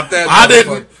forgot about that. I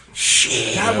didn't.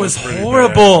 that was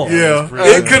horrible. Yeah,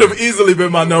 it could have easily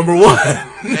been my number 1.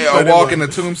 Yeah, walk in the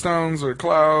tombstones or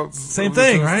clouds. Same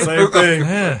thing, right? Same thing.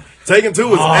 Yeah. Taken 2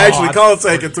 was actually called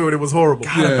Taken 2, and it was horrible.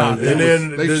 about that. And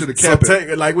then They should have kept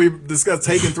it. like we discussed,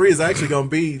 Taken 3 is actually going to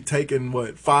be Taken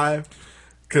 5.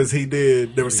 Because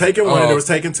there was Taken 1 and there was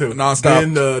Taken 2. Nonstop.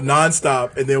 Then the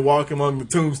Nonstop, and then Walk Among the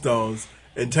Tombstones,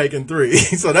 and Taken 3.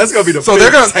 So that's going to be the So they're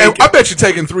fifth gonna. Taken. I bet you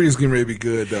Taken 3 is getting ready to be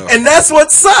good though, And that's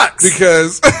what sucks.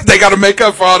 because they got to make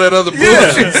up for all that other bullshit.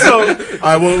 Yeah. So,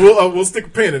 all right, we'll stick a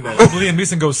pin in that. Liam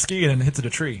Neeson goes skiing and hits a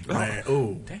tree. Man,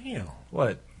 ooh. Damn.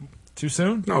 What? Too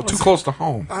soon? No, too close to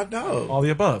home. I know. All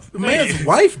the above. The man's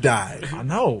wife died. I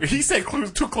know. He said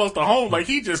too close to home, like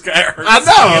he just got hurt. I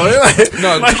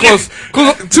know.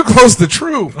 No, too close to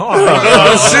true.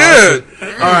 Oh,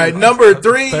 Shit. All right, number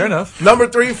 3. Fair enough. Number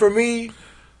 3 for me,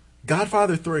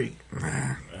 Godfather 3.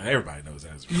 Everybody knows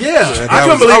that. Yeah, that I couldn't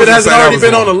was- believe I was it gonna hasn't say that already was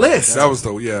been the on the one. list. That was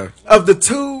the yeah. Of the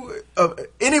two,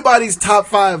 anybody's top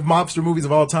 5 mobster movies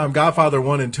of all time, Godfather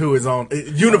 1 and 2 is on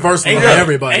universal on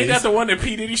everybody. Ain't that the one that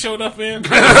P. Diddy showed up in?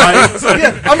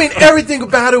 Yeah, I mean everything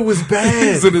about it was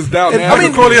bad. He's in his down. And, I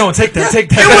mean, Corleone, take that. Take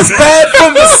it was that. bad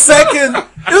from the second.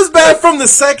 It was bad from the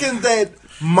second that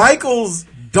Michael's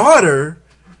daughter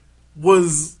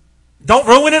was Don't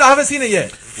ruin it. I haven't seen it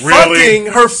yet. fucking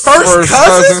her first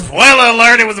cousin. Spoiler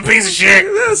alert, it was a piece of shit.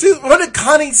 Yeah, wasn't it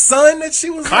Connie's son that she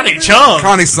was? Connie with? Chung.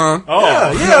 Connie's son. Oh.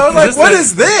 Yeah, I was like, This what is-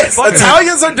 is this? fucking-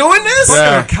 Italians are doing this?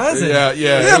 Her cousin. Yeah.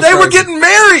 Yeah, it was they were crazy. getting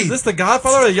married. Is this the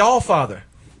Godfather or the Y'all father?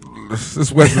 This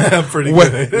is West Pretty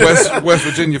West, good. West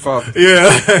Virginia father. Yeah.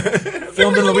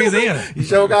 Filmed in Louisiana. You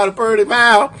sure got a pretty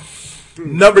mouth.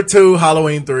 Number 2,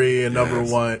 Halloween 3, and number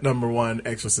one,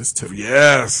 Exorcist 2.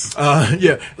 Yes.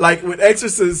 Yeah, like with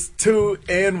Exorcist 2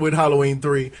 and with Halloween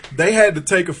 3, they had to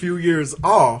take a few years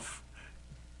off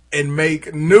and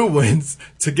make new ones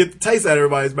to get the taste out of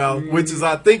everybody's mouth, which is,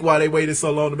 I think, why they waited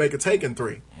so long to make a Taken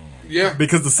 3. Yeah.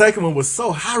 Because the second one was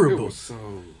so horrible. It was so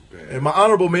bad. And my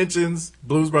honorable mentions,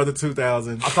 Blues Brother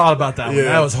 2000. I thought about that one.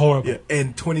 That was horrible. Yeah,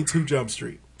 and 22 Jump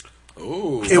Street.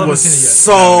 Ooh. It was seen it yet.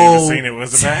 so haven't even seen it.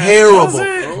 Was it bad? terrible. Was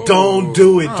it? Don't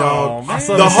do it, dog. man.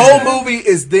 The whole movie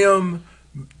is them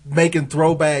making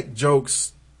throwback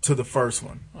jokes to the first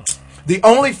one. The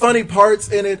only funny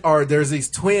parts in it are there's these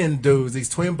twin dudes, these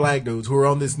twin black dudes who are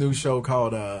on this new show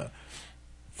called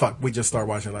we just started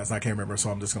watching it last night. I can't remember, so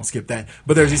I'm just gonna skip that.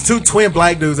 But there's these 2 twin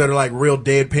black dudes that are like real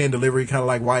deadpan delivery, kind of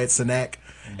like Wyatt Cenac.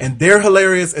 And they're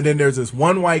hilarious. And then there's this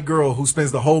one white girl who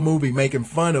spends the whole movie making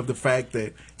fun of the fact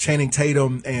that Channing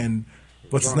Tatum and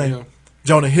what's his name? Hill.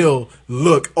 Jonah Hill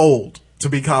look old to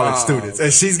be college students.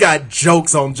 And she's got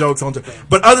jokes on jokes on jokes.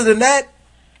 But other than that,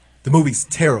 the movie's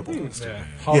terrible. Yeah.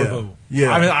 Horrible.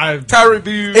 Yeah. I mean, Tyree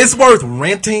View. It's worth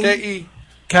renting K.E.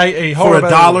 for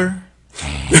 $1.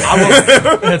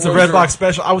 It's a Redbox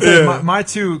special. I would say my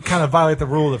 2 kind of violate the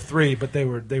rule of 3, but they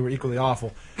were equally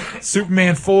awful.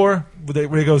 Superman 4,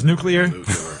 where he goes nuclear.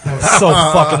 That was so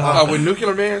fucking awful. When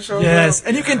Nuclear Man shows Yes, up.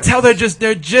 and you can tell they're just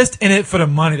in it for the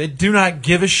money. They do not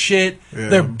give a shit. Yeah.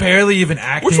 They're barely even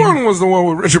acting. Which one was the one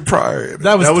with Richard Pryor?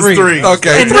 That was That was 3. 3.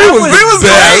 Okay, And 3 that was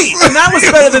best. And that was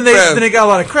better than Best. they got a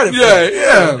lot of credit for.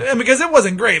 Yeah. And because it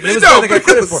wasn't great, but it was No, better than they got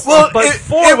credit for. Well, but it,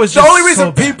 4 was the just only reason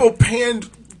so bad. people panned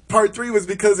part 3 was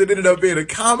because it ended up being a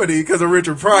comedy because of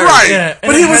Richard Pryor. Right. Yeah, But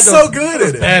and he it was had so those- good those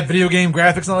at it. bad video game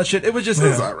graphics and all that shit. It was just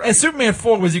all right. and Superman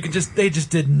 4 was they just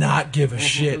did not give a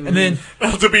shit. And then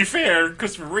Well, to be fair,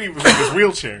 Christopher Reeve was in his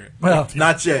wheelchair. well,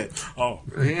 Not yet. Oh,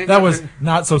 that was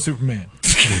not so Superman.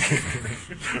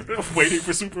 waiting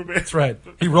for Superman. That's right.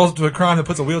 He rolls into a crime that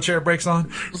puts a wheelchair brakes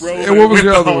on. And what was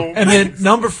the other one? And then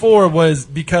number 4 was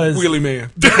because Wheelie Man.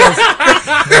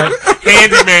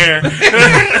 Handyman.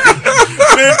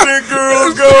 Let the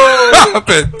girls go. Stop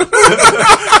it.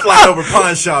 Fly over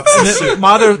pawn shops and shit.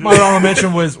 my other honorable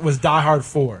mention was Die Hard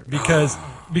 4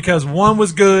 because 1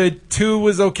 was good, 2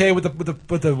 was okay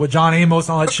with John Amos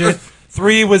and all that shit.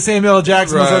 3 was Samuel L.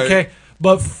 Jackson was Right. okay,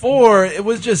 But 4, it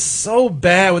was just so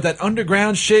bad with that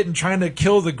underground shit and trying to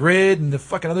kill the grid and the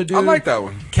fucking other dude. I like that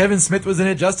one. Kevin Smith was in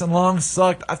it. Justin Long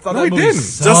sucked. I thought No, that he movie didn't.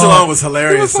 sucked. Justin Long was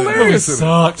hilarious. He was hilarious. It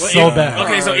sucked so bad.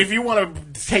 Okay, so if you want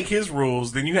to take his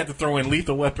rules, then you have to throw in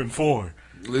Lethal Weapon 4.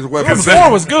 Lethal Weapon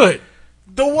 4 was good.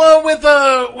 The one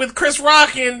with Chris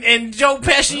Rock and Joe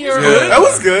Pesci. That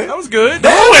was good. That was good. No,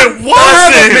 it I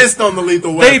wasn't. missed on the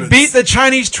Lethal They Weapons. beat the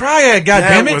Chinese triad,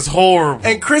 goddammit. That was horrible.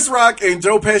 And Chris Rock and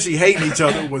Joe Pesci hating each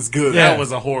other was good. Yeah. That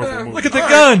was a horrible movie. Look at the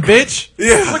gun, bitch.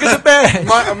 Yeah. Look at the bag.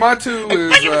 My 2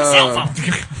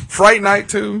 is Fright Night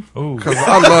 2. Because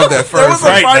I love that There first was a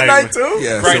one. Fright Night too?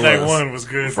 Yes, Fright it Night was. 1 was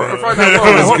good. Fright Night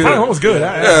 1 was good. That was good.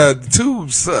 Yeah, 2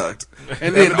 sucked.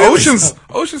 And then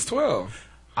Ocean's 12.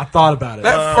 I thought about it.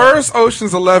 That first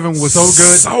Ocean's 11 was So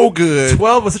good. So good.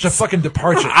 12 was such a fucking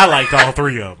departure. I liked all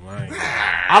 3 of them.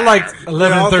 I liked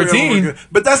 11 all and three of them were 13. good.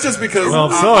 But that's just because Well,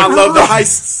 I love the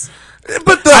heists.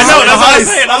 But the I know, that's what I'm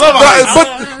saying. I love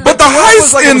heist. But the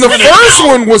heist like in it the was first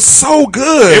one was so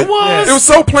good. It was. It was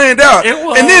so planned out. It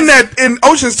was. And then in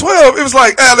Ocean's 12, it was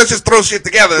like, let's just throw shit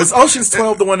together. Was Ocean's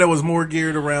 12 the one that was more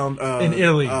geared around In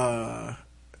Italy.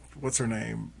 What's her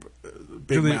name?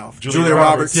 Big Julia- Mouth. Julia Julia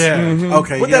Roberts. Yeah.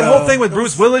 Okay. With yeah. that whole thing with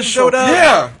Bruce Willis showed up.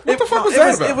 Yeah. What the fuck was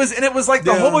that about? It was like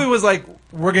the Yeah. whole movie was like,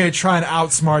 we're going to try and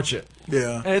outsmart you.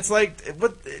 Yeah. And it's like,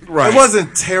 but Right. It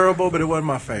wasn't terrible, but it wasn't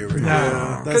my favorite. Nah.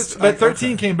 Yeah, that's- But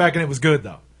 13 came back and it was good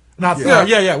though. Not Yeah.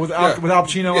 yeah, with Al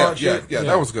Pacino. all that shit.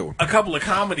 that was a good one. A couple of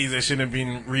comedies that shouldn't have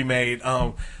been remade.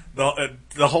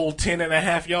 The whole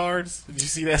 10.5 yards. Did you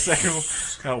see that second one?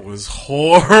 That was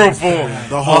horrible.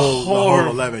 The whole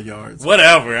 11 yards.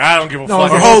 Whatever. I don't give a No,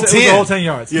 fuck. it was whole it was the 10. whole 10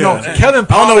 yards. Yeah. No, Kevin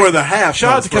Pollak. I don't know where the half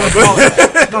Shout out to comes Kevin from.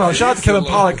 Pollak. No, shout out to Kevin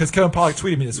Pollak because Kevin Pollak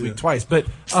tweeted me this week twice. But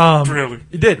Really?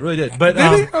 he did, really did. But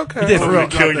Did he? Okay. he did for Oh, real. you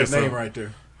kill Drop that yourself. name right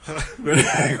there.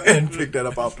 And pick that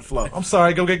up off the floor. I'm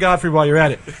sorry. Go get Godfrey while you're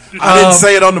at it. I didn't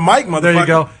say it on the mic, motherfucker. There you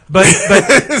go. But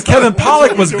Kevin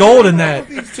Pollak was gold in that.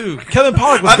 Kevin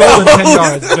Pollak was gold in 10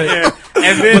 yards. But,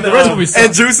 And then but the rest of the movie sucked.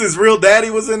 And Juice's real daddy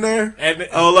was in there. And-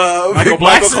 Michael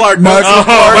Blackson? Clark Duncan. Michael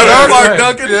Clark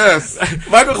Duncan. Yes.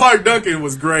 Michael Clark Duncan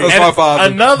was great. That's and my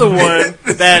father. another one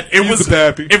that it was. the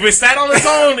pappy. If it sat on its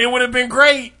own, it would have been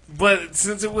great. But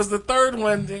since it was the third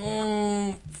one,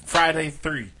 Friday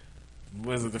 3.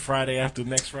 Was it the Friday after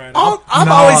next Friday? I've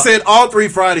No. always said all 3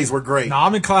 Fridays were great. No,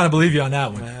 I'm inclined to believe you on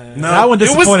that one. No. That one It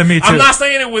was- disappointed me too. I'm not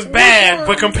saying it was bad,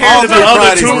 but All compared to the 3 other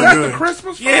Fridays two, were That's good. the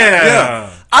Christmas yeah. Yeah.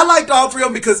 I liked all 3 of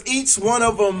them because each one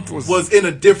of them was in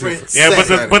a different Yeah,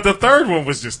 set. but the third one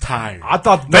was just tired. I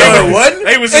thought No, it wasn't.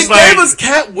 They was It just like- gave us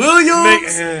Cat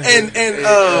Williams They- and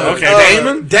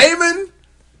Okay, Damon.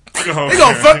 They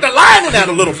gonna fuck the lining out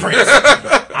of Little Prince.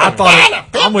 I thought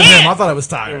I'm with him. I thought it was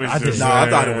tired. It was I did. just- No, I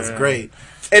thought it was great.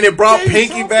 And it brought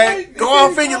Pinky back. Go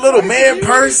off in your little man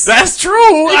purse. That's true.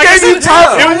 I guess gave you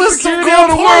time. it was some Security good of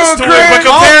the parts world, to it, Craig. but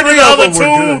compared All to the three of other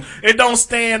them were two, it don't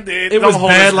stand. It It don't was hold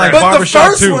bad its like ground. But the Barbershop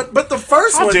first 2. one,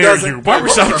 How one dare doesn't. you?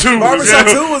 Barbershop 2. Barbershop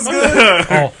 2 was good.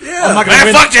 Oh, Yeah. I'm not gonna Man,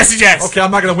 win. fuck Jesse Jackson. Okay,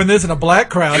 I'm not gonna win this in a black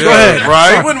crowd. Go ahead.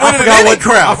 Right? They wouldn't I win it in forgot any what-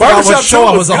 crowd. I forgot what Barbershop show 2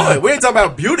 I was on. good. We ain't talking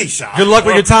about Beauty Shop. Good luck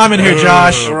with your time in here,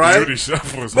 Josh. Right? Beauty Shop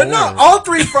was But no, horrible. all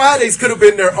 3 Fridays could have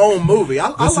been their own movie. I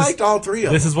liked all 3 of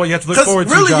them. This is what you have to look Because forward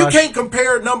to, really, Josh. you can't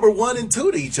compare number 1 and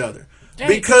 2 to each other.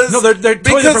 Because No, they're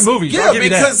totally different movies. Yeah, I'll give you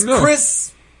that. because No.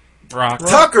 Chris Rock.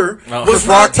 Tucker No. was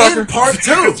Rock not Tucker? in part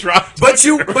 2. Chris Rock but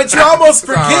you almost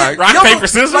forget. right. Rock, you almost- paper,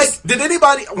 scissors? Like, did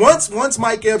anybody once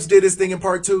Mike Epps did his thing in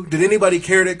part 2? Did anybody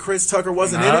care that Chris Tucker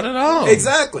wasn't Not in it? at all.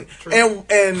 Exactly.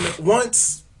 And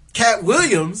once Cat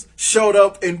Williams showed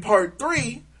up in part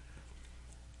 3.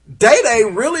 Day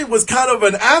really was kind of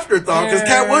an afterthought because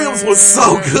Cat Williams was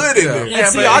so good in there. Yeah,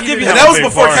 see, but I'll he give you didn't And have that a was big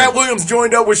before part. Cat Williams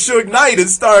joined up with Suge Knight and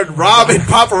started robbing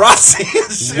paparazzi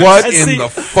and shit. What And in see- the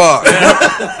fuck?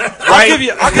 I'll give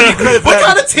you credit for What that.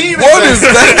 kind of team What is is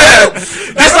that?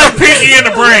 That's like Pinky in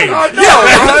the brain. that?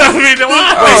 I mean,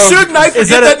 Wait, Suge Knight Is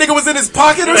forget that that nigga was in his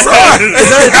pocket or Is something?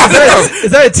 that,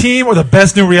 is that a team or the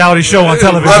best new reality show on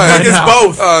television Right. right It's now?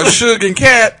 both. Suge and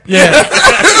Cat. Yeah.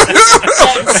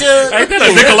 Ain't that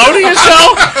a Nickelodeon show?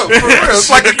 For real, it's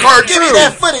like a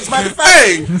cartoon. footage, motherfucker.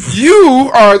 Hey,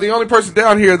 you are the only person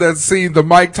down here that's seen the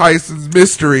Mike Tyson's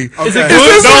mystery. Is it Okay.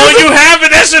 good? No, you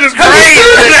haven't. That shit is great.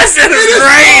 That shit is so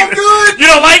great. good. You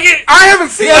don't like it? I haven't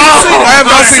seen it. Oh, I have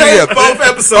not I seen it saved yet. both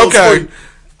episodes. Okay. for you.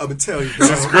 I'm gonna tell you.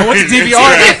 Dog. Great. What's the DVR?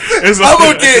 I'm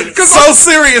gonna get so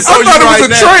serious I on you thought it right was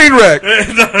a now. train wreck.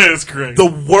 No, it's great. The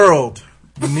world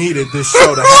needed this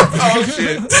show to happen. Oh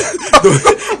shit!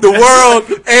 The world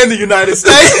and the United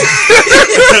States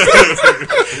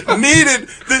needed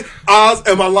the Oz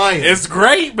Am I Lying? It's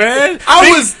great, man. And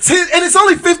it's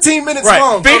only 15 minutes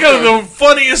long. Think of the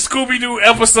funniest Scooby-Doo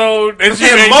episode that you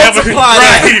And ain't multiply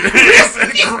that.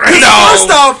 It's great. First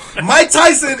off, Mike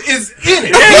Tyson is in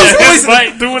it. He's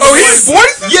like doing the His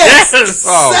voice? Yes.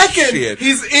 Oh, Second, shit.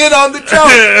 he's in on the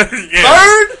joke.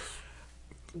 Third,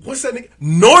 what's that nigga?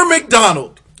 Norm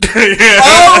Macdonald.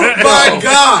 Oh my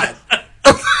God.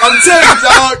 I'm telling you,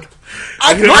 dog.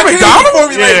 I can't even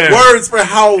formulate words for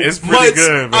how much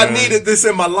good, I needed this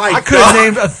in my life. I could have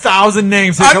named 1,000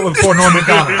 names to come before Norm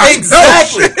Macdonald.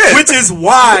 Exactly. Which is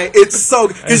why it's so...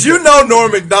 Because you know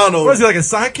Norm Macdonald... What is he, like a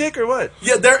sidekick or what?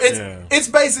 Yeah, it's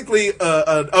basically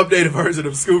an updated version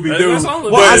of Scooby-Doo.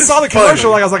 Well, I saw the commercial,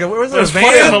 like I was like, where's the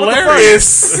van?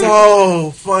 Hilarious. It's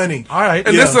so funny. All right.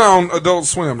 And this is on Adult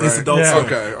Swim, right? It's Adult Swim.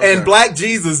 Okay. And Black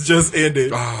Jesus just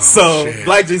ended. Oh, so shit.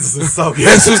 Black Jesus is so good.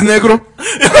 Jesus Negro.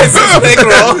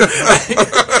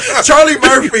 Charlie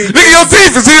Murphy. Nigga, your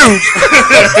teeth is huge.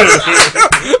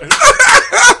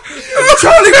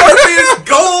 Charlie Murphy is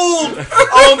gold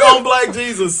on Black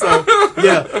Jesus. So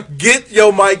yeah, get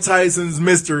your Mike Tyson's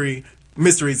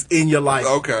mysteries in your life.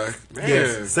 Okay.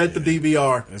 Yes. Set the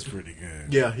DVR. That's pretty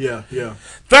good. Yeah.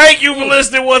 Thank you for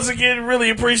listening once again. Really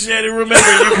appreciate it. Remember, you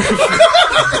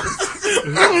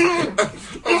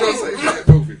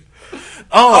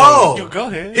Oh, go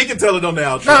ahead. He can tell it on the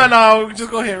outro. No, just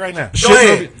go ahead right now. Go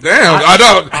ahead. Damn, I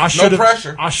don't. No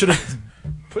pressure. I should have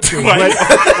put your wet.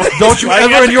 Don't you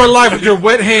ever in your life with your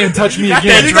wet hand touch me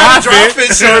again. You got a dry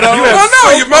fit shirt on. You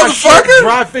motherfucker.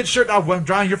 Dry fit shirt. I'm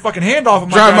drying your fucking hand off of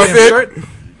my Drying my goddamn fit? shirt.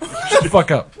 Shut the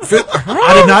fuck up.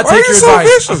 I did not Why take are your you so advice.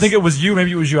 vicious? I think it was you.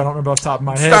 Maybe it was you. I don't remember off the top of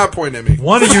my head. Stop pointing at me.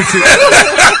 One of you two.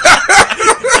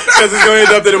 Because it's going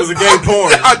to end up that it was a gay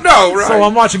porn. I know, right? So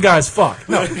I'm watching guys fuck.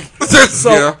 No.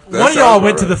 So one of y'all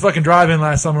went to the fucking drive-in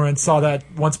last summer and saw that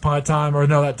Once Upon a Time, or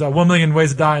no, that 1 Million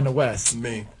Ways to Die in the West.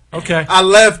 Me. Okay. I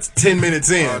left 10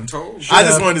 minutes in. I told you. I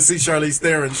just wanted to see Charlize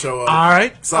Theron show up. All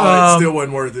right. So it still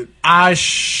wasn't worth it.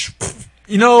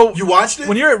 You know, You watched it?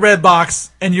 when you're at Redbox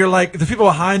and you're like the people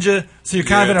behind you, so you're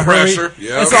kind of in a pressure, hurry.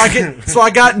 yeah. And so I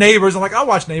got Neighbors. I'm like, I'll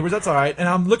watch Neighbors. That's all right. And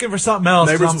I'm looking for something else.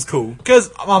 Neighbors was cool.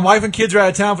 Because my wife and kids are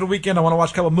out of town for the weekend. I want to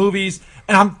watch a couple movies,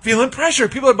 and I'm feeling pressure.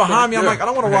 People are behind me. I'm like, I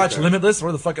don't want to watch Limitless,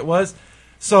 where the fuck it was.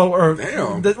 So, or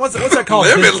Damn. What's that called?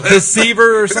 Limitless.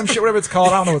 Deceiver or some shit, whatever it's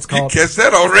called. I don't know what it's You called. catch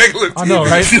that on regular TV. I know,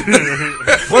 right?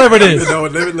 Whatever it is. You know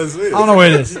what Limitless is. I don't know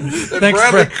what it is.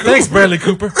 Thanks, Bradley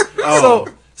Cooper.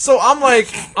 So I'm like,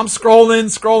 I'm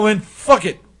scrolling. Fuck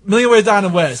it. Million Ways to Die in the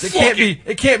West. It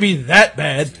can't be that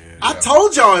bad. I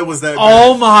told y'all it was that bad.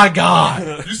 Oh my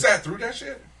God. You sat through that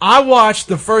shit? I watched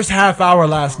the first half hour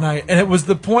last night, and it was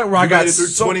the point where I got made it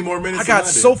through 20 more minutes I got than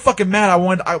I did. so fucking mad. I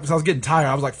was getting tired.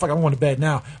 I was like, fuck, I'm going to bed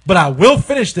now. But I will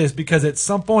finish this because at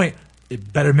some point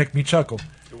it better make me chuckle.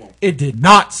 It did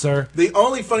not, sir. The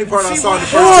only funny part I saw in the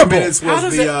first 2 horrible. minutes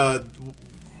was the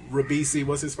Ribisi.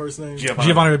 What's his first name?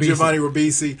 Giovanni Ribisi. Giovanni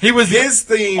Ribisi. He was his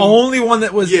theme. Only one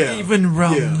that was even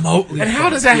remotely. And how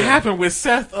does that happen with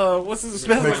Seth? What's his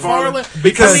Seth MacFarlane?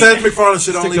 Because Seth MacFarlane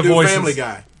should Stick only to do voices. Family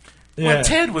Guy. Yeah. Well,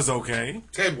 Ted was okay.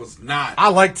 Ted was not. I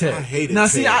like Ted. I hated now,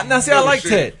 Ted. See, I like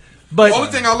shit. Ted. But The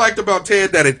only thing I liked about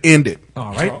Ted that it ended.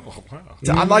 all right,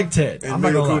 So I like Ted. And I'm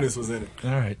not Mila gonna lie. Kunis was in it.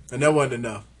 All right. And that wasn't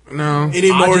enough. No.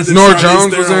 Any more just- than Nora Charlize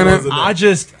Jones was Theron in it? was enough.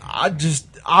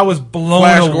 I was blown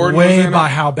Flash Gordon was away in it? by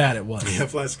how bad it was. Yeah,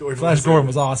 Flash Gordon. Flash Gordon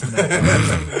was awesome.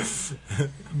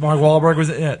 Mark Wahlberg was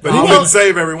in it. But he couldn't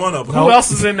save every one of them. Who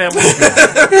else is in that movie?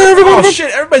 Oh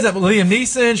shit! Everybody's at Liam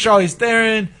Neeson, Charlize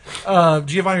Theron,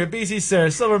 Giovanni Ribisi,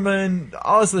 Sarah Silverman,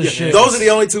 all this other shit. Those are the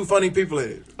only two funny people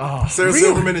in it. Oh, Sarah really?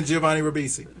 Silverman and Giovanni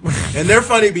Ribisi. And they're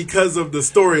funny because of the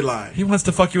storyline. He wants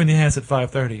to fuck you in the ass at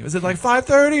 5:30. Was it like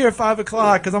 5:30 or 5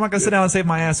 o'clock? Because I'm not gonna sit down and save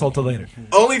my asshole till later.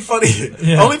 Only funny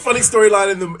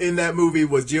storyline in that movie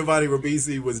was Giovanni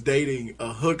Ribisi was dating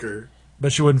a hooker,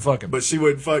 But she wouldn't fuck him. but she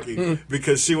wouldn't fuck him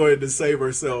because she wanted to save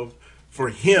herself for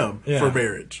him Yeah. for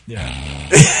marriage. Yeah.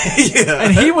 Yeah.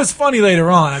 And he was funny later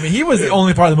on. I mean, he was the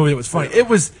only part of the movie that was funny. It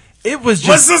was My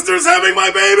just sister's having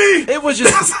my baby. it was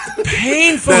just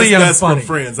painfully That's unfunny. from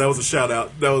Friends. That was a shout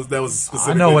out. That was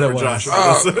specifically I know what for it was.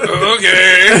 Josh.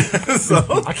 Okay.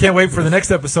 So, I can't wait for the next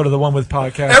episode of the one with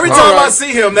podcast. every time I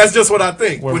see him, that's just what I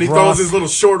think. Where When he Ross- throws his little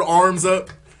short arms up,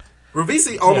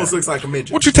 Ravisi almost looks like a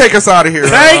midget. Won't you take us out of here?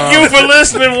 Thank you for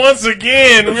listening once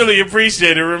again. Really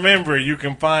appreciate it. Remember, you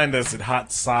can find us at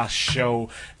hotsauceshow.com.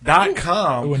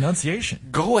 Oh, enunciation.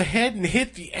 Go ahead and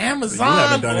hit the You haven't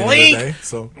Amazon done it link. today,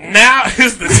 so Now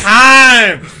is the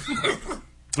time.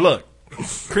 Look,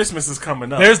 Christmas is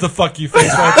coming up. There's the fuck you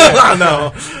face right there. I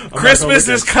know. Christmas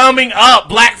is coming up.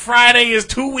 Black Friday is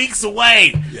 2 weeks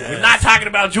away. Yes. We're not talking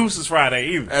about Juices Friday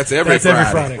either. That's every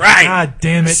Friday. Right. God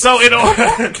damn it. So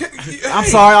I'm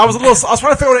sorry. I was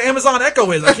trying to figure out what Amazon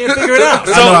Echo is. I can't figure it out.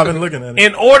 So I've been looking at it.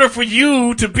 In order for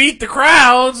you to beat the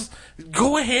crowds,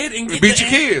 go ahead and beat your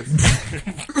kids.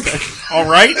 All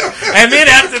right. And then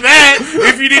after that,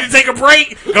 if you need to take a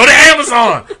break, go to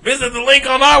Amazon. Visit the link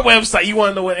on our website. You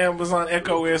want to know what Amazon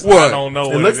Echo is? What? I don't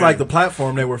know. It looks like the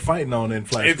platform they were fighting on in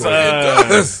Flash. It's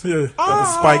the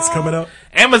spikes coming up.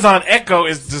 Amazon Echo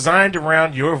is designed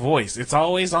around your voice. It's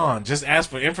always on. Just ask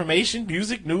for information,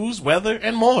 music, news, weather,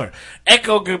 and more.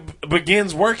 Echo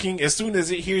begins working as soon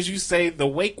as it hears you say the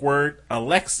wake word,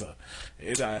 Alexa.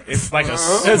 It's like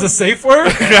There's a safe word?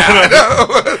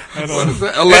 I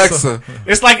know. Alexa.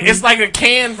 It's like a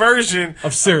canned version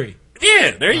of Siri. Yeah,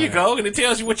 there you go. And it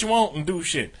tells you what you want and do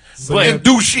shit. So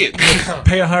do shit.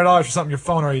 Pay $100 for something your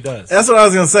phone already does. That's what I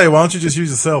was going to say. Why don't you just use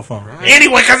your cell phone? Right.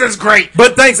 Anyway, because it's great.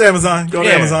 But thanks, Amazon. Go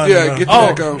to Amazon. Yeah, get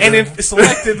that going. And in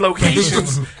selected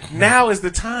locations, now is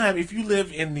the time. If you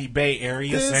live in the Bay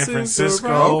Area, San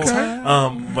Francisco,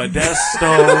 Modesto,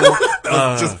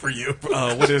 just for you.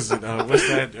 What is it? What's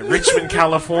that? Richmond,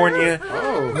 California.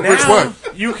 Oh, now which one?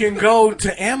 You can go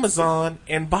to Amazon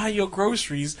and buy your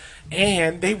groceries,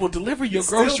 and they will deliver your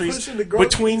groceries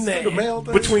between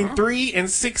 3 and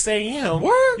 6 a.m.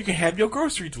 What? You can have your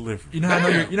grocery delivered. You know how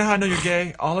I know you're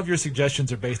gay? All of your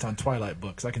suggestions are based on Twilight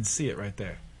books. I can see it right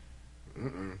there.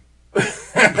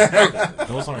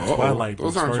 Those aren't Twilight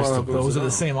books. Those are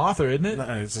the same author, isn't it?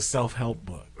 No, it's a self-help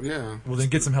book. Yeah. Well, then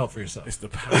get some help for yourself. It's the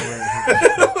power.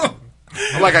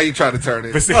 I like how you try to turn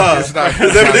it. It's not.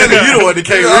 Evidently, you the one that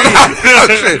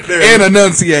can't read. And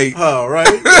enunciate. Oh, right.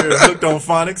 You're hooked on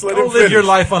phonics. Let Go him live finish. your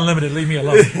life unlimited. Leave me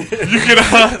alone.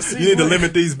 You need to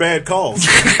limit these bad calls.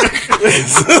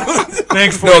 Thanks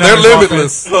for No, they're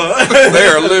limitless.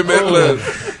 They're limitless.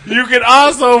 You can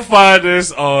also find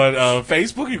us on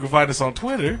Facebook. You can find us on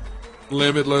Twitter.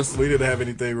 Limitless. We didn't have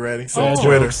anything ready. So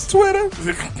Twitter.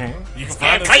 You can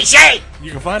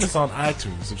find us on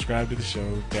iTunes. Subscribe to the show.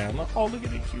 Download. Oh, look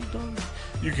at it, cute dog.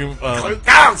 You can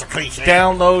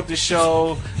download the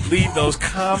show. Leave those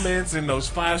comments and those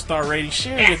 5-star ratings.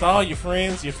 Share it with all your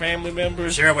friends, your family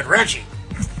members. Share it with Reggie.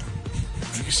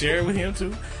 You can share it with him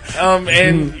too.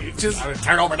 And just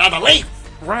turn over another leaf.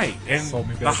 Right, and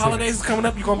the holidays is coming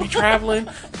up. You're gonna be traveling.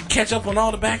 You catch up on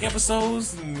all the back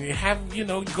episodes, and you have you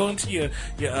go into your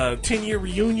 10-year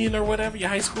reunion or whatever, your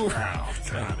high school. Oh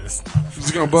God, Is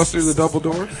gonna bust through the double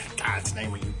door? God's name,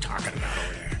 what are you talking about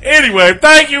over there? Anyway,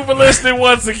 thank you for listening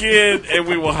once again, and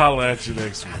we will holler at you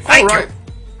next week. Thank you.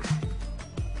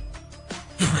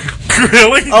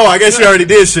 Really? Oh, I guess you already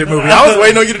did shit movie. I was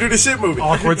waiting on you to do the shit movie.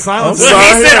 Awkward silence. Look,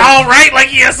 he said all right like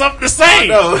he has something to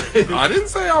say. I didn't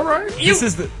say all right. Who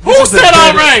said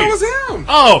all right? It was him.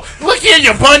 Oh, look here,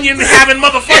 you bunion having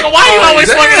motherfucker. Why you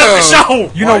always fucking up the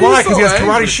show? You know why? Because he has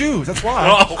karate shoes. That's why.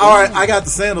 Oh. All right, I got the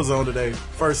sandals on today.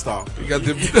 First off, You got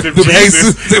the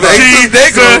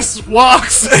Jesus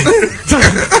walks.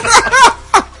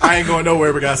 I ain't going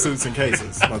nowhere but got suits and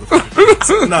cases,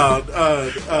 motherfucker. No,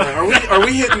 are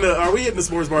we hitting the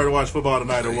sports bar to watch football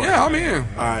tonight or what? Yeah, I'm in.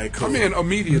 All right, cool. I'm in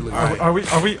immediately. All right. Are we?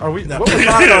 No. What was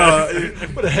that?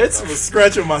 What a head? I was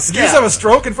scratching my Did you just scalp. have a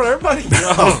stroke in front of everybody?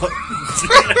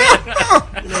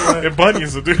 And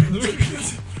bunions will do.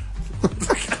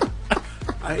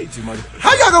 I hate you, mother.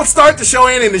 How y'all gonna start the show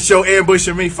and end the show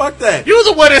ambushing me? Fuck that. You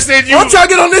the one that said you. Why don't y'all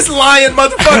get on this lion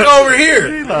motherfucker over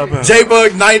here?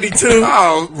 J-Bug 92.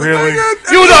 Oh, Really?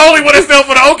 You were the only one that fell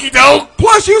for the okie doke.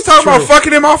 Plus, you was talking about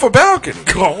fucking him off a balcony.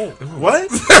 What?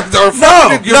 Did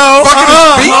that,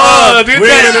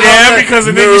 because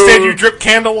and then you said you drip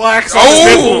candle wax on his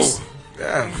nipples.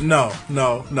 Yeah. No.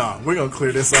 We're gonna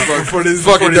clear this up before these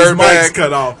fucking mics dirtbag.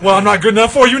 cut off. Well, I'm not good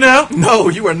enough for you now. No,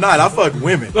 you are not. I fuck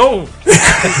women. No.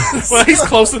 Well, he's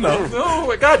close enough.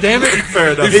 No. God damn it.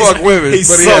 Fair enough. He fuck women, he's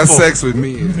but he has supple. sex with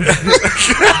men.